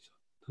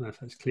don't know if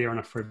that's clear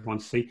enough for everyone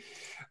to see.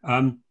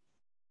 No.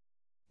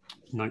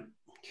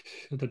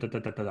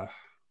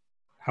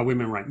 How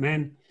women rate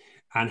men,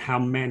 and how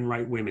men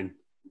rate women.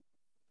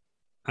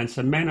 And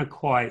so men are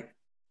quite,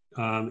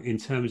 in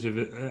terms of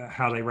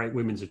how they rate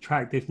women's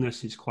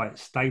attractiveness, it's quite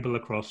stable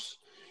across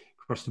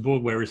the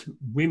board, whereas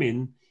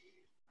women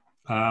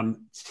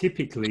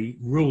typically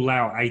rule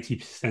out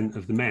 80%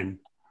 of the men,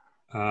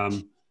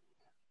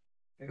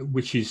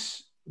 which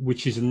is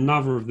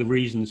another of the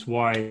reasons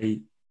why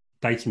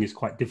dating is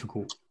quite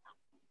difficult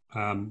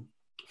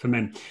for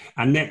men.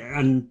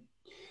 And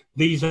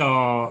these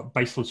are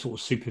based on sort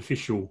of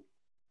superficial,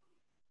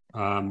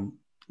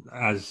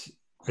 as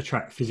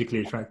physically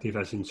attractive,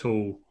 as in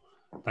tall,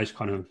 those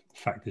kind of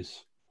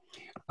factors.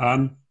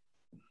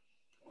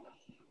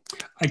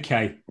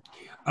 Okay.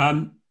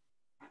 And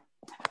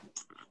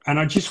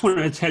I just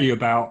wanted to tell you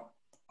about,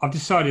 I've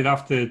decided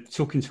after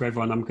talking to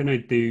everyone, I'm going to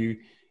do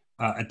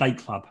a date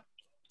club.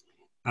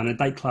 And a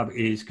date club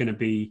is going to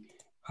be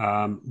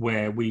a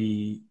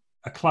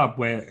club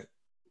where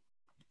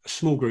a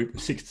small group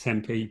of 6 to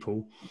 10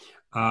 people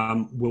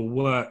will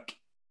work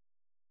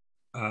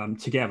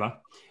together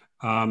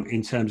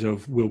in terms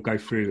of, we'll go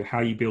through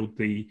how you build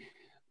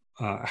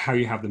how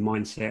you have the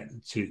mindset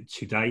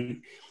to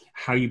date,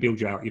 how you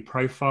build out your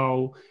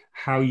profile,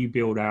 how you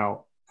build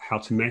out how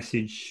to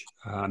message,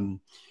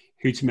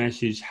 who to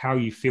message, how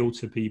you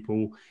filter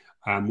people.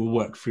 We'll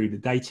work through the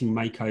dating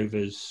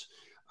makeovers,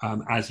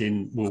 as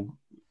in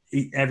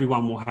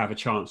everyone will have a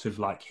chance of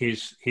like,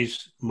 here's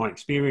my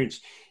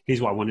experience,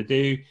 here's what I want to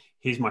do,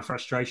 here's my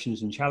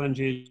frustrations and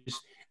challenges,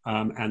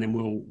 and then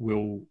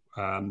we'll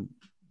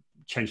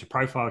change the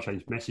profile,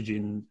 change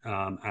messaging,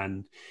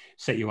 and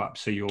set you up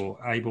so you're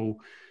able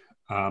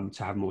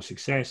to have more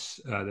success.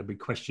 There'll be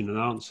question and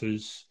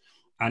answers,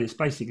 and it's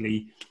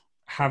basically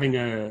having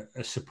a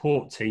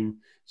support team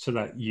so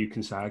that you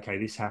can say, okay,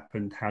 this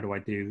happened, how do I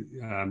deal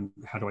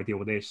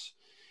with this?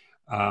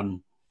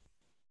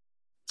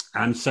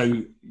 And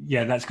so,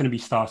 yeah, that's going to be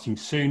starting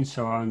soon.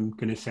 So I'm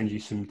going to send you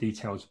some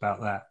details about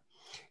that.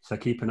 So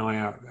keep an eye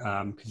out,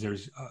 because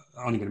there's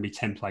only going to be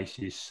 10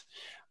 places,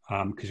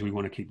 because we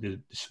want to keep the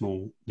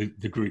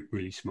group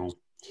really small.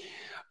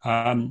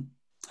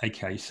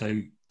 Okay, so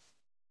I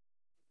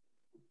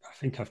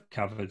think I've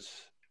covered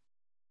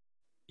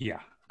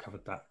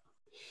that.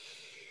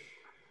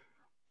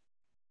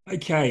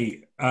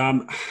 Okay, I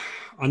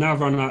know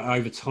I've run out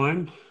over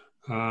time.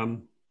 How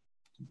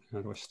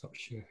do I stop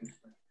sharing?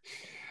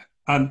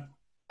 But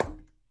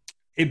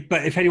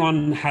if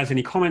anyone has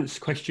any comments,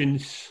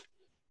 questions,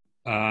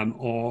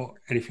 or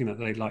anything that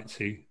they'd like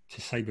to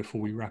say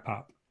before we wrap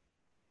up.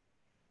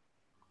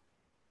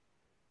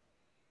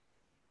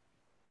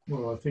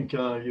 Well, I think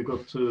you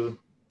got to,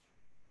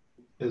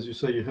 as you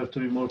say, you have to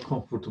be more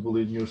comfortable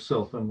in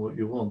yourself and what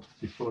you want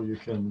before you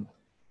can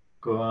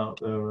go out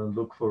there and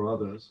look for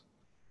others.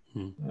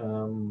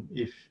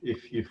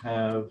 If you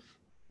have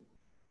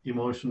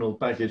emotional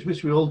baggage,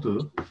 which we all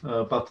do,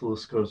 battle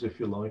scars, if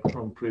you like,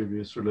 from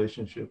previous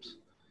relationships.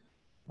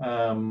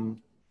 I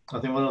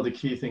think one of the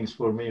key things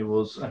for me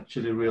was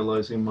actually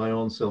realizing my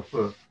own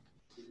self-worth.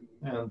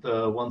 And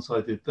once I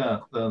did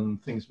that, then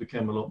things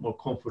became a lot more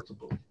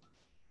comfortable.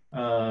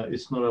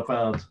 It's not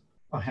about,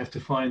 I have to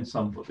find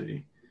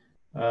somebody.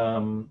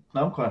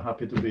 I'm quite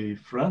happy to be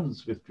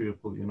friends with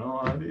people, you know.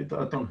 I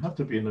don't have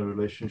to be in a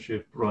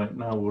relationship right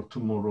now or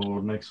tomorrow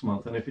or next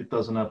month. And if it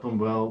doesn't happen,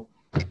 well,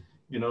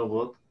 you know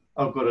what?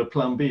 I've got a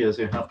plan B as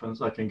it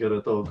happens. I can get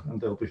a dog and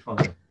they'll be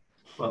fine.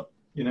 But,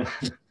 you know,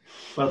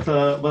 but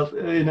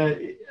you know,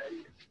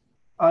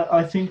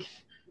 I think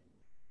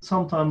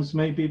sometimes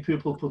maybe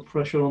people put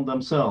pressure on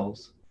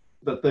themselves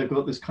that they've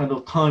got this kind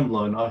of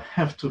timeline. I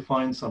have to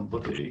find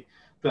somebody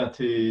that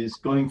is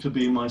going to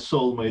be my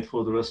soulmate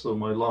for the rest of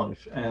my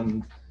life.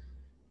 And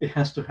it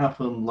has to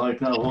happen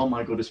like now. Oh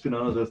my God, it's been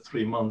another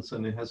 3 months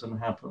and it hasn't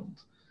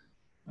happened.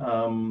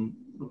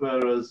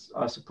 Whereas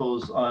I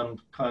suppose I'm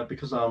kind of,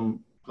 because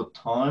I'm got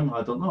time,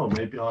 I don't know,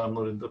 maybe I'm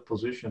not in the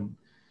position,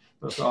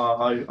 but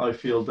I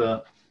feel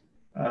that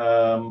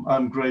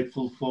I'm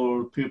grateful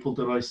for people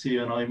that I see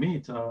and I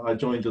meet. I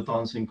joined the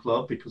dancing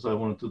club because I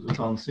wanted to do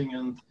dancing,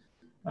 and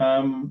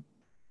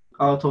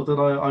out of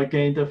that I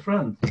gained a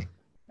friend,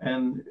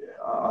 and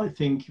I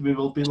think we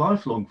will be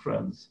lifelong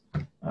friends.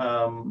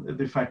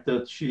 The fact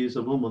that she is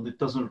a woman, it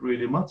doesn't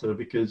really matter,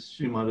 because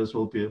she might as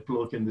well be a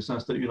bloke, in the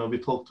sense that, you know, we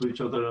talk to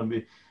each other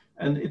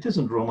and it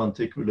isn't a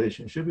romantic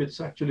relationship. It's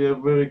actually a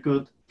very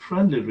good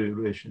friendly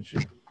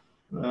relationship.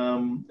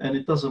 And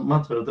it doesn't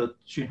matter that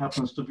she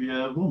happens to be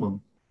a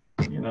woman,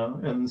 you know,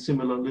 and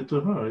similarly to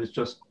her, it's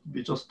just,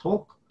 we just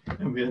talk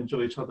and we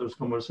enjoy each other's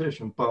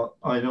conversation. But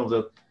I know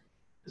that,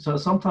 so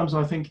sometimes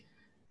I think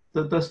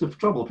that that's the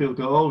trouble. People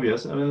go, oh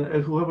yes, I mean,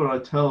 whoever I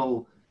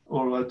tell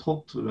or I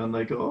talk to, and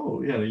they go,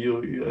 oh yeah,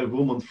 you're a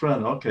woman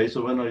friend, okay,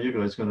 so when are you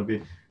guys going to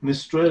be? And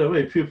straight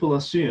away people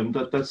assume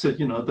that that's it,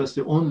 you know, that's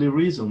the only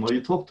reason why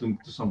you're talking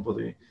to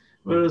somebody.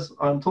 Whereas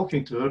I'm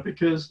talking to her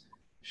because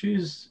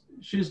she's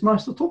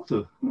nice to talk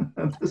to.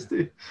 And that's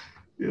the,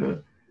 you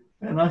know,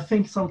 and I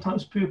think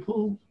sometimes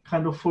people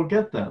kind of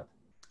forget that.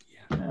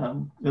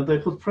 And they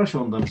put pressure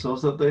on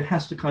themselves that they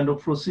has to kind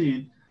of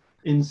proceed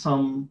in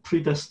some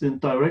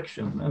predestined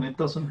direction, and it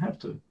doesn't have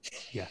to.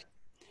 Yeah,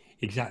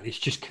 exactly. It's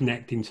just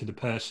connecting to the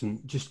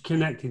person, just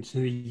connecting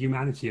to the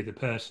humanity of the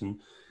person,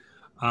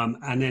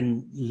 and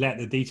then let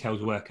the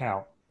details work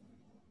out.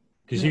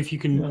 Because if you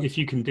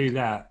can do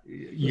that,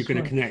 you're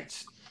going to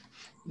connect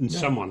in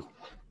someone.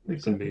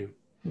 Exactly.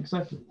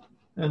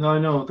 And I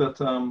know that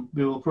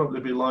we will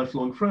probably be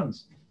lifelong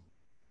friends,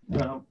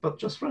 but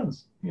just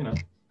friends, you know.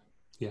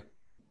 Yeah.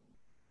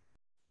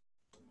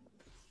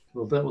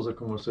 Well, that was a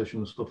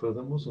conversation stopper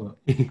then, wasn't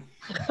it?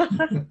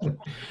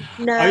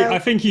 No, I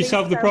think you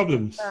solved the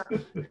problems.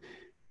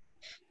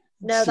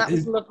 No, that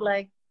was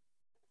lovely.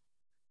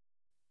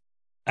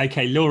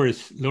 Okay,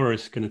 Laura's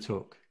going to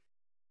talk.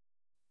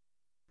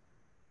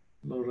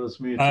 Laura's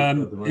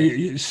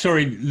muted.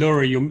 Sorry,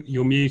 Laura,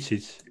 you're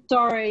muted.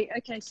 Sorry.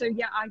 Okay, so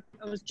yeah, I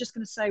was just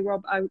going to say,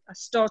 Rob, I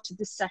started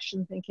this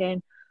session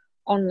thinking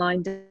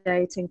online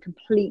dating,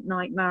 complete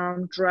nightmare.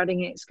 I'm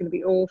dreading it. It's going to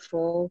be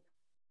awful.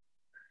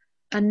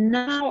 And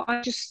now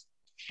I just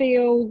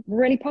feel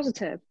really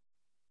positive.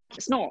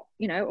 It's not,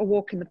 you know, a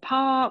walk in the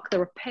park.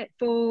 There are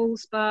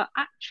pitfalls, but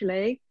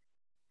actually,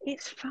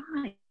 it's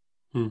fine.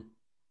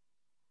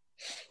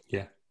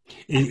 Yeah,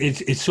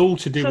 it's all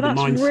to do with the mindset.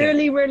 So that's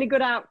really, really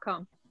good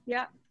outcome.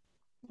 Yeah.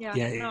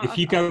 No, if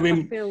you go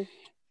in,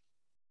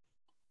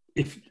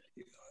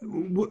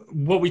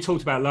 what we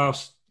talked about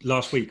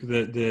last week,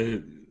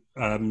 the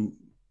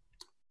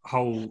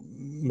whole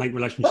make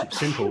relationships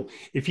simple.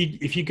 If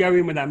you go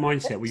in with that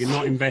mindset where you're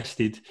not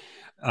invested,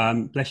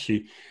 bless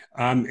you,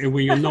 where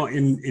you're not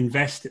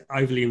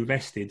overly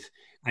invested,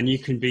 and you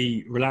can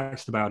be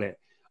relaxed about it.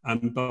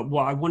 But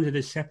what I wanted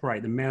to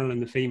separate the male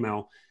and the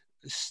female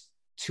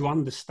to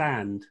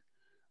understand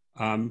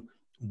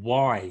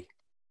why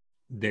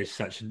there's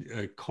such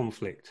a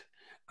conflict.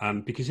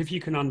 Because if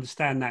you can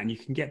understand that and you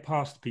can get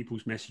past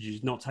people's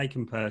messages, not take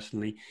them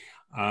personally,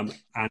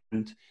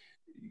 and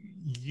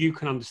you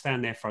can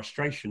understand their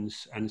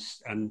frustrations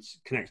and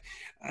connect.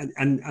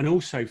 And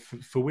also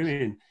for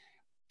women,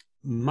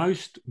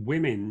 most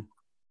women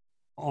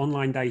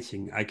online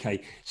dating,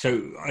 okay,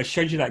 so I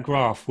showed you that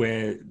graph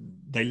where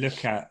they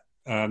look at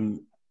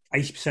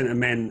 80% of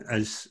men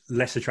as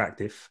less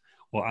attractive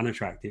or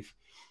unattractive.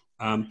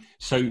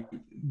 So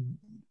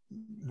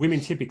women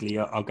typically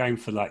are going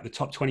for like the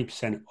top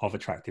 20% of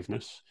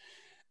attractiveness,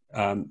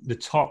 the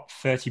top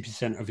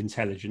 30% of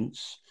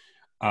intelligence,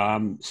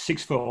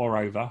 6 foot or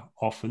over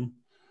often,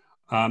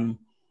 and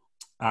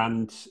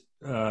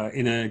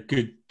in a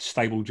good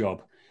stable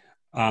job.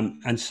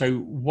 And so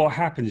what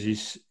happens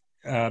is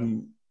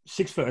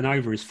 6 foot and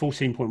over is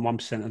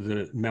 14.1% of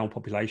the male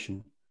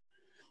population.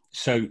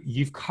 So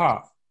you've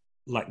cut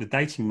like the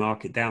dating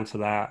market down to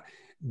that.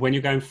 When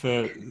you're going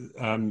for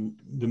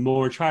the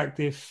more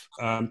attractive,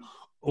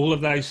 all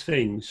of those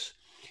things,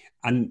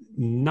 and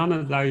none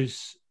of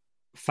those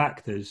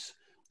factors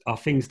are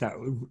things that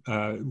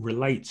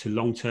relate to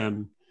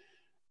long-term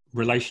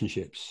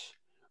relationships.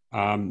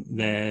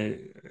 They're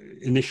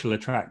initial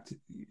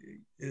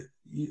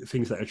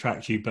things that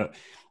attract you, but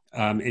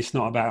it's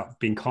not about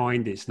being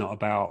kind. It's not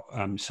about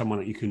someone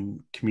that you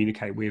can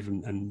communicate with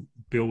and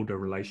build a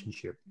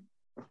relationship.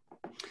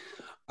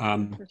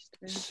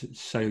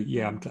 So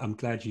yeah, I'm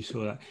glad you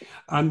saw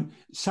that.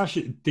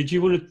 Sasha, did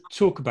you want to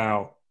talk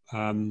about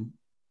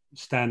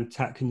Stan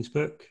Tatkin's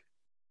book,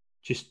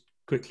 just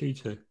quickly?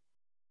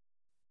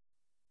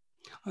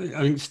 I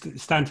think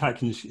Stan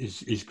Tatkin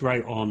is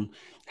great on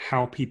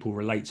how people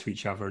relate to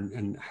each other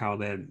and how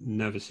their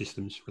nervous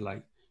systems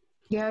relate.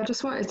 Yeah, I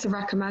just wanted to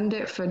recommend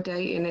it for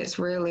dating. It's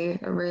really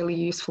a really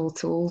useful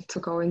tool to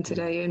go into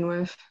dating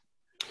with.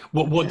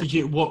 What did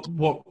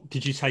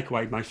you take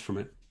away most from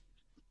it?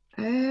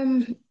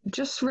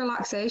 Just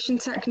relaxation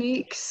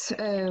techniques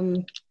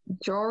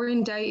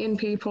during dating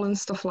people and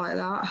stuff like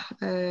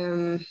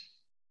that.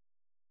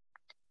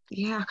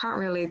 Yeah, I can't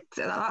really,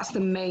 that's the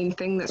main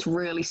thing that's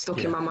really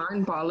stuck in my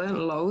mind, but I learned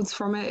loads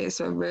from it.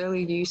 It's a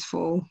really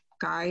useful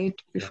guide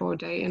before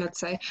dating, I'd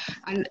say.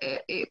 And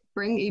he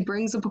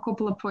brings up a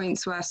couple of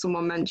points where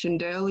someone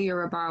mentioned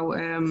earlier about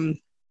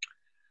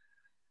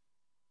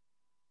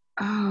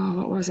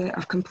what was it?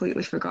 I've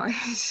completely forgot.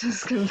 It's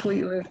just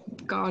completely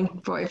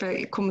gone. But if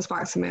it comes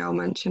back to me, I'll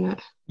mention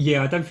it.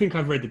 Yeah, I don't think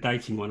I've read the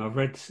dating one. I've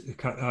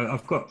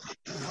got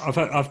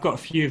a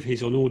few of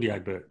his on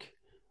audiobook.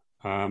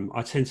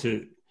 I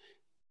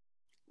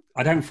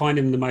don't find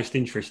him the most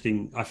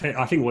interesting. I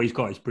think what he's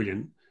got is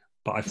brilliant,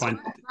 but I find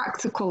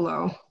practical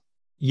though.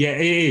 Yeah,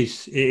 it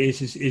is.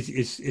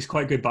 It's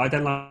quite good, but I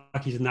don't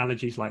like his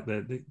analogies, like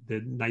the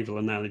naval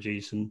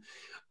analogies, and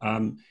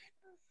I'm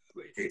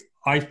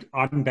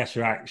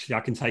better actually. I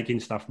can take in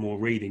stuff more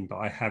reading, but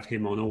I have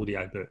him on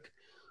audiobook.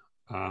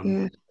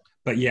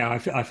 But yeah,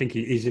 I think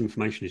his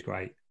information is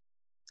great.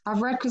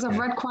 I've read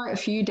quite a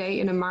few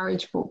dating and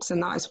marriage books,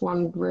 and that is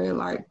one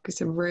really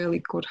it's a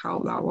really good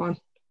help. That one.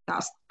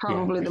 That's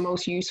probably the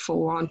most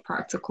useful one,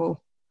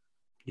 practical,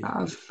 that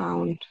I've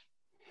found.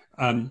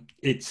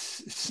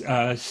 It's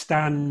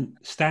Stan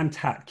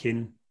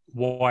Tatkin,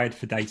 Wired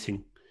for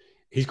Dating.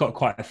 He's got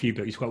quite a few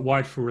books. He's got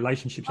Wired for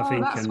Relationships, I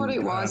think. That's what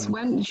it was.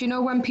 When do you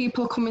know when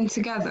people are coming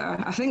together?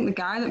 I think the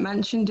guy that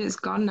mentioned it's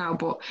gone now,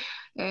 but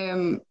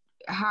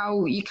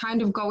how you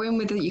kind of go in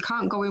with it. You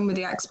can't go in with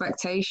the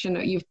expectation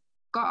that you've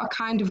got to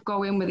kind of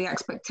go in with the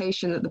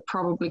expectation that they're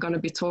probably going to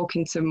be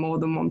talking to more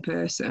than one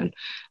person,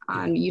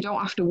 and you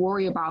don't have to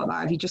worry about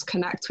that. If you just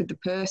connect with the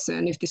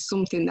person, if there's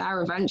something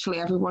there, eventually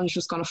everyone's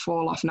just going to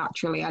fall off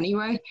naturally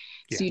anyway.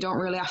 So you don't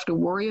really have to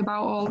worry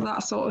about all of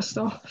that sort of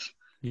stuff.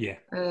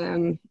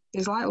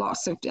 There's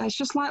lots of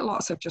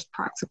just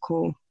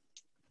practical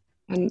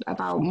and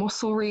about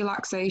muscle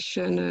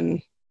relaxation,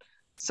 and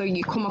so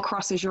you come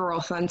across as your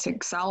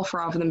authentic self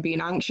rather than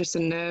being anxious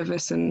and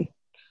nervous and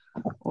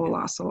all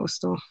that sort of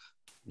stuff.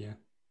 Yeah.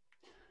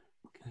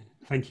 Okay.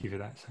 Thank you for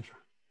that, Sasha.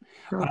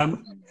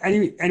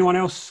 Anyone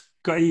else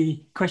got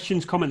any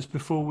questions, comments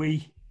before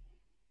we?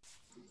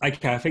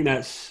 Okay, I think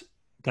that's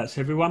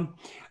everyone.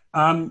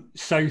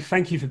 So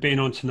thank you for being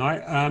on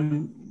tonight.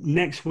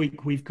 Next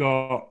week we've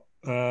got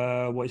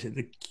what is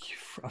it?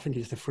 I think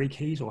it's the 3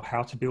 keys, or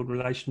how to build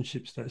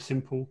relationships that are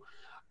simple.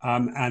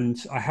 And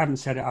I haven't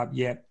set it up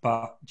yet,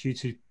 but due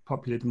to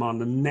popular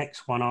demand, the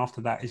next one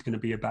after that is going to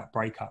be about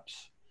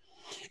breakups.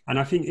 And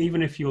I think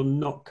even if you're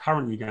not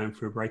currently going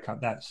through a breakup,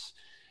 that's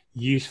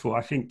useful.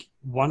 I think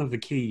one of the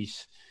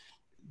keys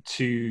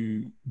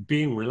to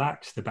being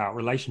relaxed about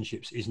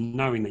relationships is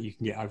knowing that you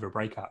can get over a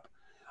breakup.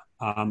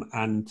 So I'm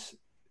going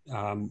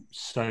to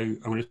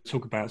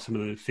talk about some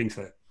of the things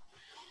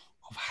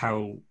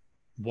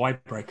why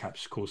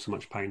breakups cause so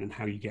much pain and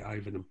how you get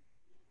over them.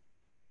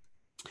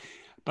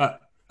 But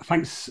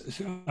thanks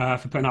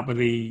for putting up with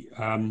the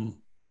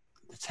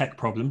tech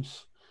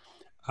problems.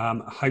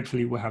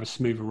 Hopefully we'll have a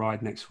smoother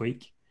ride next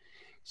week.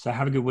 So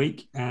have a good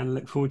week and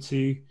look forward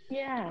to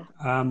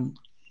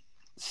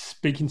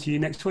speaking to you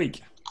next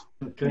week.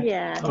 Okay.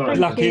 Yeah. Good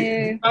luck.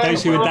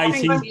 Those who are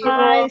dating. Thanks,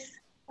 guys.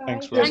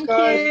 Thanks, Thank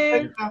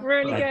you.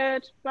 Really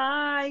good.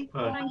 Bye.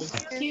 Bye.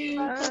 Thank you.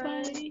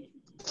 Bye.